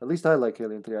 At least I like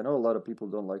Alien 3. I know a lot of people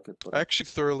don't like it, but I actually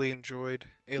thoroughly enjoyed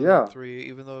Alien Yeah. 3,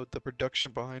 even though the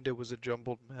production behind it was a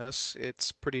jumbled mess.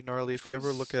 It's pretty gnarly. If you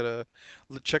ever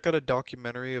check out a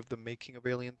documentary of the making of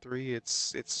Alien 3,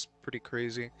 it's pretty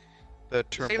crazy. The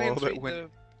that. turmoil Alien that 3,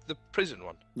 went. the prison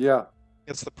one. yeah.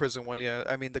 It's the prison one, yeah.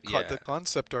 I mean, the Yeah.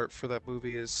 concept art for that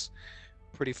movie is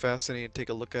pretty fascinating to take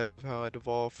a look at how it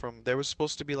evolved from. There was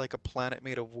supposed to be like a planet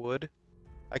made of wood.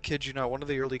 I kid you not, one of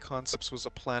the early concepts was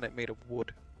a planet made of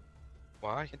wood.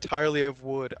 Why? Entirely of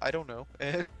wood. I don't know.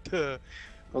 And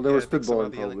Well, they were I think somehow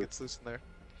spitballing the alien probably. gets loose in there.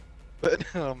 But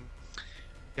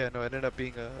yeah, no, it ended up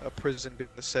being a prison being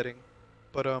the setting.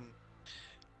 But I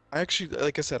actually,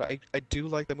 like I said, I do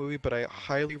like the movie, but I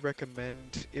highly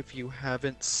recommend if you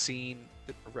haven't seen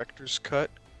the director's cut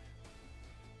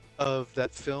of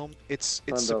that film, it's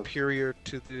Find out. superior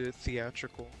to the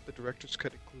theatrical. The director's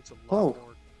cut includes a lot Oh.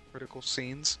 more critical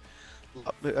scenes.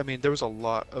 I mean, there was a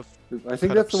lot of. I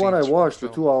think cut that's up the one I scenes from the watched, the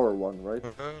film. 2-hour one, right?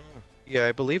 Yeah,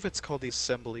 I believe it's called the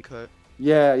assembly cut.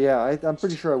 Yeah, yeah, I'm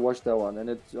pretty sure I watched that one,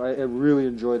 and I really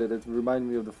enjoyed it. It reminded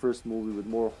me of the first movie with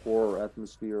more horror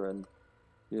atmosphere, and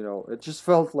it just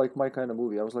felt like my kind of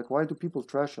movie. I was like, why do people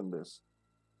trash on this?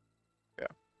 Yeah.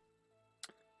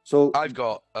 So I've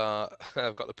got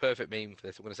I've got the perfect meme for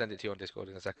this. I'm gonna send it to you on Discord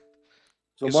in a second.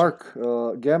 So Yes.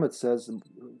 Mark, Gamut says,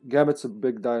 Gamut's a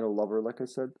big dino lover, like I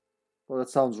said. Well, that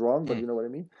sounds wrong, but you know what I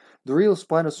mean. The real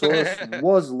Spinosaurus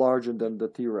was larger than the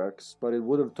T-Rex, but it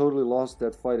would have totally lost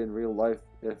that fight in real life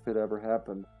if it ever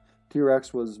happened.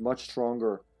 T-Rex was much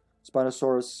stronger.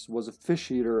 Spinosaurus was a fish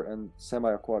eater and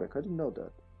semi-aquatic. I didn't know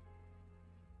that.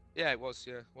 Yeah, it was.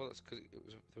 Yeah, well, that's because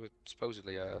they were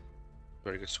supposedly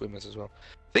very good swimmers as well.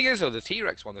 Thing is, though, the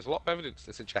T-Rex one, there's a lot of evidence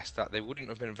to suggest that they wouldn't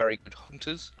have been very good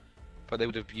hunters, but they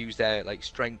would have used their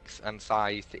strength and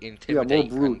size to intimidate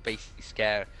and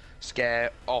basically scare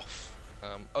off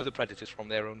other predators from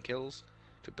their own kills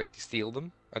to basically steal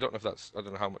them. I don't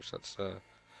know how much that's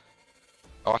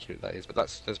accurate that is, but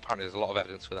apparently there's a lot of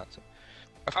evidence for that. So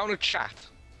I found a chat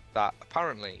that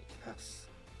apparently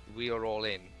we are all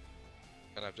in,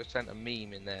 and I've just sent a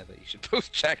meme in there that you should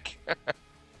both check.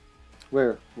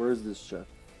 Where is this chat?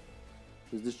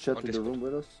 Is this chat On in the Discord. room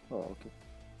with us? Oh,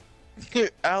 okay.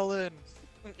 Alan.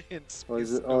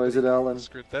 Is it Alan?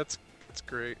 That's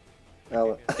great.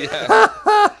 Alan.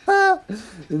 Yeah.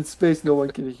 In space, no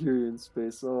one can hear you in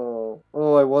space. Oh,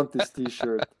 I want this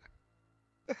T-shirt.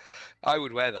 I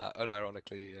would wear that,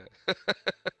 unironically. Yeah.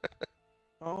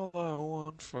 All I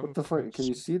want for What the fuck? Can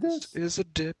you see this? is a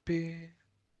dippy.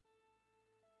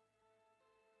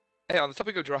 Hey, on the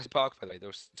topic of Jurassic Park, by the way, there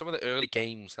was some of the early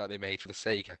games that they made for the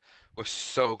Sega were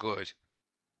so good.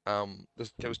 There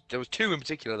was two in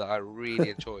particular that I really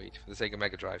enjoyed for the Sega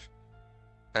Mega Drive,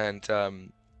 and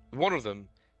one of them,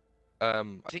 I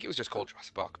think it was just called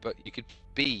Jurassic Park, but you could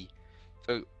be.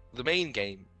 So the main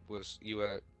game was you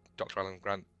were Dr. Alan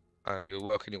Grant, you were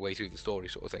working your way through the story,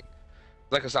 sort of thing.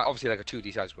 Like obviously like a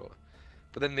 2D side scroller.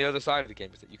 But then the other side of the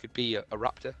game is that you could be a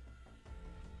raptor.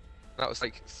 And that was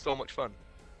so much fun.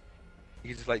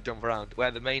 You could just jump around.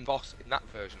 Where the main boss in that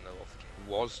version though of the game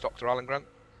was Dr. Alan Grant.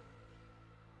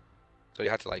 So you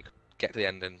had to get to the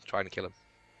end and try and kill him.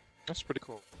 That's pretty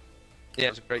cool. Yeah, it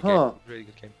was a great game. Really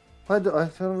good game. I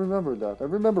don't remember that. I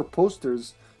remember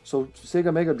posters. So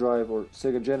Sega Mega Drive or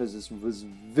Sega Genesis was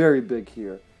very big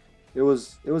here. It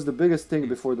was the biggest thing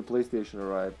before the PlayStation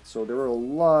arrived. So there were a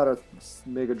lot of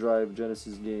Mega Drive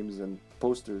Genesis games and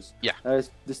posters. Yeah. And I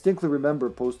distinctly remember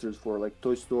posters for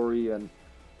Toy Story and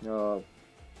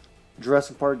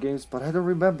Jurassic Park games, but I don't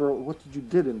remember what you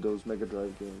did in those Mega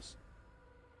Drive games.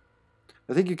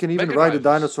 I think you can even Mega ride a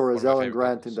Drive is dinosaur as one of my Alan favorite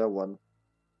Grant games. in that one.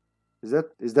 Is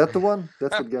that the one?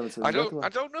 That's what Gavin said. I Is that the don't one? I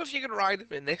don't know if you can ride him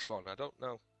in this one. I don't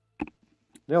know.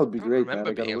 That would be I don't great, man.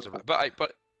 remember I gotta being able look to, for it.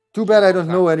 but Too bad I Long don't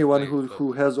time know to anyone play, but-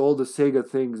 who has all the Sega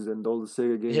things and all the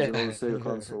Sega games and all the Sega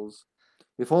consoles.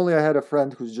 If only I had a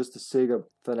friend who's just a Sega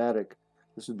fanatic,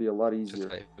 this would be a lot just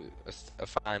easier. a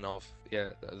fan of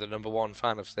the number one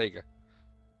fan of Sega,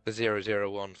 the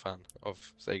 001 fan of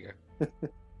Sega.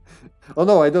 Oh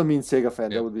no, I don't mean Sega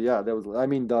fan. Yeah. That would be I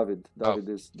mean David. David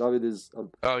is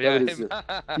Oh yeah, David is him.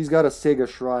 he's got a Sega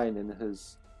shrine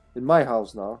in my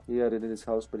house now. He had it in his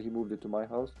house, but he moved it to my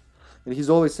house. And he's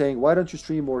always saying, "Why don't you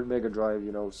stream more Mega Drive?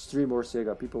 Stream more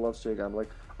Sega. People love Sega." I'm like,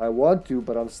 I want to,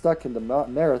 but I'm stuck in the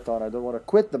marathon. I don't want to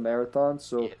quit the marathon,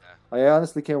 so Yeah. I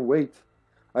honestly can't wait.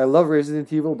 I love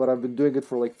Resident Evil, but I've been doing it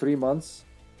for 3 months.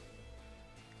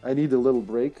 I need a little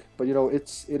break, but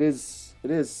it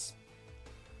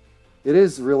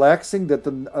is relaxing that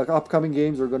the upcoming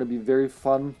games are going to be very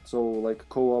fun. So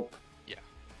co-op, Yeah.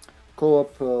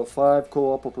 co-op 5,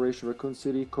 co-op Operation Raccoon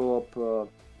City, co-op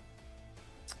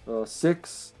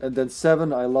 6, and then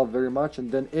 7 I love very much, and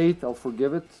then 8 I'll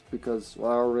forgive it because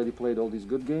I already played all these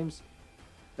good games,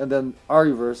 and then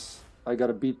Ariverse I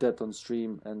gotta beat that on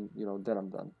stream, and then I'm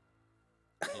done.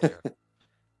 Yeah.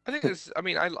 I think there's. I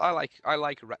mean, I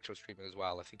like retro streaming as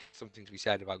well. I think there's something to be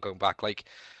said about going back.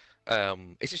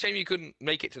 It's a shame you couldn't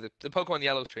make it to the Pokemon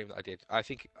Yellow stream that I did. I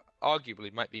think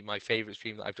arguably might be my favorite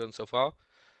stream that I've done so far.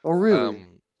 Oh really?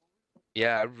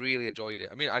 Yeah, I really enjoyed it.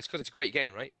 I mean, it's because it's a great game,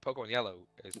 right? Pokemon Yellow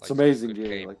is It's such a amazing good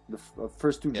game. The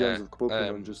first 2 gens Yeah, of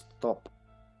Pokemon are just top.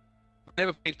 I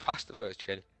never played past the first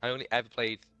gen. I only ever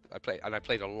played. I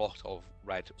played a lot of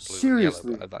Red, Blue,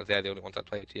 Seriously? and Yellow. But they're the only ones I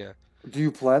played. Yeah. Do you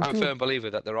plan I'm a to? firm believer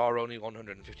that there are only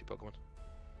 150 Pokemon.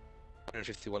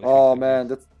 150. Oh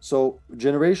man, so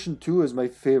Generation 2 is my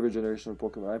favorite generation of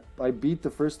Pokemon. I beat the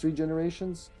first 3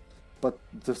 generations, but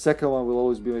the second one will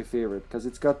always be my favorite because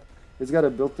It's got a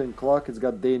built-in clock. It's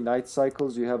got day-night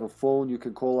cycles. You have a phone. You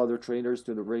can call other trainers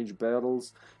to arrange battles.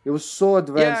 It was so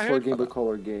advanced I for a heard Game Boy about that.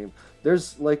 Color game. There's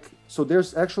there's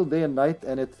actual day and night,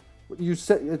 and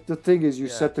the thing is you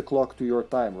Yeah. set the clock to your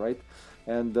time, right?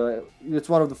 And it's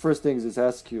one of the first things it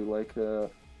asks you, like,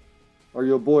 are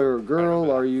you a boy or a girl?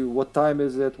 remember that. What time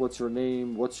is it? What's your name?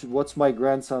 What's my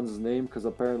grandson's name? Because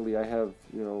apparently I have,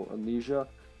 amnesia.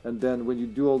 And then when you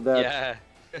do all that, Yeah.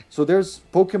 so there's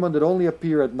Pokemon that only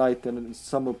appear at night and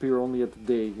some appear only at the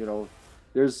day,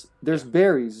 There's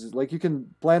berries, like you can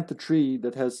plant a tree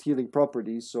that has healing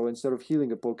properties, so instead of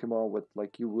healing a Pokemon with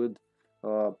like you would,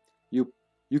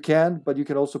 you can, but you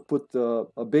can also put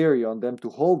a berry on them to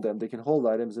hold them. They can hold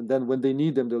items, and then when they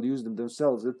need them, they'll use them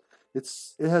themselves. It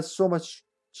has so much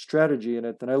strategy in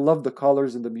it, and I love the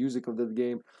colors and the music of that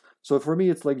game. So for me,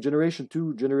 it's like Generation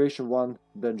 2, Generation 1,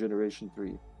 then Generation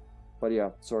 3. But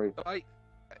yeah, sorry.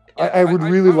 I would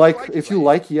really like, if you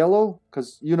like yellow,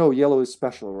 because yellow is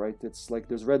special, right? It's like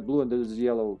there's red, blue, and there's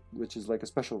yellow, which is like a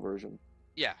special version.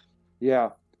 Yeah.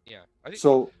 Yeah. Yeah. I think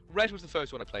So red was the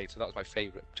first one I played, so that was my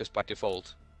favorite, just by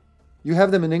default. you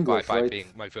have them in English, by right? being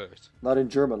my first. Not in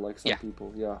German, like some Yeah.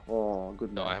 people. Yeah. Oh,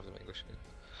 good No, man. I have them in English.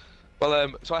 Well,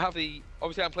 so I have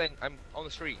obviously I'm on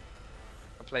the stream.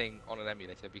 I'm playing on an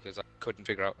emulator because I couldn't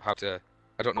figure out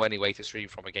I don't know any way to stream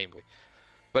from a Game Boy.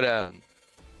 But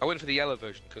I went for the yellow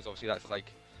version because obviously that's like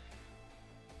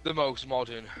the most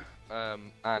modern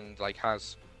and like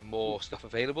has more stuff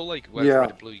available. Like whereas Yeah. red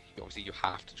and blue, obviously you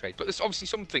have to trade. But there's obviously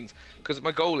some things because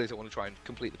my goal is I want to try and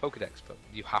complete the Pokédex, but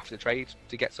you have to trade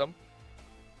to get some.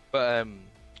 But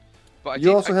I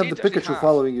You also have did the actually Pikachu have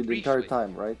following you the entire briefly-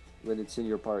 time, right? When it's in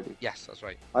your party. Yes, that's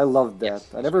right. I loved that. Yes,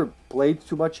 I that's never played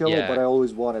too much Yellow, Yeah. but I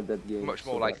always wanted that game. Much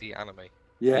more so like bad. the anime.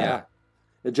 Yeah.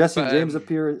 yeah. Jesse and But, James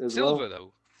appear as Silver well.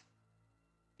 though.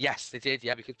 Yes, they did.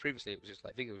 Yeah, because previously it was just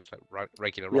like I think it was like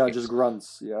regular Yeah, rockets. just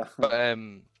grunts. Yeah. But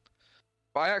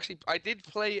I did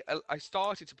play. I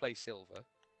started to play Silver,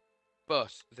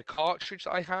 but the cartridge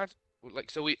that I had,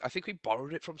 like, I think we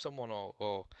borrowed it from someone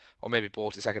or maybe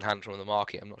bought it second hand from the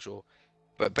market. I'm not sure.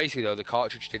 But basically though, the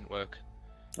cartridge didn't work.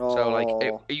 So like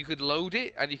Oh. you could load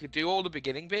it and you could do all the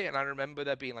beginning bit, and I remember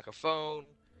there being like a phone.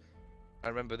 I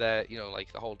remember there,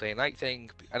 like the whole day and night thing,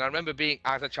 and I remember being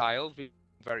as a child being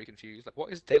very confused, like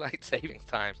what is daylight savings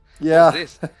times? Yeah. What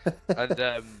is this?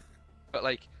 And but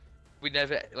like we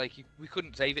never we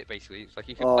couldn't save it basically. It's like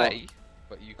you could Oh. play,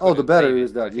 but you Oh, the couldn't battery save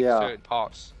is it, and I dead, think yeah. certain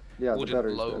parts Yeah, the wouldn't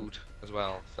battery's dead. load as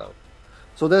well.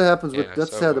 So that happens with Yeah,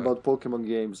 that's so, sad about Pokemon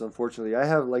games, unfortunately. I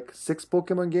have like 6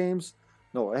 Pokemon games.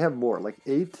 No, I have more, like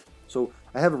 8. So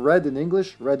I have red in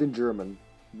English, red in German,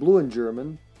 blue in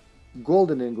German,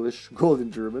 gold in English, gold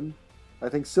in German. I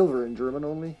think silver in German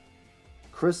only.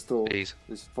 Crystal Jeez.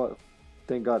 is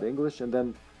thank God English, and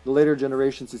then the later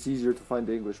generations it's easier to find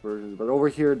the English versions. But over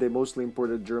here they mostly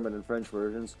imported German and French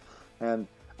versions. And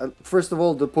first of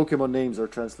all, the Pokemon names are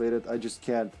translated. I just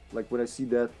can't. Like when I see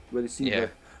Yeah. the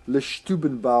Le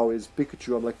Stubenbau is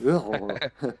Pikachu, I'm like,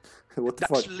 ugh. What the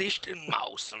That's fuck?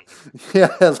 Lichtenmausen.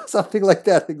 Yeah, something like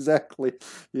that, exactly.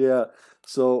 Yeah.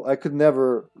 So I could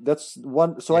never. That's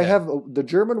one. So I Yeah. have the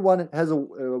German one has a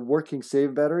working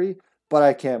save battery, but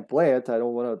I can't play it. I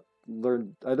don't want to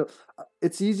learn. I don't.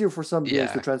 It's easier for some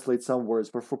games to Yeah. translate some words,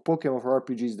 but for Pokemon for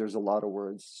RPGs, there's a lot of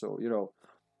words. So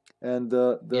and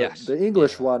Yes, the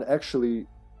English yeah. one actually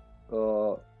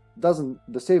doesn't.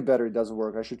 The save battery doesn't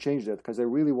work. I should change that because I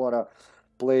really want to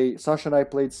play. Sasha and I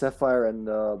played Sapphire and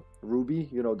Ruby.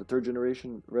 The third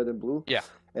generation, Red and Blue. Yeah.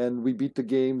 And we beat the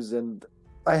games, and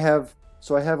I have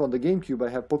on the GameCube, I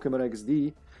have Pokemon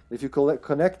XD. If you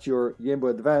connect your Game Boy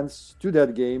Advance to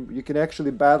that game, you can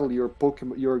actually battle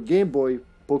your Game Boy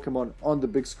Pokemon on the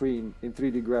big screen in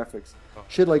 3D graphics.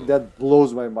 Shit like that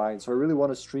blows my mind. So I really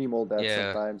want to stream all that Yeah.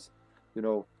 sometimes,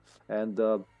 And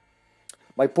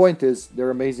my point is,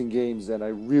 they're amazing games, and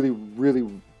I really, really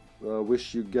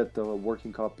wish you get the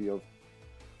working copy of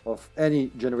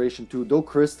any Generation 2. Though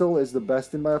Crystal is the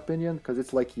best in my opinion, because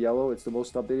it's like Yellow, it's the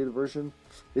most updated version.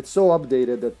 It's so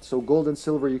updated that Gold and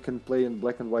Silver you can play in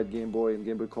Black and White Game Boy and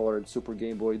Game Boy Color and Super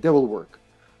Game Boy. They will work.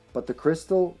 But the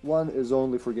Crystal one is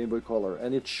only for Game Boy Color,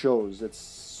 and it shows. It's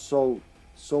so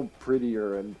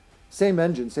prettier, and same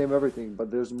engine, same everything, but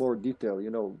there's more detail.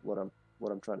 You know what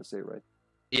I'm trying to say, right?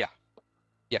 Yeah.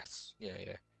 Yes.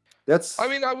 Yeah. That's I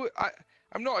mean,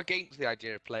 I'm not against the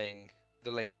idea of playing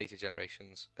the later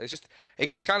generations. It's just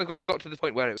it kind of got to the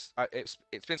point where it's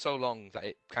been so long that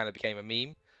it kind of became a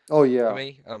meme oh yeah. for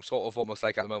me, and I'm sort of almost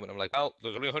like at the moment I'm like, well,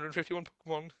 there's only 151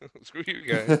 Pokemon. Screw you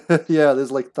guys. Yeah,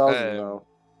 there's like 1,000 now.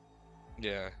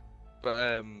 Yeah, but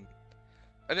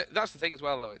And that's the thing as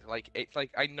well, though. It's like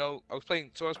I know I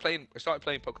started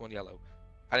playing Pokemon Yellow,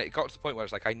 and it got to the point where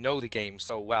it's like I know the game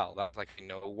so well that like I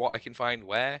know what I can find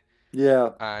where,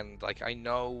 Yeah. and like I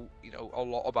know a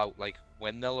lot about like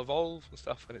when they'll evolve and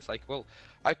stuff. And it's like, well,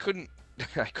 I couldn't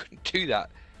I couldn't do that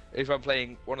if I'm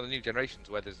playing one of the new generations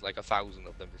where there's like 1,000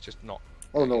 of them. It's just not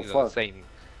Oh no, the fuck. same,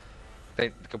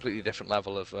 completely different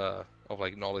level of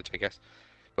like knowledge, I guess.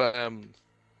 But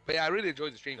yeah, I really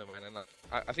enjoyed the stream, though, man. And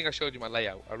I think I showed you my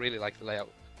layout. I really like the layout.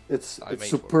 It's I made for it.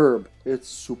 superb. It's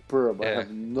superb. I Yeah.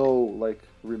 have no like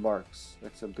remarks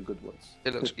except the good ones.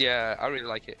 It looks, yeah, I really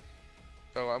like it.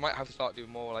 So I might have to start doing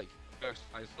more like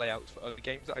personalized layouts for other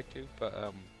games that I do. But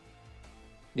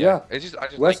Yeah. I just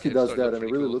Wesky like it. does So it that, looks and it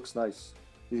really really cool. looks nice.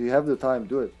 If you have the time,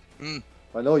 do it. Mm.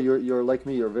 I know you're like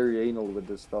me. You're very anal with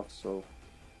this stuff, so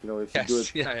if you do Yes,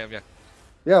 it, yeah, I am. Yeah.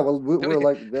 yeah. Well, we're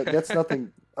like that. That's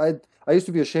nothing. I used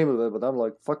to be ashamed of it, but I'm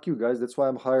like, fuck you guys. That's why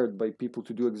I'm hired by people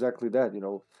to do exactly that.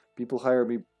 People hire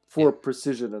me for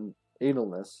precision and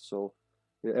analness. So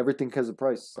everything has a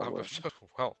price somewhere.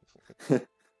 Well, didn't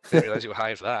realize you were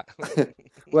hired for that.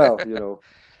 Well,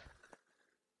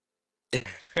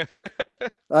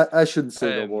 I shouldn't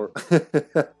say no more.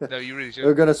 No, you really should.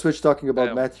 We're gonna switch talking about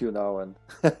Um, Matthew now, and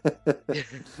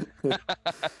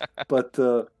but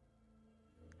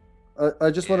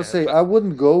I just want to Yeah, say but- I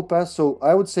wouldn't go past. So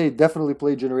I would say definitely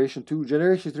play Generation 2.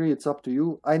 Generation 3, it's up to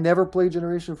you. I never played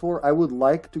Generation 4. I would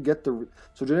like to get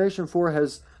so Generation 4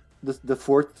 has the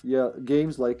fourth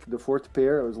games, like the fourth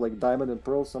pair. It was like Diamond and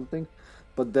Pearl something,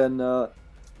 but then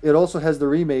it also has the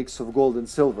remakes of Gold and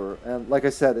Silver. And like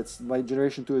I said, it's my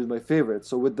Generation 2 is my favorite.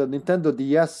 So with the Nintendo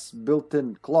DS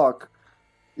built-in clock,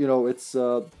 it's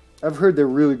I've heard they're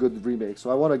really good remakes.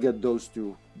 So I want to get those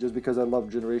two just because I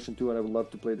love Generation 2 and I would love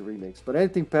to play the remakes. But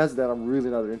anything past that, I'm really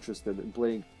not interested in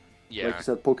playing. Yeah. Like you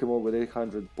said, Pokemon with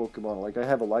 800 Pokemon. Like, I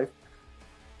have a life,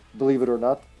 believe it or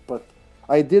not. But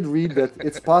I did read that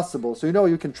it's possible. So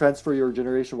you can transfer your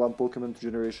Generation 1 Pokemon to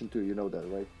Generation 2. You know that,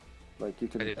 right? Like you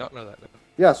can. I did not know that. No.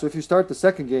 Yeah, so if you start the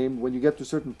second game, when you get to a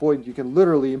certain point, you can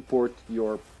literally import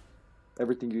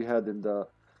everything you had in the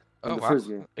first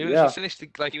game. Even Yeah. if you finished,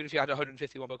 even if you had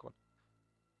 151 Pokemon.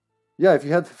 Yeah, if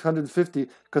you had 150,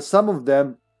 because some of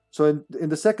them. So in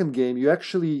the second game,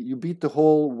 you beat the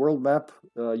whole world map.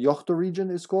 Johto region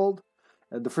is called,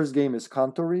 and the first game is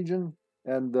Kanto region.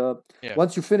 And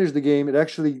once you finish the game, it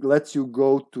actually lets you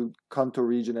go to Kanto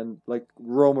region and like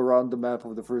roam around the map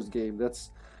of the first game.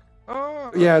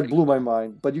 Yeah, it blew my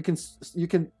mind. But you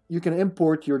can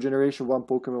import your Generation 1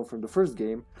 Pokemon from the first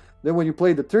game. Then when you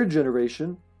play the third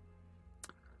generation,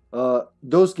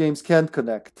 those games can't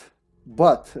connect.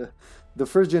 But the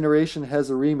first generation has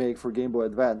a remake for Game Boy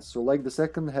Advance. So like the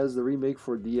second has the remake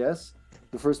for DS,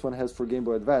 the first one has for Game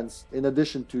Boy Advance. In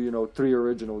addition to 3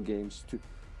 original games,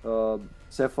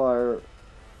 Sapphire,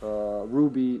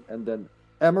 Ruby, and then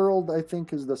Emerald. I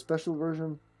think is the special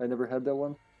version. I never had that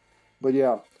one. But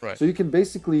yeah, Right. So you can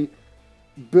basically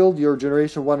build your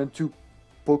Generation 1 and 2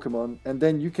 Pokemon, and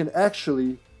then you can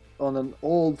actually, on an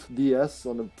old DS,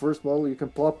 on the first model, you can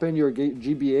plop in your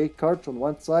GBA cart on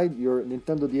one side, your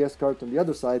Nintendo DS cart on the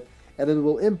other side, and it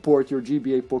will import your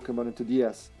GBA Pokemon into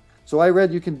DS. So I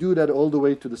read you can do that all the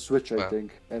way to the Switch, I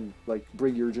think, and like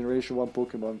bring your Generation 1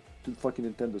 Pokemon to fucking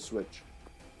Nintendo Switch.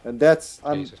 And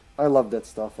I love that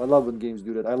stuff. I love when games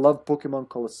do that. I love Pokemon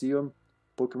Colosseum,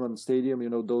 Pokemon Stadium,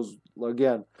 those,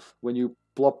 again, when you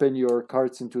plop in your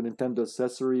carts into a Nintendo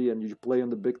accessory and you play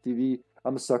on the big TV,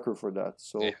 I'm a sucker for that.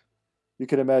 So you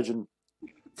can imagine,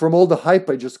 from all the hype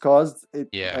I just caused,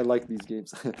 I like these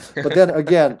games. But then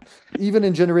again, even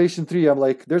in Generation 3, I'm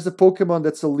like, there's a Pokemon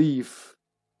that's a leaf.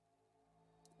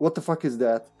 What the fuck is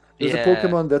that? There's a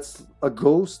Pokemon that's a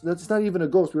ghost. That's not even a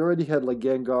ghost. We already had like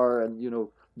Gengar and,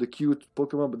 the cute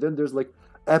Pokemon, but then there's like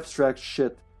abstract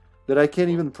shit that I can't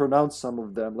even pronounce some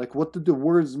of them. Like, what do the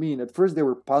words mean? At first, they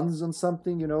were puns on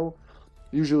something,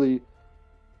 Usually,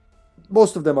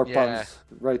 most of them are puns,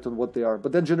 right, on what they are.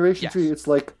 But then Generation 3, it's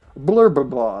like,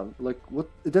 blurbabon. Like, what?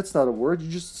 That's not a word. You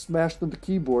just smashed on the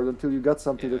keyboard until you got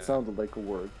something that sounded like a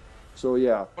word. So,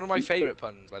 yeah. One of my favourite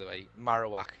puns, by the way,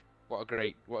 Marowak. What a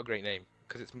great name.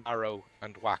 Because it's Marrow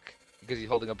and Whack. Because he's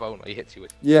holding a bone that he hits you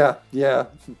with. Yeah.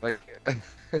 Like,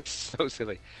 it's so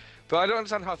silly. But I don't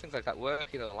understand how things like that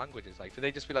work in other languages. Like, do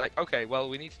they just be like, okay, well,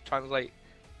 we need to translate.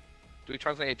 Do we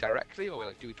translate it directly,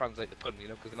 or do we translate the pun?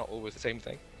 Because they're not always the same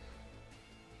thing.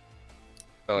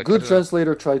 So, like, Good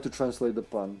translator tried to translate the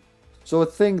pun. So a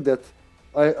thing that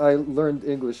I learned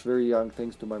English very young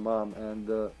thanks to my mom,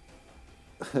 and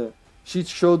she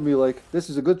showed me like, this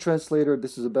is a good translator,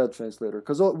 this is a bad translator.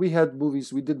 Because we had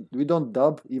movies we don't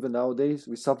dub even nowadays,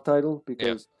 we subtitle,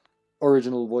 because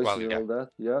original voices Well, and yeah. all that.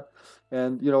 Yeah,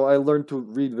 and I learned to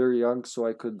read very young, so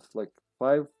I could like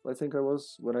 5, I think I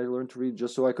was when I learned to read,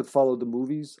 just so I could follow the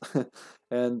movies.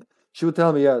 And she would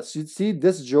tell me, yeah, see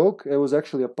this joke, it was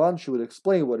actually a pun. She would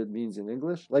explain what it means in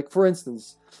English. Like for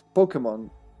instance,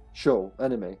 Pokemon show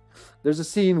anime. There's a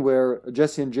scene where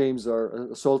Jesse and James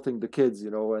are assaulting the kids,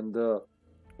 and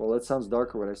well, that sounds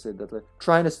darker when I say that. Like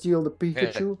trying to steal the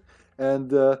Pikachu,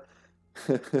 and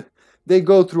they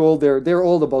go through all they're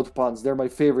all about puns. They're my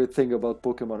favorite thing about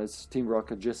Pokemon. It's Team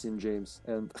Rocket, Jesse and James,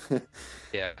 and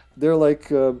Yeah. they're like,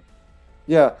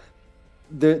 yeah.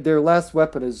 Their last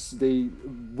weapon is they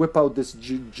whip out this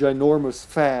ginormous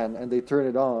fan and they turn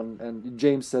it on, and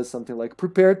James says something like,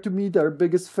 "Prepare to meet our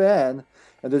biggest fan,"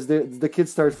 and as the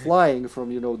kids start flying from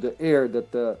the air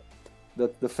that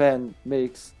the fan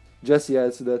makes, Jesse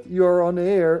adds to that, "You're on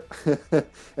air,"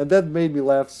 and that made me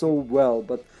laugh so well.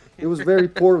 But it was very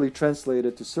poorly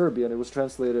translated to Serbian. It was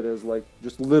translated as like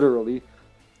just literally,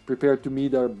 "Prepare to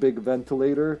meet our big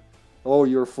ventilator." Oh,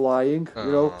 you're flying,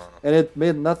 and it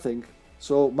meant nothing.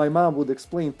 So my mom would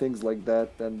explain things like that,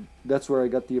 and that's where I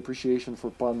got the appreciation for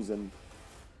puns and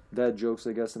dad jokes,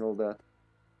 I guess, and all that.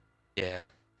 Yeah.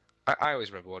 I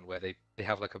always remember one where they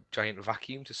have like a giant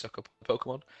vacuum to suck up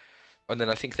Pokemon, and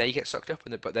then I think they get sucked up,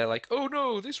 but they're like, "Oh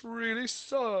no, this really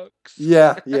sucks."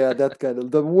 Yeah, that kind of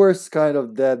the worst kind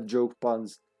of dad joke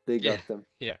puns. They got them.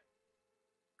 Yeah.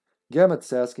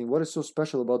 Gamut's asking, what is so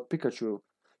special about Pikachu?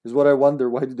 Is what I wonder.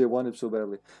 Why do they want him so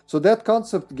badly? So that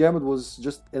concept, Gamut, was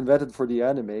just invented for the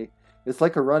anime. It's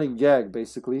like a running gag,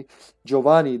 basically.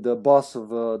 Giovanni, the boss of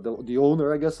the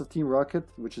owner, I guess, of Team Rocket,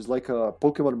 which is like a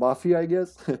Pokemon mafia, I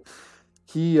guess.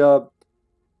 he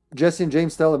Jesse and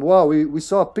James tell him, "Wow, we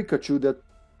saw a Pikachu that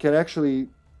can actually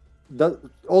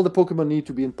all the Pokemon need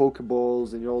to be in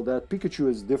Pokeballs and all that. Pikachu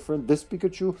is different. This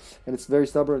Pikachu, and it's very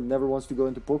stubborn and never wants to go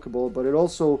into Pokeball, but it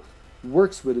also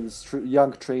works with its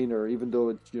young trainer, even though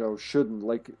it shouldn't.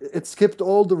 Like it skipped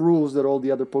all the rules that all the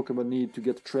other Pokemon need to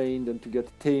get trained and to get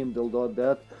tamed and all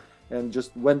that, and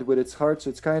just went with its heart. So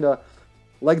it's kind of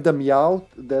like the Meowth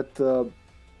that."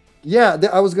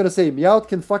 I was gonna say Meowth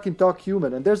can fucking talk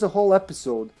human, and there's a whole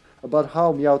episode about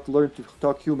how Meowth learned to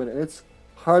talk human, and it's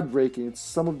heartbreaking. It's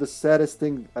some of the saddest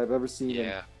thing I've ever seen.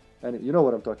 Yeah. And you know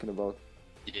what I'm talking about.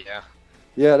 Yeah.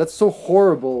 Yeah, that's so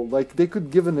horrible. Like they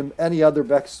could given him any other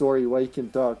backstory why he can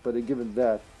talk, but they give him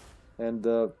that, and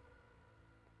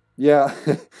yeah,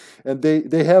 and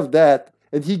they have that,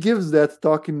 and he gives that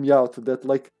talking Meowth that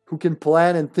like who can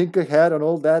plan and think ahead and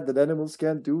all that animals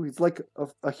can't do. He's like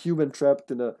a human trapped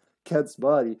in a cat's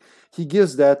body. He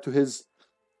gives that to his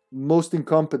most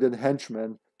incompetent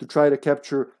henchman to try to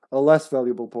capture a less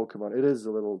valuable Pokemon. It is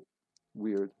a little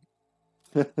weird.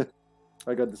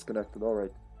 I got disconnected. All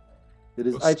right. It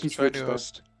is IP switch time.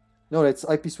 No, it's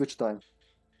IP switch time.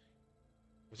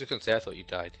 I was just gonna say I thought you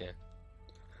died.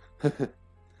 Yeah.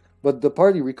 But the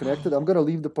party reconnected. I'm gonna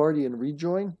leave the party and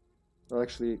rejoin. Or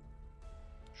actually,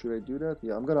 should I do that?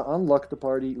 Yeah, I'm gonna unlock the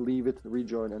party, leave it,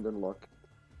 rejoin, and then lock.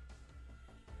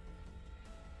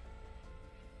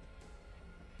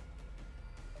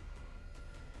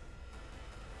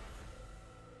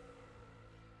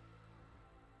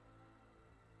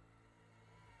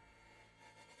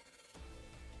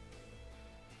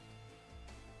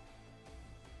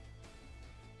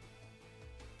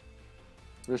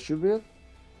 That should be it.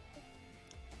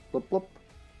 Plop, plop.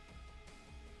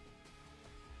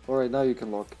 Alright, now you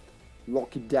can lock it.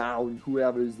 Lock it down,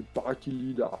 whoever is the party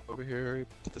leader. Over here,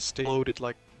 the state loaded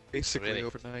like basically Really?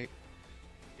 overnight.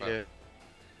 Wow. Yeah.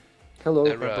 Hello.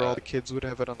 Remember all the kids would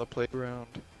have it on the playground.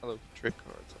 Hello. Trick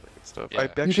cards, all that good stuff. Yeah. I You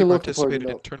actually can look the party participated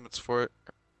in now. tournaments for it.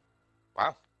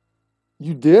 Wow.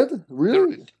 You did?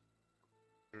 Really?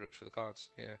 For the cards,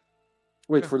 yeah.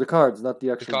 Wait, Yeah. for the cards, not the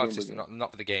The actual card game. system,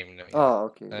 not for the game. No. Yeah. Ah,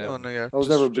 okay. Oh no, yeah. I was just,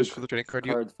 never a big just for the trading card.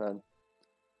 card fan.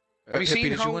 Have you Hippie, seen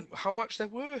did you win? how much they're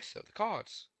worth though? The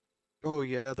cards. Oh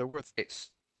yeah, they're worth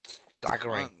It's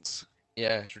staggering. tons.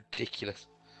 Yeah, it's ridiculous.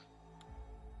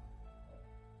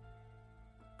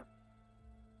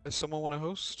 Does someone want to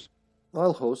host?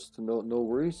 I'll host. No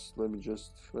worries. Let me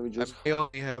just. I may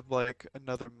only have like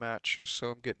another match,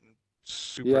 so I'm getting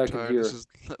super Yeah, I can tired. hear. This is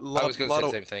a I lot, was going to say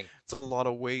the same thing. it's a lot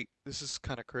of weight. This is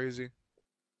kind of crazy.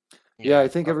 Yeah, I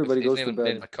think Oh, everybody it's goes to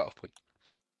nearly bed. my cut-off point.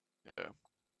 Yeah.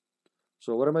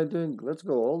 So what am I doing? Let's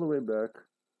go all the way back.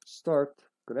 Start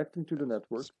connecting to the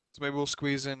network. So maybe we'll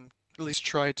squeeze in, at least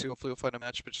try to. Hopefully we'll find a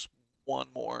match, but just one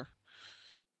more.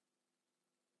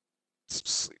 Some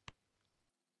sleep.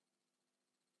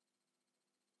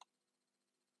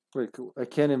 Wait, I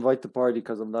can't invite the party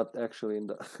because I'm not actually in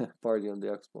the party on the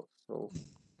Xbox. So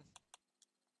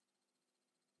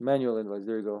Manual invites.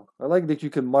 There you go. I like that you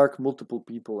can mark multiple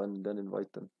people and then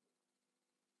invite them.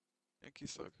 Thank you,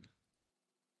 Sug.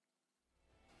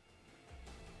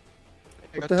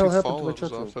 I What got the hell 2 happened to my follows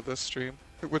chat room? off of this stream.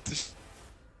 With this,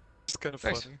 it's kind of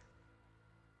Nice. funny.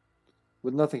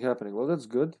 With nothing happening. Well, that's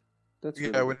good. That's Yeah,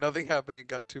 really when good. nothing happened, you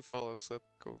got 2 follows. That's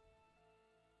cool.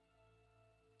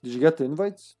 Did you get the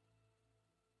invites?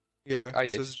 Yeah, I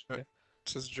it did.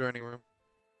 says journey room.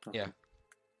 Yeah.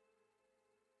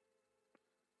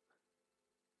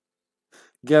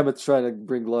 Gambit's trying to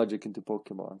bring logic into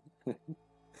Pokemon.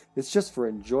 It's just for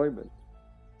enjoyment.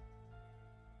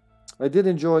 I did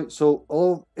enjoy.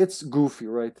 So it's goofy,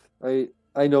 right?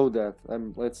 I know that.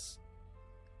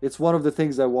 It's one of the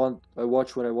things I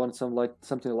watch when I want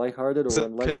something lighthearted or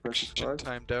when life presses hard.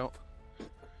 Timed out.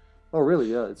 Oh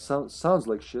really? Yeah. It sounds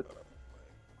like shit.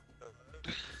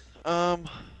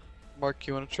 Mark,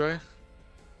 you want to try?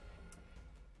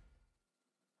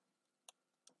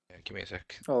 Yeah, give me a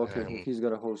sec. Oh okay. If he's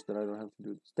got a host, then I don't have to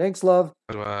do this. Thanks, love.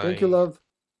 How do I... Thank you, love.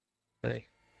 Hey.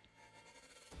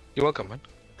 You're welcome, man.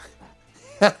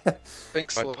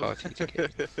 Thanks, Right love. party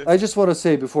ticket. I just want to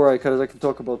say before because I can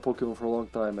talk about Pokemon for a long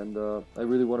time, and I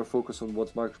really want to focus on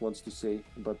what Mark wants to say.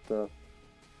 But of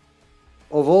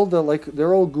all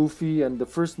they're all goofy, and the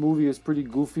first movie is pretty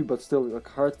goofy, but still like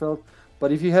heartfelt.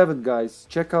 But if you haven't, guys,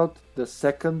 check out the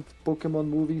second Pokemon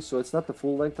movie. So it's not the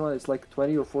full length one; it's like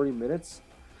 20 or 40 minutes.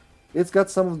 It's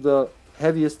got some of the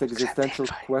heaviest existential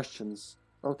questions.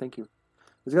 Oh, thank you.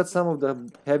 It's got some of the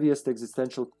heaviest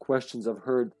existential questions I've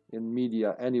heard in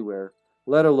media anywhere,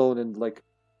 let alone in like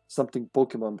something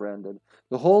Pokemon branded.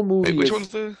 The whole movie Wait, which is... one's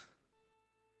the... Is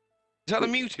that the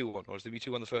Mewtwo one, or is the Mewtwo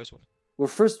one the first one? Well,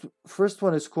 first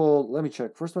one is called... Let me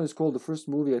check. First one is called the first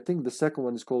movie. I think the second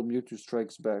one is called Mewtwo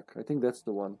Strikes Back. I think that's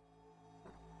the one.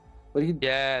 But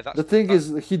Yeah, that's... the thing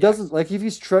is, he doesn't... Like, if he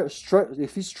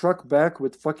struck back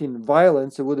with fucking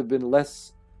violence, it would have been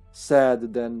less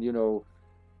sad than, you know...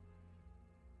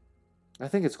 I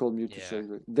think it's called Mewtwo Strikes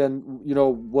Back. Then, you know,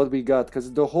 what we got.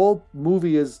 Because the whole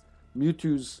movie is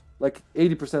Mewtwo's... Like,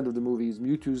 80% of the movie is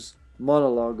Mewtwo's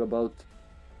monologue about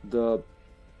the...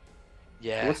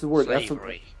 Yeah, What's the word?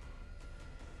 slavery.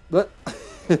 But...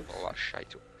 All that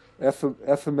shite.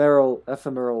 ephemeral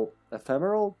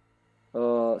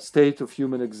state of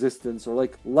human existence, or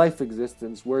like life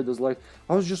existence. Where does life...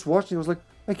 I was just watching, I was like,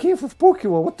 I came from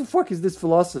Pokemon, what the fuck is this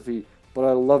philosophy? But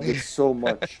I loved it so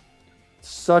much.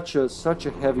 Such a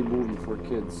heavy movie for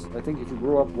kids. I think if you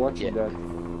grow up watching that...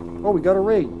 Oh, we got a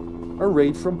raid. A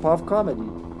raid from Pav Comedy.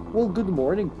 Well, good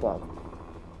morning, Pav.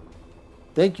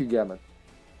 Thank you, Gamut.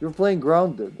 You're playing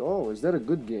Grounded. Oh, is that a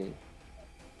good game?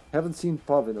 Haven't seen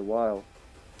Pav in a while.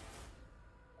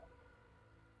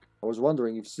 I was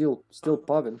wondering if still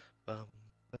Pavin. How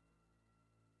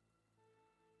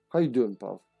you doing,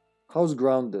 Pav? How's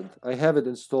Grounded? I have it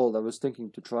installed. I was thinking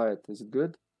to try it. Is it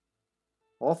good?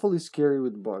 Awfully scary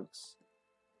with bugs.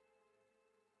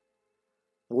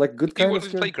 Like good If you kind of wanted to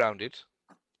scary? play Grounded,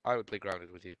 I would play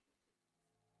Grounded with you.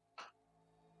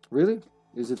 Really?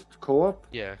 Is it co-op?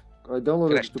 Yeah. I downloaded it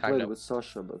Connection to time, play it no. with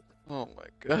Sasha, but... Oh my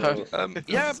god.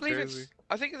 Yeah, I That's believe crazy. it's...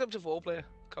 I think it's up to 4-player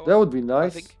co-op. That would be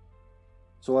nice. think.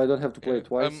 So I don't have to play Yeah, it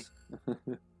twice.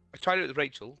 I tried it with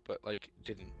Rachel, but like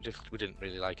we didn't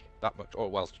really like it that much. Or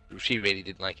well, she really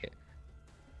didn't like it.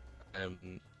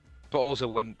 But also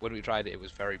when we tried it, it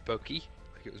was very buggy.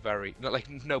 Like it was very not like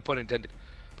no pun intended,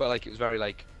 but like it was very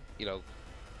like you know,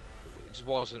 it just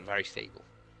wasn't very stable.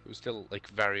 It was still like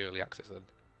very early access then.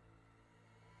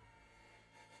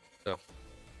 So.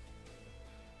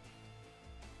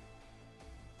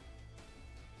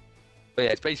 But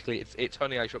yeah, it's basically it's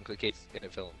Honey I Shrunk the Kids in a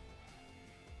film.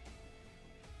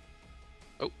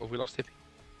 Oh, have we lost Hippy?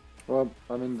 Well,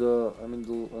 I'm in the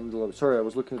lobby. Sorry, I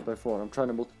was looking at my phone. I'm trying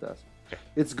to multitask. Okay.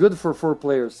 It's good for 4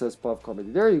 players, says Pop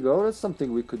Comedy. There you go. That's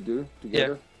something we could do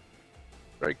together.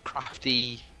 Very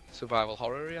crafty survival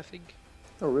horror, I think.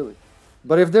 Oh, really?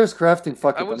 But if there's crafting,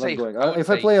 fuck I it, I'm wouldn't not say- going. I wouldn't If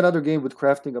I say- play another game with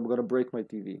crafting, I'm gonna break my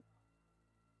TV.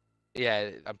 Yeah,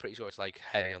 I'm pretty sure it's like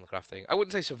heavy on the crafting. I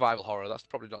wouldn't say survival horror. That's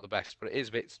probably not the best, but it is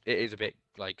a bit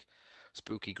like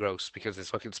spooky, gross because there's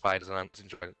fucking spiders and ants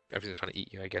and everything's trying to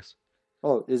eat you. I guess.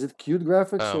 Oh, is it cute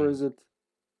graphics or is it...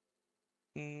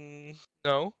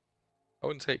 No, I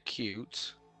wouldn't say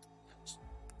cute.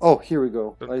 Oh, here we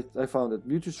go. I found it.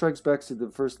 Mewtwo Strikes Back is the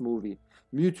first movie.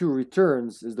 Mewtwo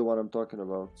Returns is the one I'm talking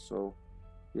about. So,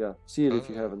 yeah, see it if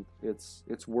you haven't.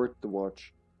 It's worth the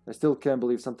watch. I still can't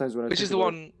believe sometimes when I Which think is the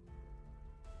about- one?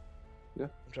 Yeah.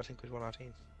 I'm trying to think which one I've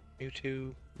seen.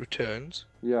 Mewtwo Returns.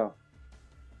 Yeah.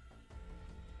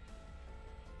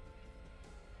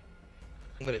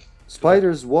 I'm gonna.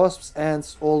 Spiders, wasps,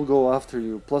 ants all go after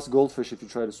you. Plus goldfish if you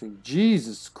try to swing.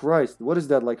 Jesus Christ. What is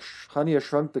that, like Honey, I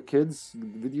Shrunk the Kids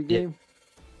video Yeah. game?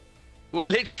 Well,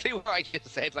 literally what I just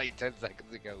said like 10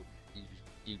 seconds ago.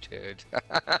 You turd.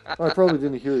 Oh, I probably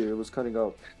didn't hear you. It was cutting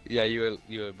out. Yeah, you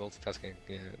were multitasking.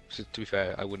 Yeah. So, to be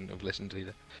fair, I wouldn't have listened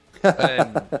either.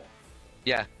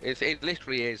 Yeah, it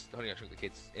literally is Honey I Shrunk the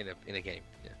Kids in a game.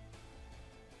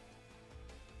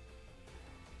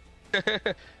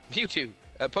 Yeah. Mewtwo.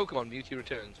 Pokemon Mewtwo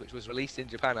Returns, which was released in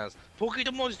Japan as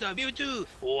Pokemon Monster Mewtwo.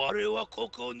 Warewa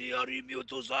Koko ni Ari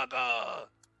Mewtwo Saga.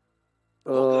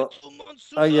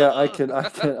 Yeah, I can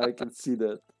see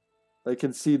that. I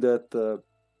can see that.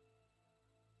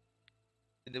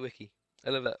 In the wiki. I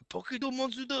love that. Pokemon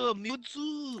Monster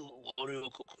Mewtwo.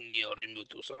 Warewa Koko ni Ari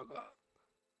Mewtwo Saga.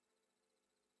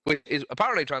 Which is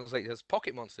apparently translated as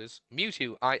Pocket Monsters,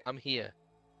 Mewtwo, I am here.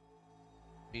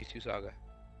 Mewtwo Saga.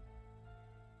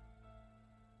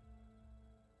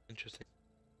 Interesting.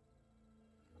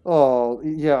 Oh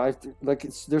yeah,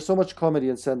 there's so much comedy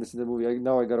and sadness in the movie.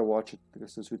 Now I gotta watch it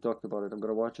because since we talked about it, I'm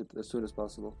gonna watch it as soon as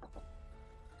possible.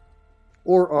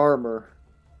 Or armor.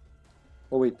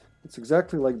 Oh wait, it's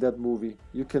exactly like that movie.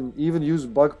 You can even use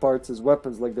bug parts as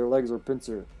weapons, like their legs or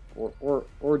pincer,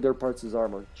 or their parts as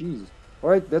armor. Jesus. All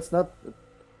right, that's not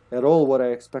at all what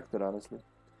I expected, honestly.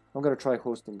 I'm gonna try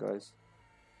hosting, guys.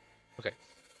 Okay.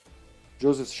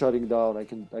 Joseph's shutting down. I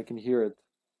can hear it.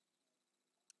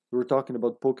 We were talking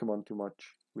about Pokemon too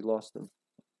much. We lost them.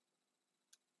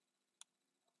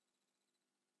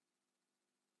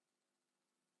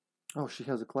 Oh, she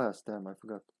has a class. Damn, I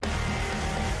forgot.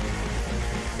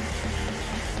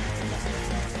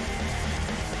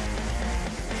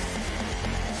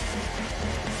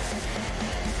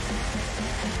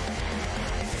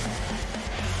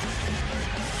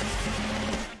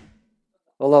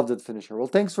 I love that finisher. Well,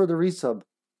 thanks for the resub,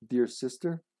 dear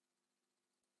sister.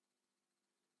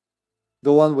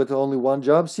 The one with only one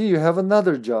job? See, you have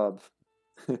another job.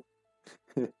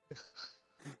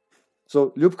 So,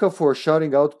 Lyubka for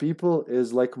shouting out people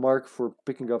is like Mark for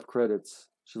picking up credits.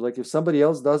 She's like, if somebody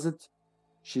else does it,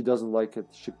 she doesn't like it.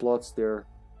 She plots their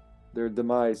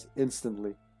demise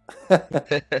instantly. Can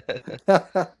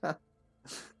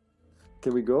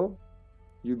we go?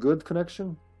 You good,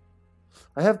 connection?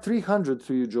 I have 300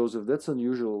 to you, Joseph. That's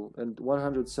unusual. And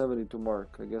 170 to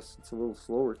Mark. I guess it's a little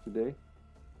slower today.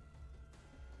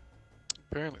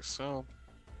 Apparently so.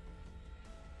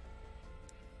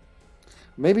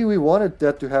 Maybe we wanted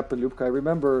that to happen, Lubka. I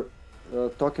remember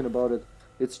talking about it.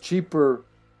 It's cheaper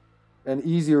and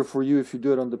easier for you if you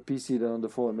do it on the PC than on the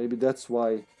phone. Maybe that's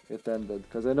why it ended.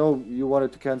 Because I know you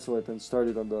wanted to cancel it and start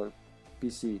it on the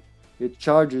PC. It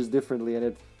charges differently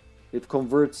and it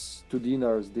converts to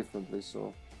dinars differently.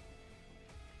 So,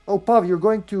 oh, Pav, you're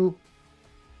going to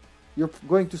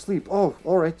sleep. Oh,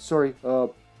 all right. Sorry.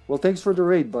 Well, thanks for the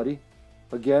raid, buddy.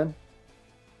 Again.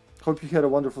 Hope you had a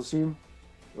wonderful stream.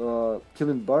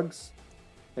 Killing bugs,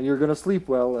 and you're gonna sleep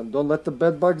well, and don't let the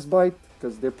bed bugs bite,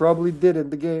 because they probably did in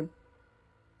the game.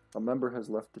 A member has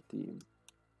left the team.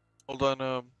 Hold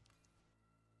on,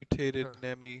 mutated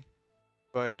Nemi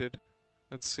invited.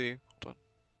 Let's see. Hold on.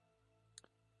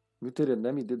 Mutated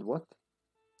Nemi did what?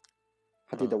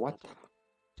 How did the what?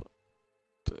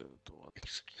 The one.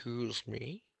 Excuse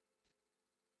me?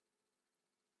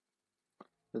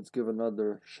 Let's give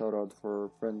another shout out for our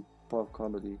friend Pav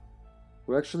Comedy,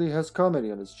 who actually has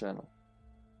comedy on his channel.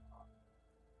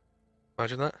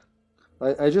 Imagine that.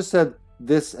 I just said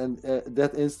this, and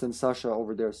that instant Sasha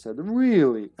over there said,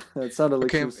 really? It sounded like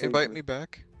Okay, she was saying invite to me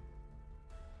back.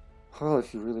 Well,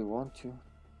 if you really want to.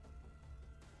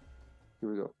 Here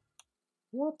we go.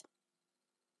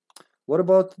 What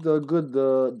about the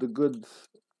good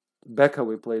Becca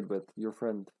we played with, your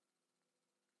friend?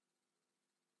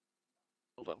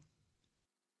 Hold on.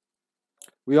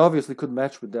 We obviously could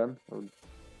match with them. It would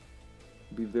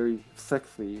be very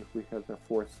sexy if we had a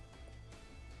fourth.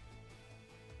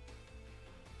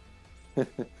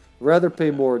 Rather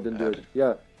pay more than do it.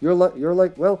 Yeah, you're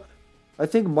like well, I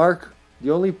think Mark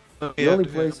the only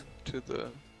place to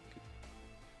the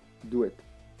do it.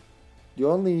 The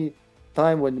only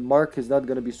time when Mark is not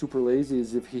gonna be super lazy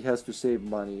is if he has to save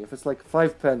money. If it's like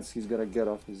 5 pence, he's gonna get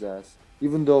off his ass.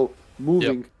 Even though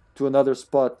moving to another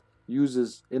spot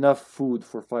uses enough food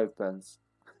for 5 pence.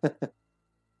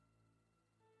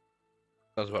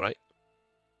 Sounds about right.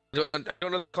 I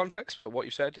don't know the context, but what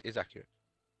you said is accurate.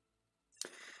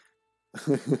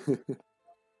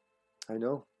 I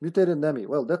know. Mutated Nemi.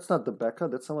 Well, that's not the Becca.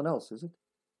 That's someone else, is it?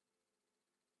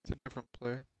 It's a different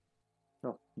player.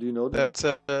 No. Do you know that?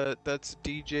 That's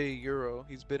DJ Euro.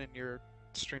 He's been in your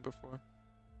stream before.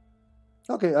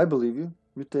 Okay, I believe you.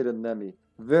 Mutated Nemi.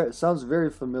 Sounds very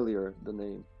familiar, the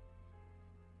name.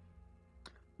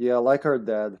 Yeah, like our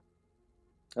dad.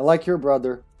 And like your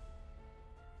brother.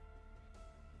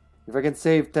 If I can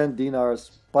save 10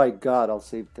 dinars, by God, I'll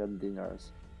save 10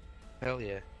 dinars. Hell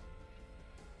yeah.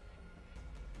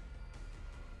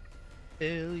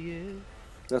 Hell yeah.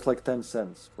 That's like 10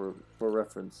 cents for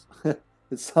reference.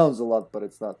 It sounds a lot, but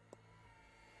it's not.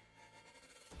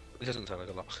 It doesn't sound like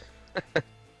a lot.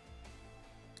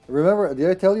 Remember, did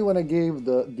I tell you when I gave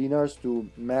the dinars to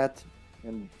Matt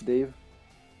and Dave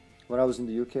when I was in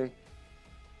the UK?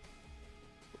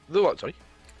 The what, sorry?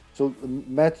 So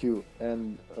Matthew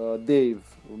and Dave,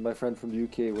 my friend from the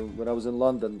UK, when I was in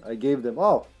London, I gave them,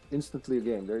 oh, instantly a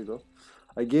game, there you go.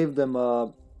 I gave them,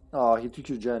 oh, he took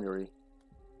you January.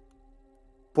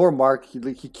 Poor Mark, he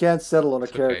can't settle on a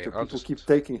It's okay, character. I'll People just- keep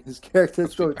taking his character. I'll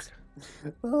So be it's...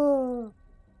 Ah.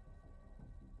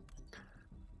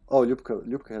 Oh,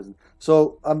 Ljubka hasn't.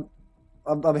 So I'm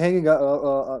hanging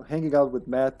out with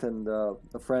Matt and a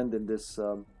friend in this.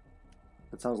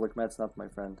 It sounds like Matt's not my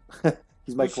friend.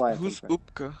 He's my client. Who's and friend.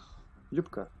 Upka?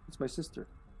 Ljubka, it's my sister.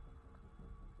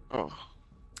 Oh.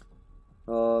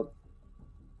 Are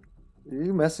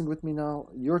you messing with me now?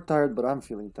 You're tired, but I'm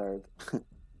feeling tired.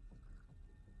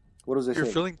 What was I You're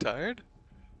saying? feeling tired?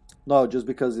 No, just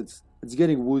because it's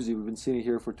getting woozy. We've been sitting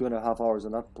here for 2.5 hours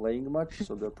and not playing much,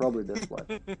 so probably that's why.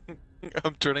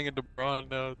 I'm turning into Braun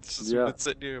now. It's just Yeah. been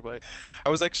sitting here. Like, I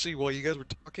was actually, while you guys were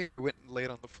talking, I went and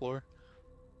laid on the floor.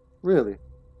 Really?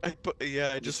 I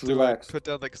Just just relaxed. put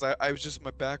down like, cause I was just,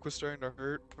 my back was starting to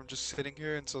hurt from just sitting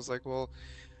here, and so I was like, well,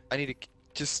 I need to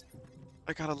just,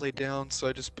 I gotta lay down. So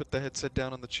I just put the headset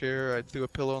down on the chair. I threw a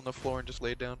pillow on the floor and just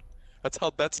laid down. That's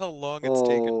how long it's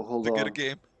taken Oh, hold to get a on.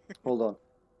 game. Hold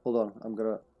on. I'm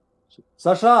gonna.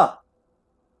 Sasha!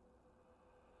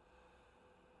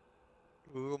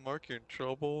 Ooh, Mark, you're in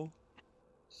trouble.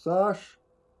 Sash!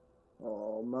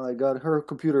 Oh my god, her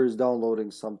computer is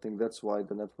downloading something. That's why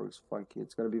the network's funky.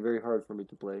 It's gonna be very hard for me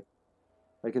to play.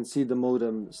 I can see the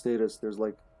modem status. There's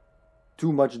like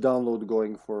too much download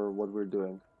going for what we're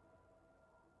doing.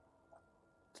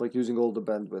 It's like using all the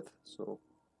bandwidth. So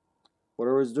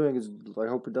whatever it's doing is. I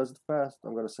hope it does it fast.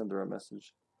 I'm gonna send her a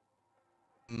message.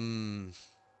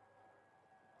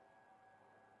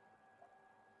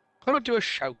 How do I do a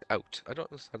shout out? I don't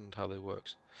understand how that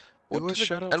works. Do a does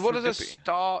shout out and what for does a Dippy.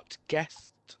 start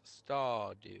guest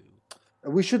star do?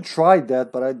 We should try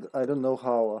that, but I don't know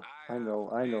how. I know,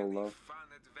 love.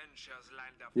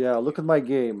 Yeah, look at my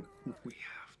game.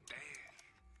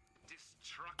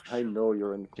 I know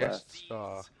you're in class. Guest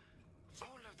star.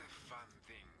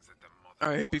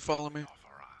 Alright, be follow me.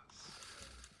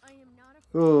 I am not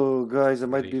a Oh, guys, I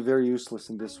might be very useless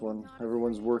in this one.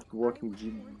 Everyone's walking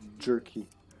jerky.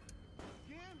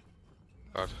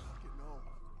 God.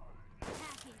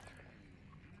 hacking.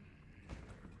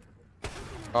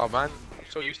 Oh man, I'm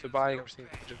so used to buying everything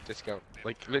at just discount.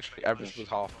 Like literally everything was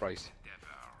half price.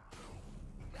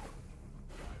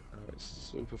 Oh, it's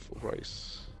super full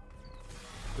price.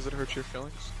 Does it hurt your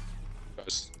feelings?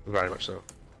 Yes, very much so.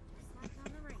 Slack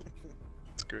on the ring.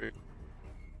 It's great.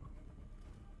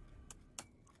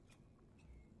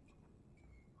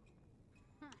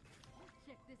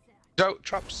 Check this out. So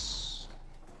traps.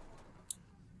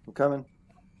 I'm coming.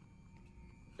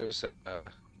 It was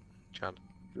Chan.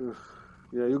 Ugh.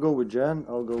 Yeah, you go with Jan.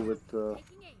 I'll go with Taking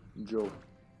aim. Joe.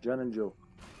 Jan and Joe.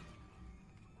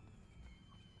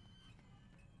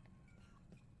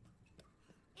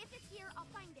 If it's here, I'll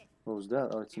find it. What was that?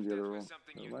 Oh, it's in the other room.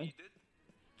 Never mind.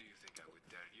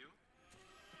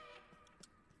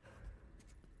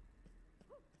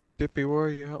 Dippy, where are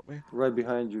you? Help me. Right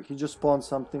behind you. He just spawned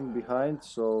something behind,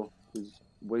 so he's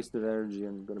wasted energy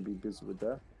and gonna be busy with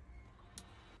that.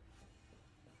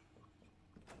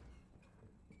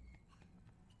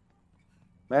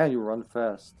 Man, you run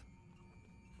fast.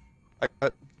 I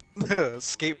got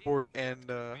skateboard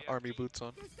and army boots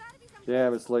on. There's gotta be something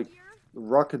Damn, it's like here.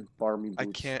 rocket army boots. I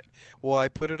can't. Well, I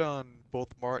put it on both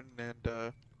Martin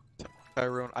and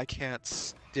Tyrone. I can't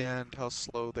stand how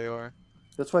slow they are.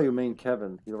 That's why you main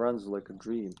Kevin. He runs like a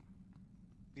dream.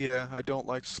 Yeah, I don't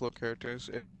like slow characters.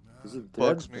 It Is it dead?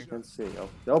 bugs me. I can't say. Oh,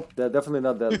 nope, definitely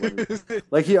not dead one.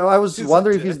 Like I was Is it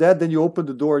wondering if dead? he's dead. Then you opened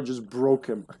the door and just broke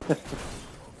him.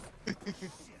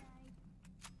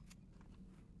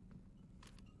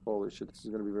 Holy shit! This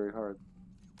is gonna be very hard.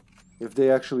 If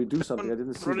they actually do something, I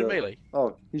didn't see Running the. melee.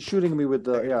 Oh, he's shooting me with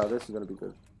the. Yeah, this is gonna be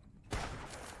good.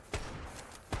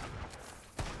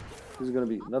 This is gonna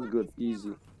be not good.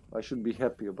 Easy. I should be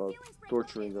happy about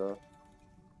torturing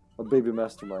a baby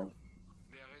mastermind.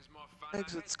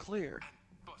 Exit's clear.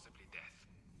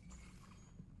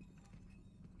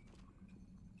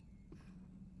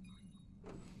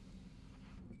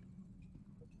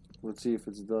 Let's see if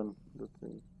it's done. The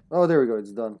thing. Oh, there we go.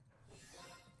 It's done.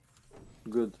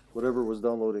 Good. Whatever was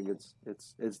downloading, it's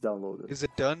downloaded. Is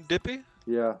it done, Dippy?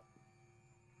 Yeah.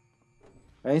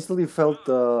 I instantly felt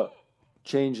the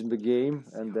change in the game,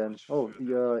 and then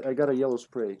yeah, I got a yellow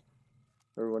spray.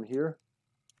 Everyone here?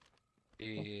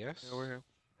 Yes. Yeah, we're here.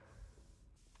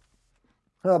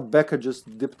 Ah, Becca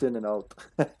just dipped in and out.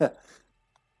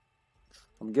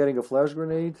 I'm getting a flash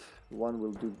grenade. One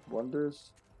will do wonders.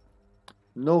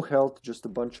 No health, just a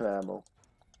bunch of ammo.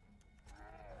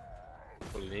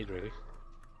 All you need, really.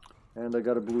 And I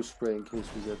got a blue spray in case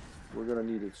we're gonna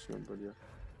need it soon, but yeah.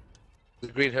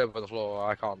 There's a green herb on the floor.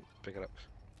 I can't pick it up.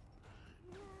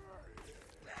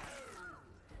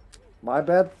 My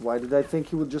bad. Why did I think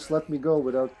he would just let me go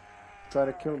without trying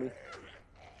to kill me?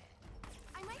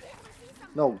 I might be able to see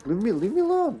something. No, leave me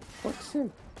alone. Fuck's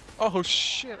sake. Oh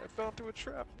shit! I fell into a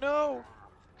trap. No.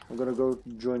 I'm gonna go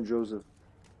join Joseph.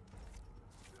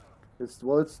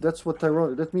 That's what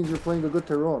Tyrone. That means you're playing a good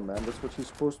Tyrone, man. That's what you're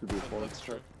supposed to do. Oh, that's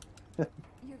true. You're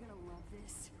gonna love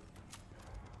this.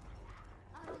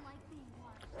 I don't like being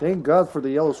watched. Thank God for the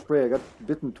yellow spray. I got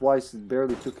bitten twice. It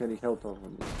barely took any health off of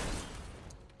me.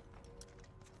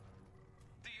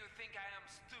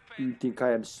 You think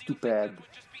I am stupid?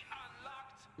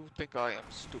 You think I am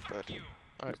stupid?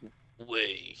 Alright.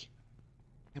 Way.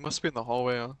 He must be in the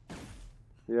hallway, huh?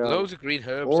 Yeah. Loads of green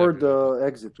herbs. Or everywhere. the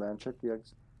exit, man. Check the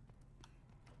exit.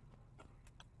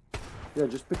 Yeah,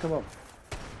 just pick him up.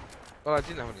 Well, I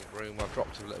didn't have any room. I've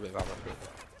dropped a little bit of ammo.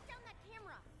 Put down that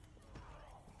camera.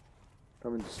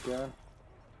 Coming to scan.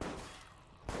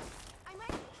 I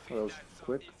might. Oh, that was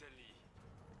quick.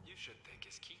 You should take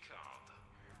his key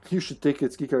card. You should take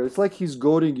its key card. It's like he's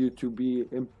goading you to be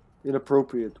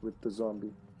inappropriate with the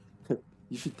zombie.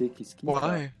 You should take his key card.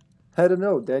 Why? I don't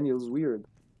know. Daniel's weird.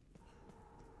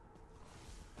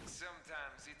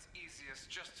 Sometimes it's easiest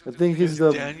just I to think he's Is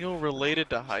the. Daniel related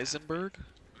to Heisenberg?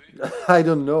 I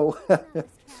don't know.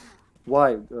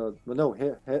 Why? No,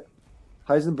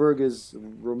 Heisenberg is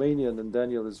Romanian and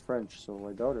Daniel is French, so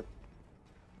I doubt it.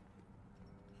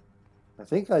 I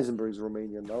think Heisenberg is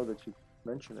Romanian now that you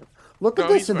mention it. Look at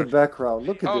No, this he's in the French. background.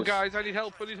 Look at Oh, this. guys, I need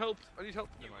help. I need help. I need help.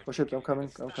 Oh shit! I'm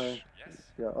coming. I'm coming.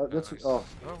 Yeah. That's. Nice. Oh.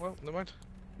 Oh, well, never mind.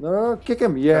 No, kick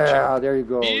him. Yeah. There you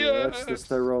go. Yes. That's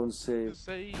the Tyrone save.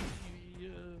 Say,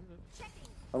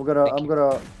 I'm gonna. Thank I'm you.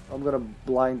 gonna. I'm gonna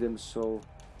blind him. So.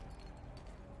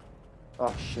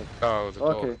 Oh shit. Oh, the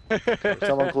door. Okay.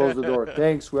 Someone close the door.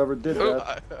 Thanks, whoever did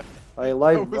that. I That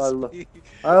like. was me.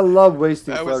 I love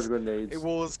wasting That flash was- grenades. It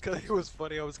was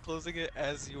funny. I was closing it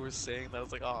as you were saying that. I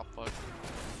was like, oh fuck.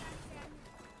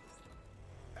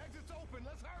 Exit's open,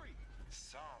 let's hurry!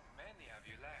 So many of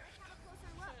you left. Have a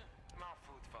closer look. More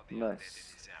food for the Nice. undead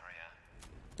in this area.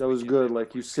 That was good.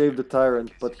 Like you saved the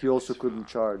tyrant, but he also couldn't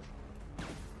charge.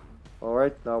 All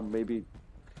right, now maybe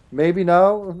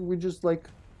now we just like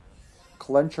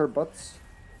clench our butts,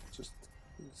 just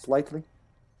slightly.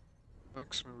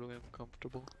 Makes me really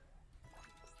uncomfortable.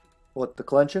 What, the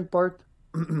clenching part?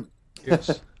 Yes.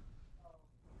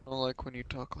 I don't like when you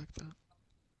talk like that.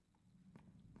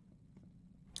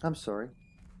 I'm sorry.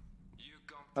 You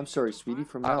I'm sorry, sweetie.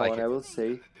 From I now like on, it. I will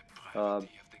say, what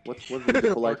would be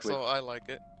the polite way? So I like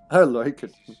it. I like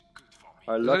it.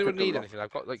 I Does like anyone it. need a lot. anything?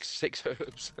 I've got like 6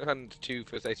 herbs and 2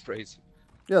 first aid sprays.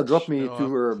 Yeah, drop me No, 2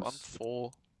 I'm herbs.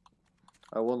 full.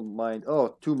 I won't mind.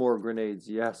 Oh, 2 more grenades.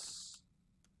 Yes.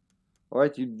 All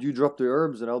right, you drop the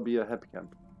herbs, and I'll be a happy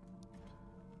camp.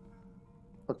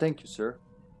 Oh, thank you, sir.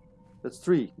 That's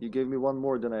 3. You gave me 1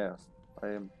 more than I asked. I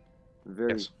am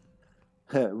very. Yes.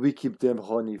 We keep them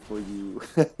honey for you.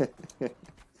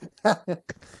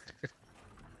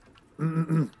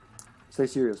 Stay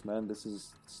serious, man.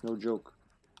 It's no joke.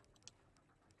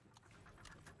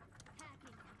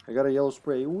 I got a yellow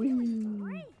spray.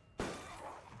 Whee!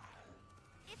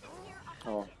 If it's here,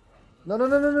 I'll Oh.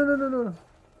 No.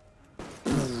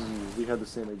 We had the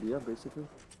same idea, basically.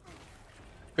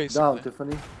 Basically. Down,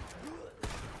 Tiffany.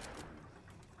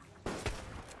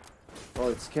 Oh,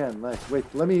 it's scanned. Nice. Wait,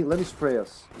 let me spray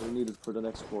us. We need it for the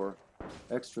next floor.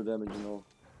 Extra damage and all.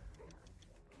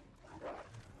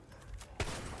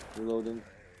 Reloading.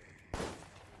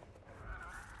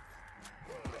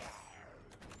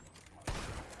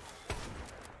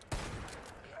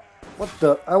 What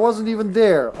the? I wasn't even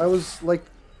there. I was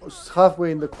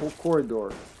halfway in the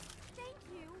corridor. thank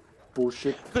you.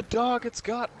 Bullshit. The dog, it's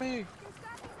got me.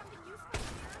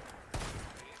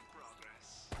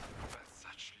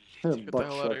 There's gotta be something useful here. Get the Butt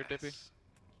hell out of here, shot. Dippy.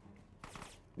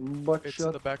 Butt It's in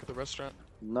shot. the back of the restaurant.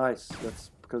 Nice.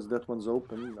 That's because that one's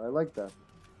open. I like that.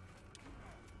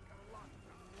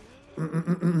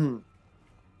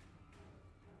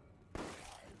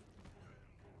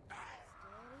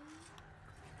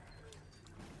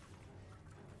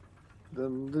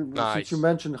 since you Nice.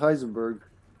 mentioned Heisenberg,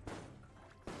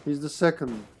 he's the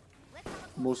second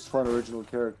most fun original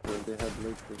character they had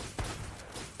lately.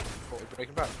 What, with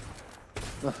Breaking Bad?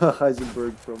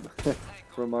 Heisenberg from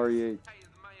from RE8.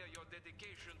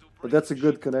 But that's a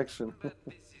good connection.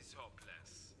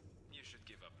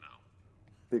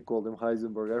 They called him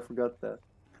Heisenberg. I forgot that.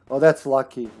 Oh, that's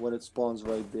lucky when it spawns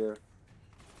right there.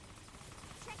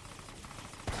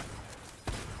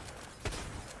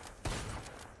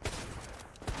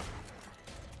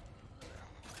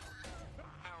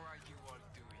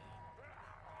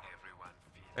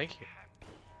 Thank you.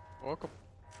 Welcome.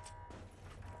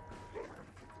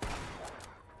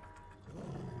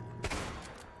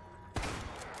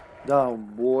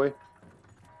 Down, boy.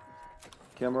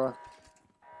 Camera.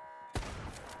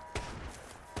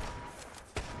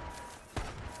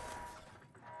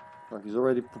 Oh, he's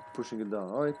already pushing it down.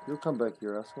 Alright, you'll come back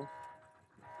here, asshole.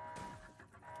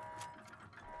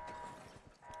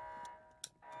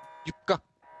 Yucca.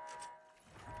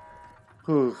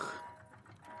 Ugh.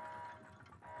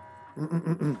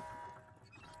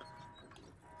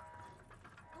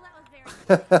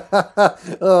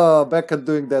 Oh, Becca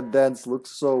doing that dance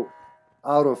looks so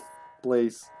out of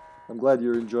place. I'm glad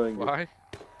you're enjoying it. Why?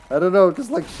 I don't know, because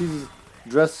like she's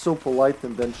dressed so polite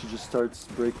and then she just starts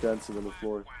breakdancing on the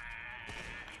floor.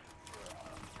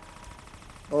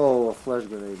 Oh, a flash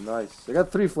grenade, nice. I got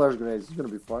 3 flash grenades, it's gonna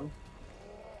be fun.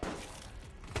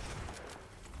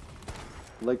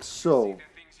 Like so.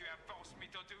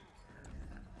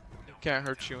 It can't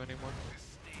hurt you anymore.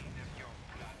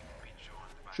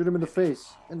 Shoot him in the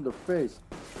face, in the face.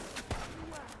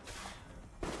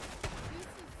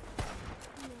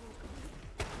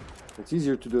 It's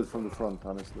easier to do it from the front,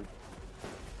 honestly.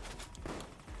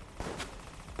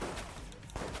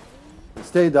 And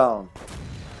stay down.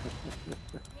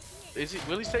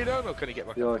 Will he stay down or can he get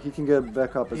back Yeah, up? he can get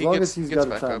back up as He long gets- as he's gets got a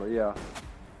back up. timer. Yeah.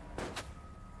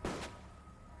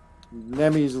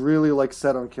 Nemi's really like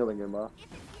set on killing him, huh?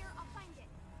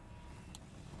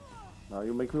 Now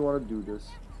you make me want to do this.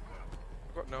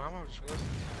 I've got no ammo. Just gonna-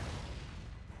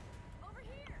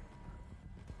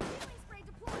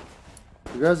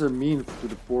 You guys are mean to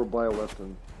the poor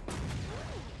bioweapon.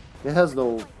 It has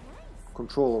no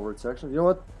control over its action. You know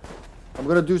what? I'm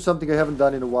gonna do something I haven't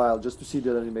done in a while just to see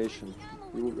that animation.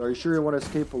 Are you sure you want to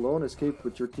escape alone? Escape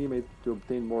with your teammate to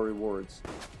obtain more rewards.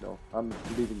 No, I'm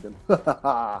leaving them.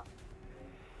 I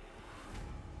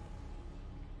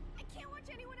can't watch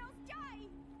anyone else die.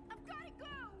 I've gotta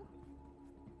go.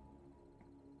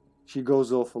 She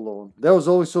goes off alone. That was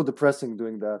always so depressing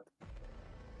doing that.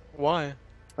 Why?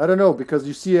 I don't know, because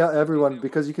you see everyone,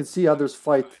 because you can see others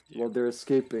fight while they're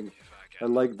escaping. I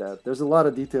like that. There's a lot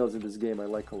of details in this game I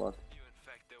like a lot.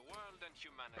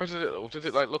 Or does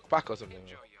it like look back or something?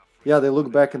 Yeah, they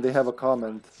look back and they have a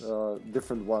comment,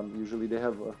 different one. Usually they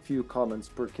have a few comments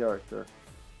per character.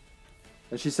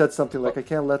 And she said something like, I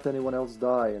can't let anyone else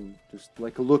die, and just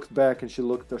like looked back and she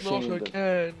looked ashamed. Not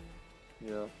again.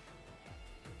 Yeah.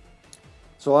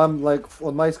 So I'm like,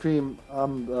 on my screen,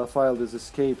 I'm filed as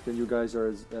escaped and you guys are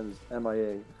as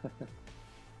MIA.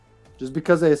 Just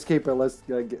because I escape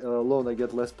alone, I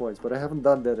get less points. But I haven't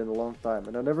done that in a long time.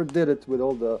 And I never did it with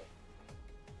all the...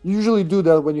 You usually do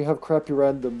that when you have crappy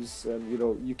randoms and, you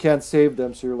know, you can't save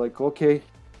them. So you're like, okay,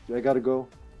 I gotta go.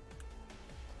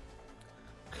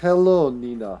 Hello,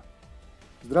 Nina.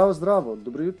 Zdravo, zdravo.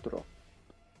 Dobro jutro.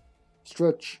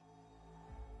 Stretch.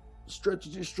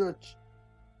 Stretch.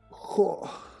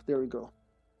 Oh, there we go.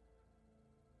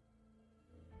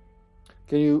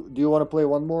 Do you want to play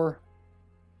one more?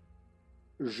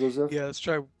 Joseph? Yeah, let's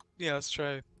try. Yeah, let's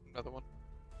try another one.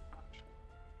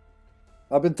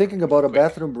 I've been thinking about a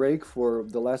bathroom break for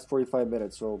the last 45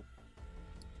 minutes, so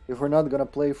if we're not gonna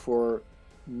play for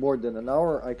more than an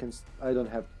hour, I don't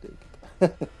have to take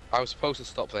it. I was supposed to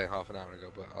stop playing half an hour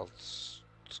ago, but I'll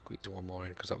squeeze one more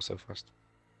in because that was so fast.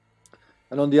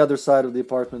 And on the other side of the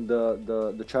apartment,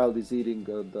 the child is eating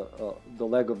the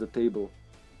leg of the table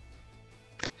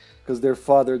because their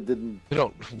father didn't. We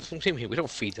don't. What do you mean? We don't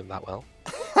feed them that well.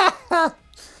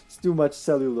 It's too much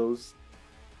cellulose.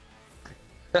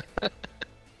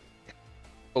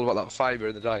 All about that fiber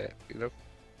in the diet, you know.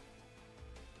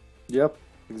 Yep,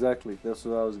 exactly. That's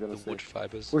what I was gonna The say. wood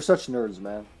fibers. We're such nerds,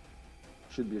 man.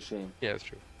 Should be ashamed. Yeah, that's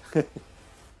true.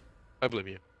 I blame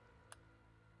you.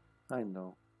 I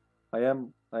know. I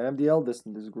am the eldest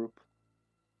in this group.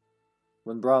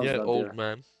 When Brown's Yeah, not old there.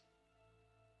 man.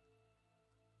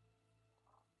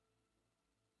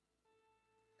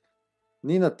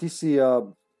 Nina, ti si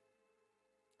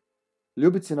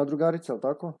ljubicina drugarica, ali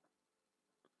tako?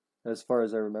 As far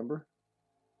as I remember.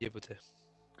 Jebote.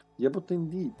 Jebote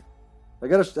indeed. I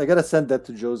gotta send that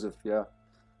to Joseph. Yeah,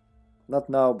 not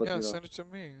now, but Yeah, you know. send it to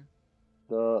me.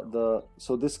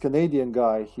 So this Canadian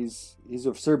guy, he's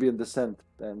of Serbian descent,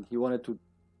 and he wanted to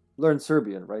learn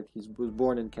Serbian, right? He was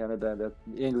born in Canada, and that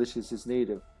English is his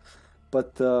native.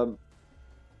 But oh,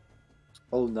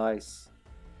 nice.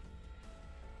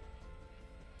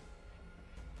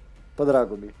 Pa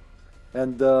drago mi.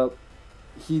 And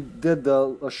he did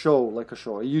a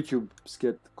YouTube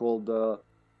skit called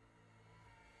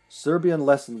Serbian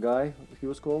Lesson Guy, he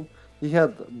was called. He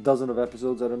had a dozen of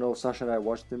episodes. I don't know. Sasha and I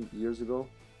watched him years ago.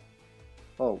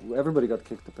 Oh, everybody got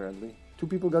kicked apparently. 2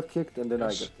 people got kicked, and then Yes.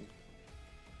 I got kicked.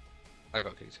 I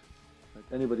got kicked. Right.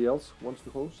 Anybody else wants to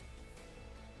host?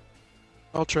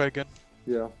 I'll try again.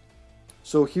 Yeah.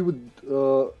 So he would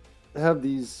have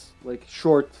these like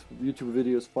short YouTube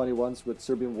videos, funny ones with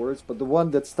Serbian words. But the one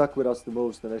that stuck with us the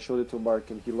most, and I showed it to Mark,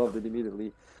 and he loved it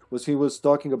immediately, was he was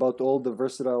talking about all the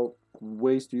versatile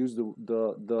ways to use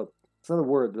the it's not a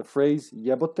word, the phrase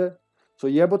jebote. So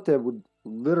jebote would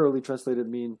literally translated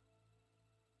mean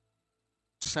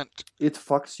Sent. it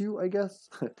fucks you, I guess.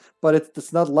 But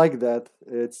it's not like that.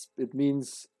 It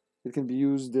means it can be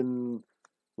used in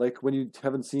like when you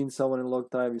haven't seen someone in a long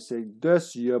time, you say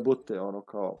des jebote on a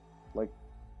call. Like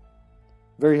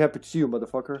very happy to see you,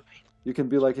 motherfucker. You can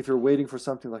be like if you're waiting for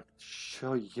something like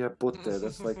show jebote.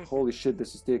 That's like holy shit,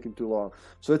 this is taking too long.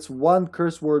 So it's one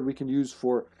curse word we can use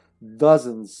for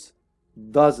dozens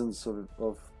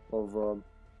of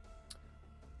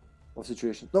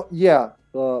situations. No, yeah.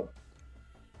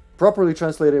 Properly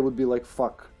translated, it would be like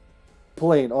fuck.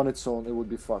 Plain on its own, it would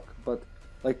be fuck. But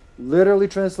like literally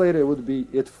translated, it would be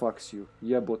it fucks you.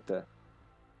 Jebote.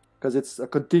 Because it's a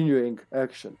continuing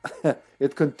action.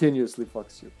 It continuously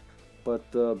fucks you. But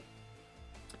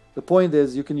the point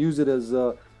is, you can use it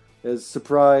as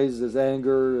surprise, as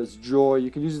anger, as joy. You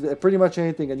can use it at pretty much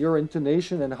anything, and your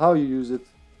intonation and how you use it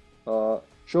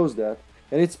shows that.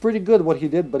 And it's pretty good what he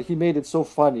did, but he made it so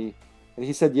funny. And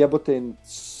he said jebote in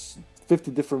 50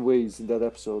 different ways in that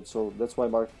episode, so that's why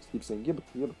Mark keeps saying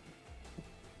jebote.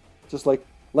 Just like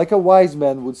a wise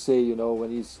man would say, you know,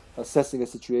 when he's assessing a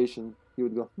situation, he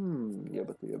would go,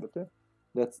 jebote.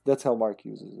 That's how Mark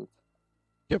uses it.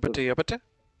 Yabata.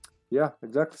 Yeah,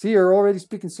 exactly. See, you're already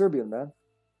speaking Serbian, man.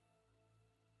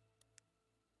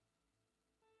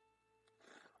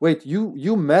 Wait,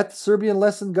 you met Serbian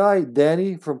lesson guy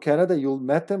Danny from Canada? You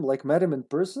met him in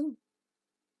person?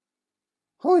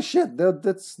 Holy shit,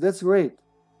 that's great.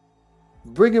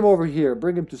 Bring him over here.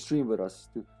 Bring him to stream with us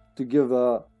to give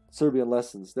Serbian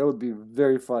lessons. That would be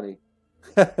very funny.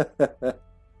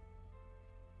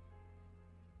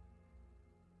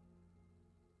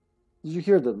 Did you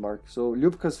hear that, Mark? So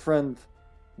Ljubka's friend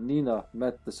Nina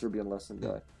met the Serbian lesson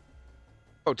guy.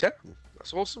 Oh, damn.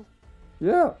 That's awesome.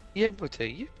 Yeah.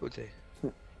 Jebote.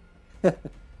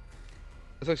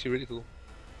 That's actually really cool.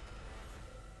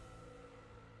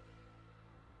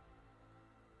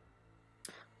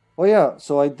 Oh yeah,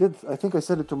 so I think I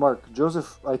said it to Mark.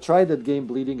 Joseph, I tried that game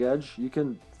Bleeding Edge. You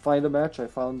can find a match. I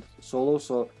found solo,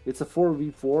 so it's a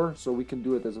 4v4, so we can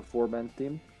do it as a 4-man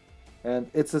team. And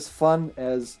it's as fun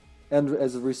and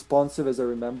as responsive as I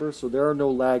remember, so there are no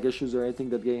lag issues or anything.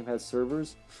 That game has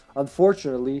servers.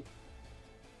 Unfortunately,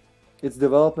 its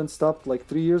development stopped like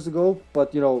 3 years ago,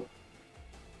 but you know,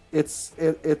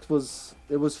 it was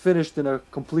finished in a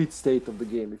complete state of the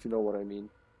game, if you know what I mean.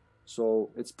 So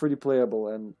it's pretty playable,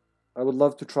 and I would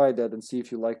love to try that and see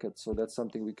if you like it. So that's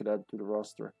something we could add to the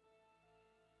roster.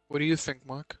 What do you think,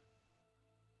 Mark?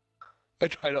 I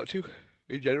try not to,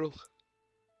 in general.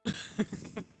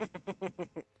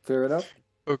 Fair enough.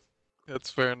 That's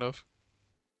fair enough.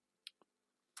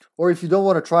 Or if you don't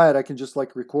want to try it, I can just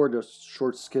like record a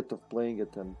short skit of playing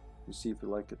it and you see if you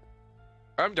like it.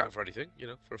 I'm down for anything, you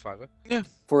know, for a $5. Yeah.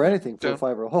 For anything, for Yeah. a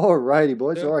 $5. Alrighty,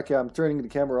 boys. Yeah. Okay, I'm turning the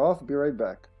camera off. Be right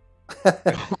back.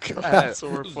 Oh god, so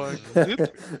we're fine.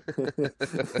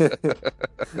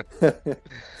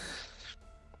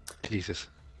 Jesus.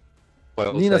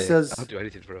 Well, Nina says- I'll do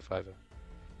anything for a $5.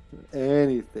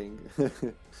 Anything.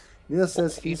 Nina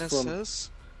says he's Tina from. says?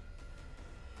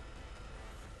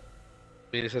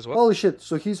 Nina says what? Holy shit!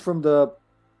 So he's from the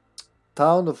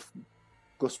town of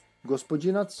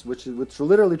Gospodinac, which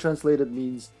literally translated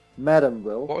means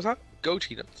Madamville. What was that?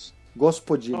 Goatee nuts.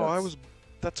 Gospodinac. Oh,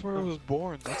 that's where I was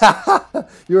born. That's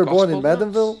You were born in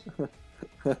Gospel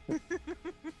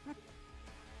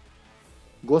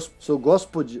Madamville?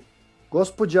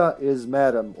 Gospođa is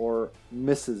madam or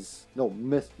Mrs. No,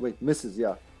 miss. Wait, Mrs.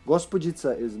 Yeah.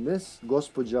 Gospođica is Miss.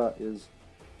 Gospođa is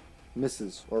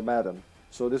Mrs. or Madam.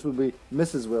 So this would be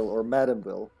Mrsville or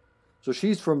Madamville. So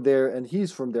she's from there and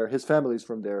he's from there. His family's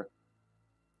from there.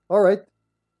 All right.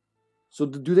 So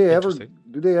do they ever Interesting.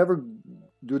 do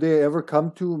they ever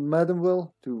come to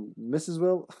Madamville, to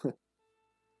Mrsville?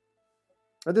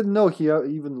 I didn't know he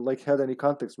even like had any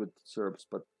contacts with Serbs,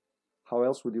 but how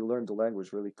else would you learn the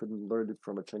language? Really, couldn't learn it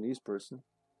from a Chinese person.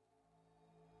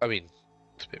 I mean,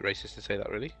 it's a bit racist to say that,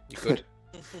 really. You could.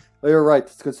 Oh, you're right.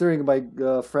 Considering my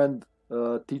friend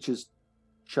teaches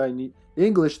Chinese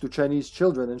English to Chinese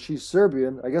children, and she's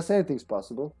Serbian, I guess anything's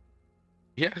possible.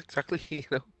 Yeah, exactly. You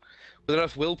know, with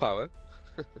enough willpower,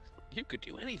 you could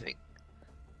do anything.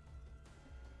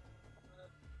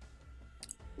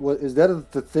 Well, is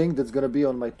that the thing that's gonna be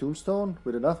on my tombstone?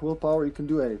 With enough willpower, you can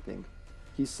do anything.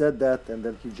 He said that, and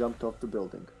then he jumped off the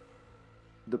building.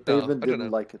 The pavement I don't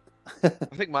didn't know. like it. I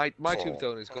think my Oh.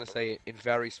 tombstone is going to say in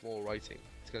very small writing.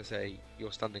 It's going to say,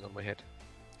 "You're standing on my head."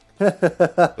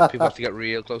 But people have to get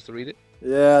real close to read it.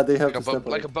 Yeah, they have Like to step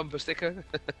on like it. a bumper sticker.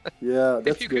 Yeah, If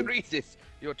that's you good. can read this,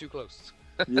 you're too close.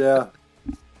 Yeah.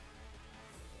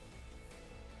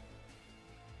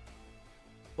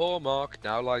 Poor Mark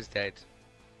now lies dead.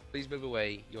 Please move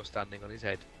away. You're standing on his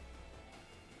head.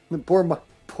 Poor Mark.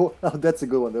 Oh, that's a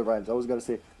good one. That rhymes. I was gonna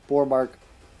say, poor Mark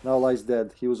now lies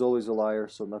dead. He was always a liar,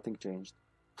 so nothing changed.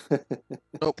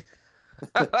 Nope.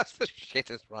 That's the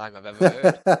shittest rhyme I've ever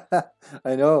heard.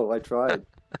 I know. I tried.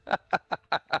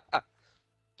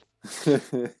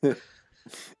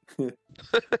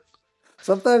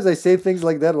 Sometimes I say things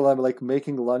like that while I'm like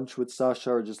making lunch with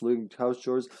Sasha or just doing house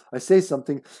chores. I say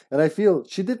something and I feel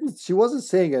she wasn't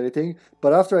saying anything,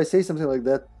 but after I say something like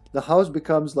that, the house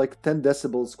becomes like 10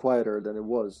 decibels quieter than it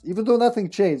was. Even though nothing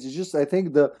changed, it's just I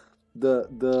think Yeah.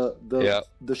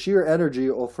 the sheer energy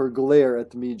of her glare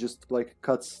at me just like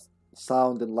cuts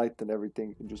sound and light and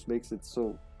everything. It just makes it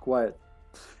so quiet.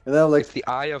 And then I'm like, It's the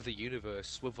eye of the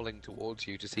universe swiveling towards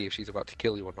you to see if she's about to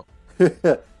kill you or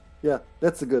not. yeah,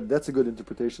 that's a good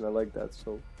interpretation. I like that.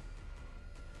 So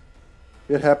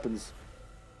it happens.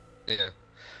 Yeah.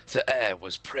 The air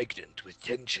was pregnant with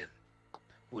tension.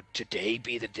 Would today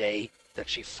be the day that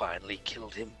she finally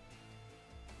killed him?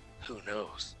 Who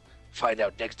knows? Find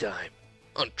out next time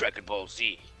on Dragon Ball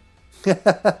Z.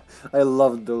 I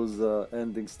loved those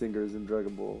ending stingers in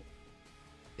Dragon Ball.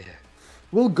 Yeah.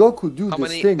 Will Goku do How this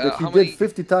many- thing that he how did many-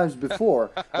 50 times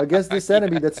before against this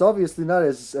enemy that's obviously not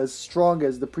as strong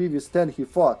as the previous 10 he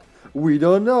fought? We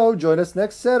don't know. Join us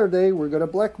next Saturday. We're gonna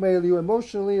blackmail you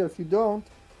emotionally if you don't.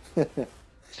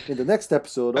 In the next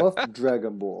episode of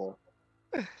Dragon Ball.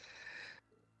 It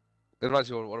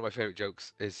reminds me of one of my favorite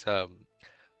jokes is how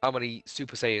many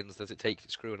Super Saiyans does it take to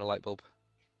screw in a light bulb?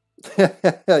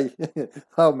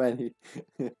 How many?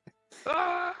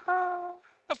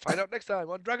 Find out next time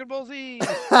on Dragon Ball Z.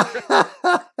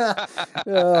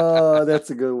 Oh, that's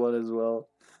a good one as well.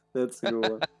 That's a good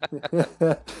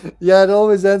one. Yeah, it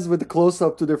always ends with a close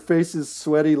up to their faces,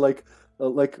 sweaty, like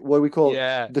what we call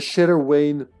Yeah. the shitter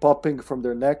vein popping from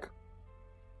their neck.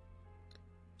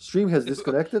 Stream has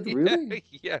disconnected, really?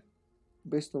 Yeah.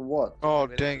 Based on what? Oh,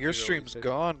 Minutes dang, of your video stream's footage.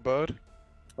 gone, bud.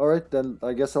 All right, then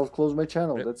I guess I'll close my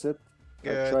channel. Yep. That's it.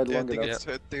 Yeah, I've tried I long think enough.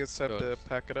 I think it's time to Good.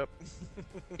 pack it up.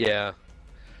 Yeah.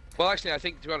 Well, actually, I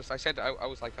think to be honest, I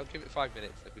was like, I'll give it 5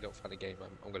 minutes. If we don't find a game,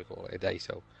 I'm gonna call it a day.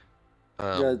 So.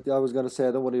 Yeah, I was gonna say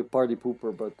I don't want to be a party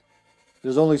pooper, but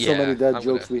there's only so many Yeah, dead I'm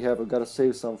jokes gonna- we have. I've got to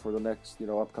save some for the next,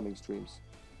 upcoming streams.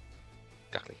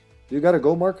 Exactly. Do you gotta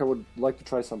go, Mark? I would like to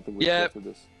try something with you Yeah. after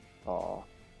this. Aw.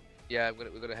 Yeah, we're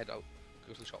gonna head out,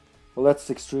 go to the shop, Well, that's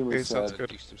extremely Okay, sounds sad. good.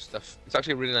 do some stuff. It's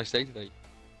actually a really nice day today.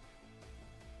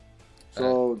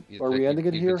 So, are we ending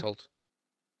it you've been here? told.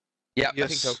 Yeah, I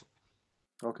think so. Yes.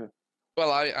 Okay.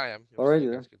 Well, I am. Alrighty You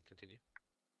then. guys can continue.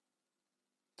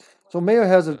 So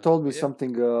Biohazard told me Yeah.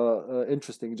 something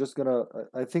interesting.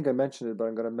 I think I mentioned it, but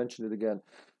I'm gonna mention it again.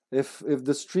 If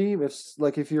the stream,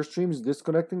 if your stream is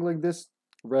disconnecting like this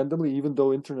randomly, even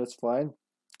though internet's fine,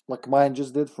 like mine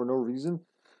just did for no reason,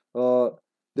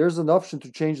 there's an option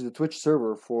to change the Twitch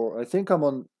server for. I think I'm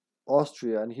on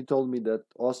Austria, and he told me that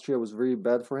Austria was very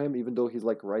bad for him, even though he's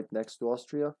like right next to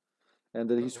Austria, and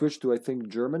that he switched to I think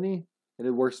Germany, and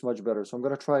it works much better. So I'm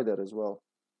gonna try that as well.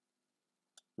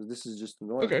 'Cause this is just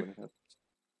annoying Okay. when it happens.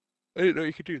 I didn't know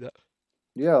you could do that.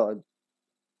 Yeah,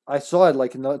 I saw it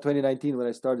like in 2019 when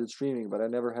I started streaming, but I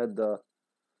never had the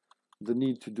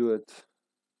need to do it.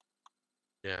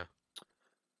 Yeah.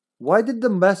 Why did the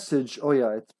message? Oh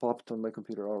yeah, it popped on my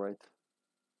computer. All right.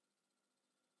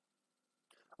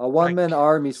 A one-man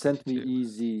army sent me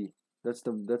 22. EZ. That's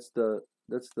the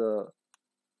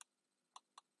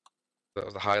That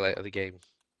was the highlight of the game.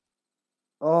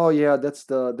 Oh yeah, that's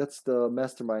the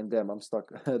mastermind. Damn, I'm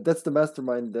stuck. That's the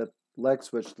mastermind that lag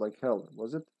switched like hell.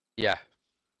 Was it? Yeah.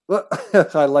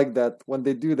 I like that when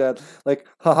they do that. Like,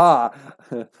 haha,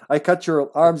 I cut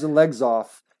your arms and legs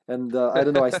off, and I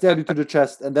don't know, I stabbed you to the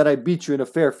chest, and then I beat you in a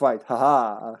fair fight.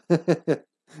 Haha.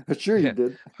 Sure you Yeah.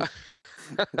 did.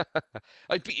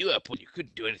 I beat you up when you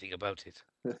couldn't do anything about it.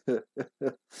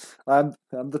 I'm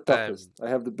the toughest. I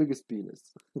have the biggest penis.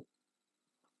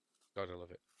 God, I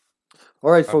love it.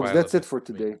 All right, Oh, folks, I that's love it for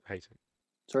I mean, today. I hate it.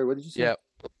 Sorry, what did you say? Yeah.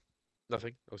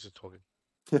 Nothing. I was just talking.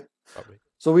 About me.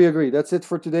 So we agree. That's it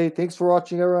for today. Thanks for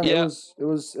watching, everyone. Yeah. It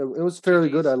was fairly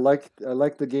good. I GGs.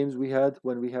 liked the games we had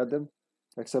when we had them,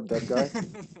 except that guy.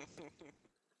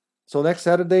 So next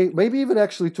Saturday, maybe even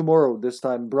actually tomorrow this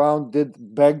time, Brown did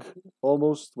beg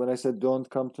almost when I said don't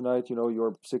come tonight, you know,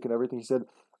 you're sick and everything. He said,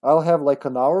 I'll have like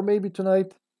an hour maybe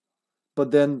tonight,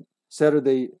 but then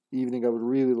Saturday evening I would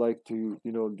really like to,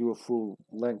 you know, do a full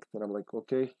length. And I'm like,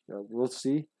 okay, we'll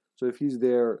see. So if he's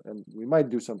there, and we might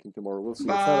do something tomorrow, we'll see. It's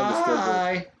not on the schedule.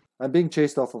 Bye. I'm being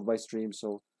chased off of my stream,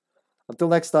 so until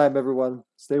next time, everyone,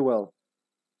 stay well.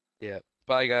 Yeah.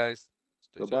 Bye, guys.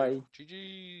 Stay Bye-bye. safe.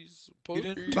 GGs. You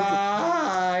didn't do the-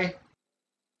 Bye.